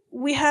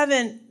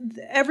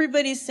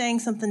 everybody's saying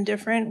something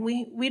different.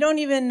 We don't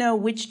even know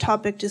which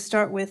topic to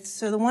start with.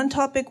 So the one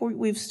topic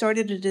we've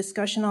started a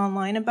discussion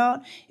online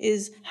about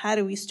is how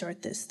do we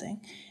start this thing?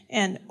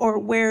 Or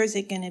where is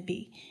it going to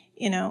be?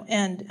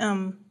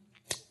 And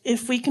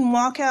if we can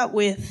walk out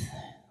with,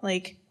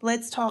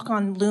 let's talk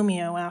on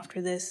Lumio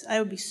after this, I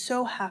would be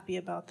so happy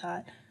about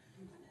that.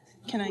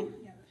 Can I?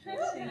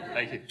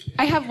 Thank you.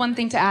 I have one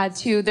thing to add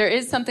too. There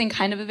is something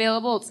kind of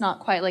available. It's not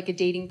quite like a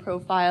dating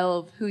profile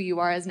of who you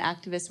are as an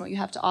activist and what you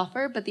have to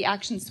offer, but the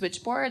Action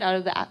Switchboard out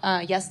of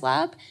the Yes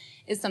Lab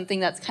is something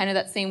that's kind of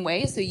that same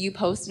way. So you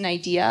post an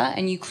idea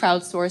and you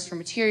crowdsource for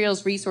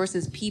materials,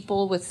 resources,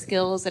 people with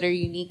skills that are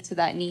unique to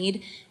that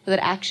need for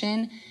that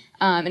action.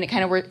 And it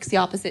kind of works the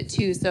opposite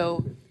too.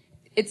 So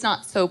it's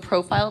not so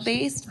profile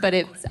based, but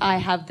I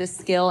have this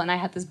skill and I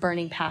have this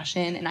burning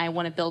passion and I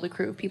want to build a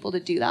crew of people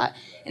to do that.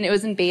 And it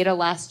was in beta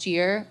last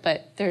year,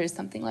 but there is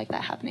something like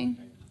that happening.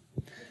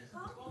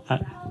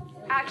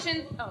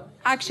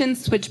 Action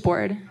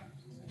Switchboard.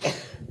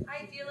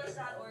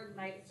 Idealist.org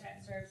might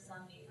serve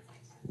some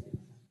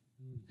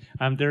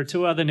There are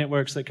two other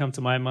networks that come to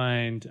my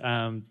mind.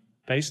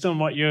 Based on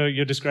what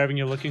you're describing,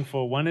 you're looking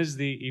for. One is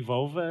the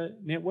Evolver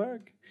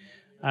network,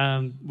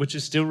 which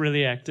is still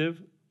really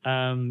active.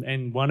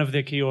 And one of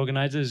their key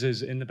organizers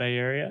is in the Bay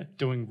Area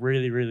doing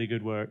really, really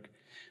good work.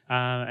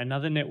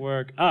 Another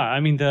network,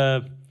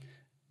 the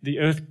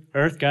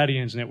Earth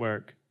Guardians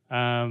network,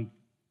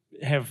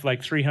 have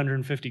like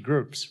 350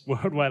 groups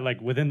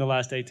worldwide, within the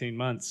last 18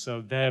 months.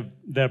 So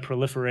they're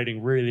proliferating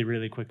really,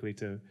 really quickly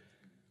too.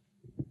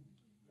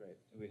 Great.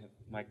 We have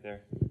Mike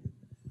there.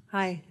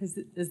 Hi,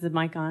 is the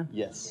mic on?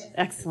 Yes.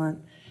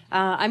 Excellent.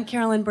 I'm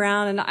Carolyn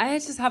Brown, and I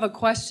just have a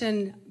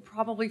question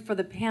probably for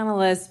the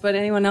panelists, but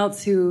anyone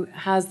else who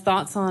has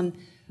thoughts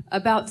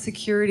about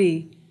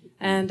security.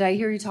 And I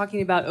hear you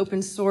talking about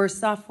open source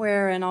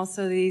software and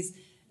also these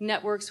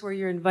networks where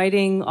you're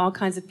inviting all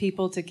kinds of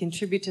people to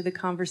contribute to the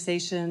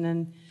conversation.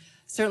 And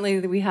certainly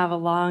we have a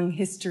long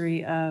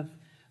history of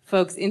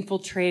folks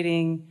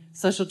infiltrating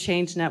social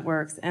change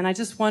networks. And I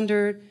just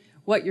wondered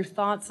what your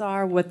thoughts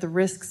are, what the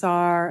risks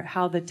are,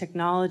 how the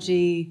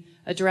technology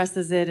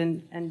addresses it,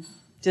 and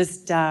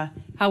just how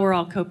we're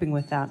all coping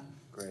with that.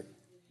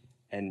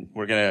 And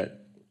we're going to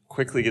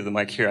quickly give the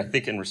mic here. I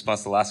think in response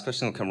to the last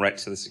question, we'll come right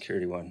to the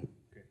security one.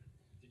 Okay.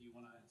 Did you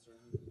want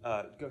to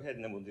answer? Go ahead,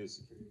 and then we'll do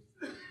security.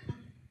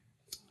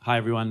 Hi,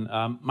 everyone.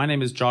 My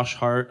name is Josh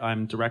Hart.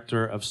 I'm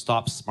director of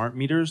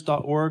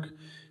StopSmartMeters.org.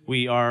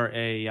 We are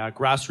a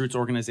grassroots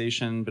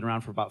organization, been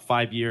around for about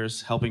 5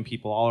 years, helping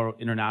people all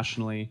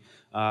internationally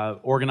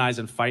organize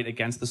and fight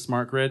against the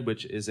smart grid,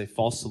 which is a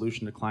false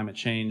solution to climate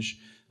change.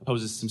 It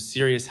poses some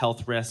serious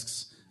health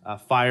risks.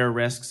 Fire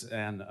risks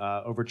and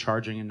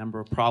overcharging, a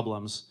number of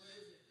problems.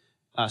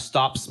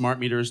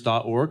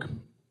 StopSmartMeters.org.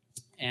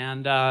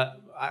 And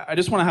I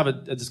just want to have a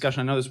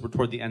discussion. I know we're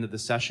toward the end of the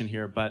session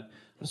here, but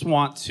I just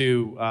want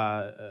to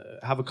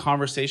have a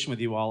conversation with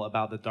you all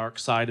about the dark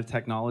side of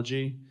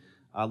technology.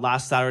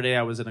 Last Saturday,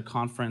 I was at a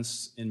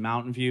conference in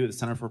Mountain View, the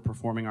Center for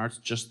Performing Arts,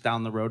 just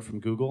down the road from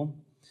Google.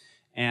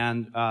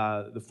 And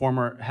the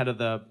former head of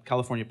the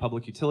California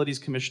Public Utilities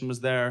Commission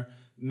was there.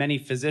 Many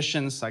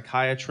physicians,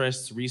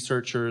 psychiatrists,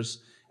 researchers,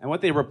 and what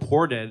they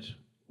reported,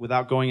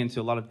 without going into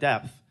a lot of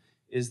depth,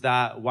 is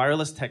that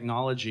wireless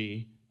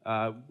technology,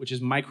 which is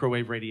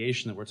microwave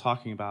radiation that we're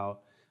talking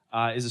about,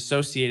 is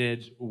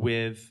associated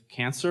with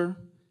cancer.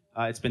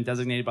 It's been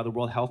designated by the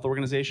World Health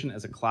Organization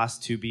as a Class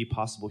 2B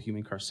possible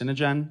human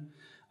carcinogen.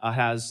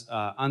 Has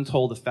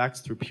untold effects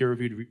through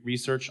peer-reviewed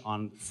research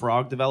on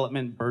frog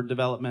development, bird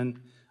development,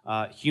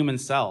 human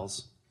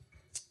cells.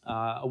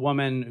 A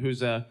woman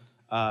who's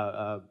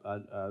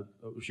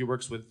she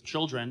works with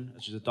children,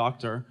 she's a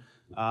doctor,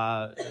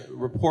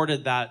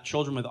 reported that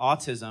children with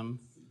autism,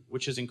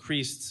 which has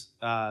increased,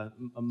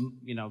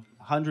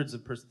 hundreds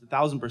of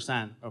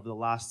 1,000% over the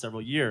last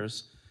several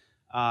years,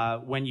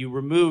 when you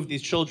remove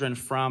these children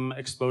from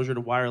exposure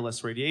to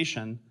wireless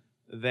radiation,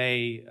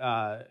 they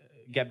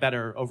get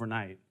better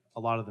overnight. A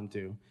lot of them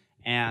do.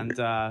 And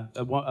a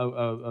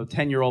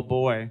 10-year-old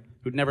boy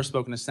who'd never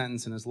spoken a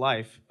sentence in his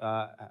life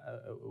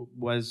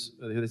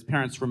his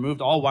parents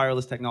removed all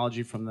wireless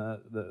technology from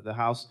the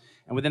house,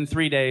 and within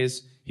 3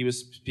 days he was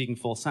speaking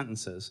full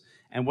sentences.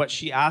 And what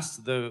she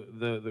asked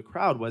the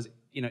crowd was,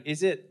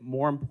 is it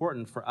more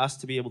important for us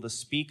to be able to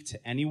speak to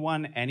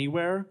anyone,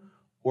 anywhere,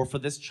 or for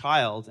this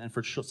child and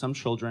for some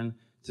children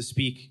to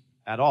speak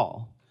at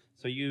all?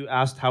 So you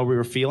asked how we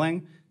were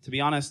feeling. To be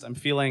honest, I'm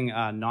feeling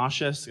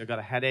nauseous. I've got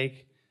a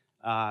headache.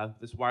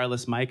 This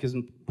wireless mic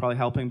isn't probably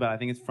helping, but I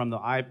think it's from the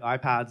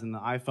iPads and the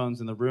iPhones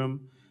in the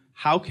room.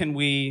 How can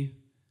we,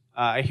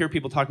 I hear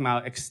people talking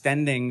about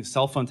extending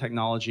cell phone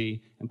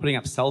technology and putting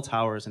up cell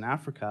towers in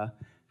Africa.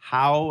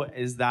 How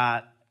is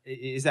that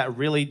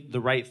really the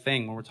right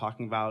thing when we're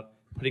talking about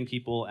putting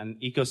people and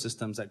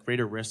ecosystems at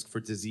greater risk for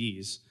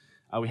disease?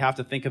 We have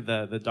to think of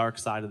the dark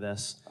side of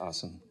this.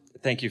 Awesome.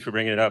 Thank you for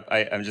bringing it up.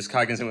 I'm just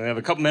cognizant we have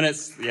a couple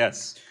minutes.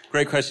 Yes,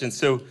 great question.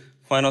 So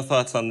final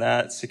thoughts on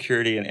that,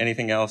 security, and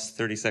anything else,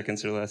 30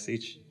 seconds or less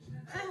each.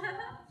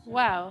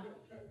 Wow.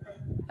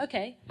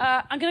 Okay.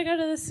 I'm going to go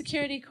to the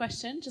security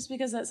question, just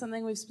because that's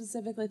something we've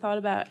specifically thought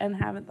about and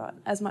haven't thought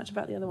as much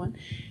about the other one.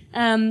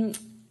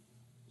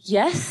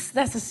 Yes,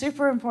 that's a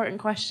super important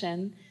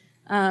question.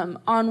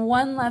 On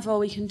one level,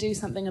 we can do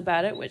something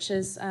about it, which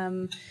is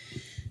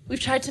we've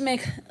tried to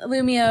make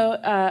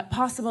Loomio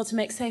possible to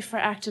make safe for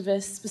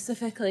activists,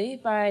 specifically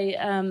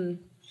by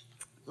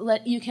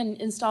you can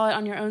install it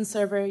on your own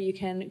server. You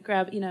can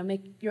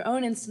make your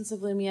own instance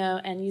of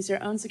Loomio and use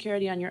your own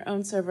security on your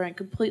own server and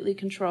completely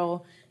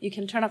control. You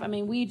can turn off.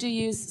 We do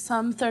use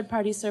some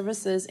third-party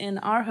services in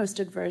our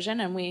hosted version,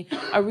 and we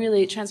are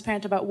really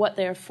transparent about what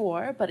they're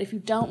for. But if you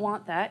don't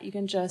want that, you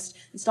can just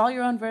install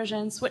your own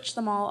version, switch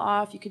them all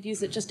off. You could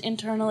use it just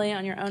internally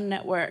on your own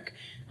network.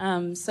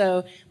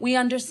 So we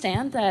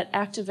understand that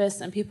activists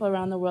and people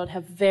around the world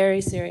have very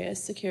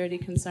serious security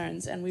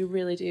concerns, and we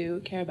really do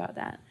care about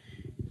that.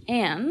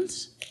 And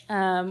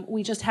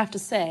we just have to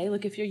say,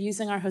 look, if you're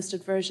using our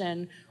hosted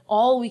version,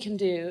 all we can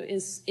do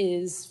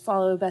is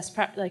follow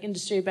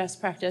industry best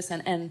practice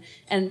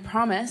and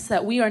promise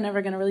that we are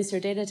never going to release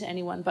your data to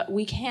anyone. But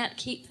we can't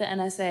keep the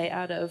NSA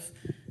out of.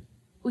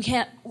 We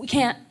can't.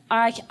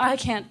 I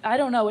can't. I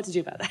don't know what to do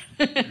about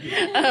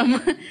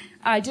that.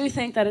 I do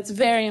think that it's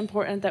very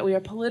important that we are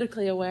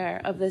politically aware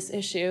of this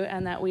issue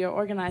and that we are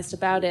organized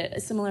about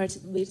it, similar to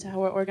how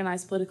we're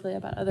organized politically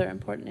about other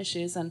important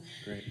issues. And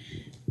great.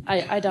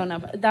 I don't know.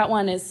 But that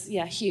one is,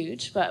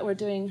 huge, but we're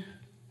doing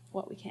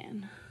what we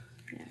can.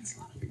 Yeah.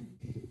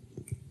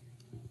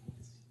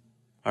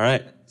 All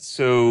right.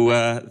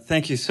 So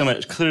thank you so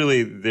much.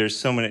 Clearly, there's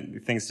so many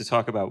things to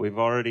talk about. We've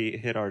already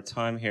hit our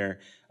time here.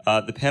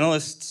 The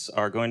panelists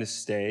are going to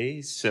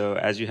stay. So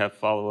as you have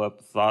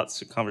follow-up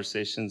thoughts or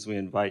conversations, we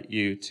invite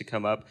you to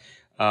come up.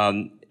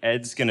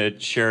 Ed's going to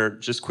share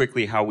just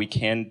quickly how we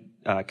can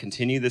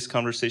continue this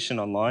conversation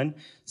online.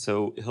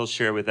 So he'll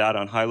share with that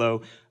on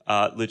Hilo.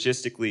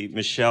 Logistically,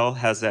 Michelle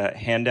has a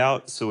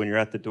handout. So when you're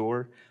at the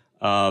door,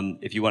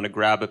 if you want to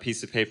grab a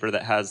piece of paper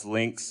that has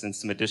links and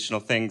some additional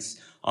things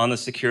on the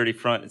security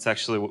front, it's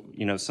actually,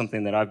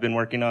 something that I've been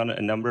working on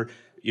a number,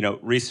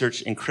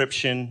 research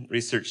encryption,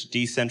 research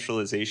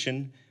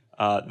decentralization.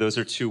 Those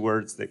are two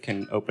words that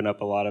can open up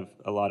a lot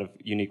of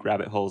unique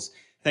rabbit holes.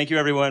 Thank you,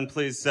 everyone.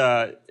 Please,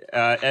 Ed,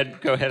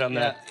 go ahead on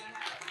that.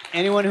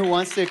 Anyone who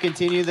wants to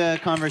continue the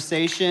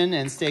conversation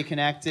and stay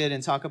connected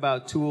and talk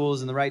about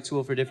tools and the right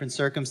tool for different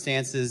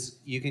circumstances,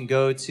 you can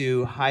go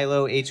to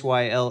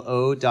hylo.com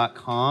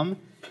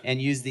and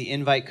use the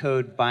invite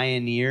code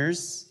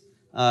BIONEERS,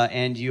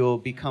 and you'll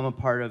become a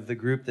part of the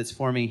group that's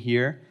forming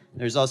here.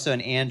 There's also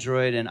an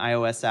Android and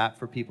iOS app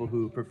for people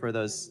who prefer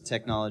those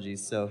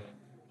technologies. So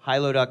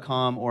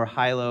hylo.com or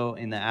Hilo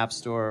in the App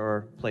Store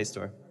or Play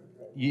Store.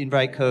 You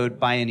invite code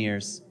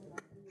BIONEERS.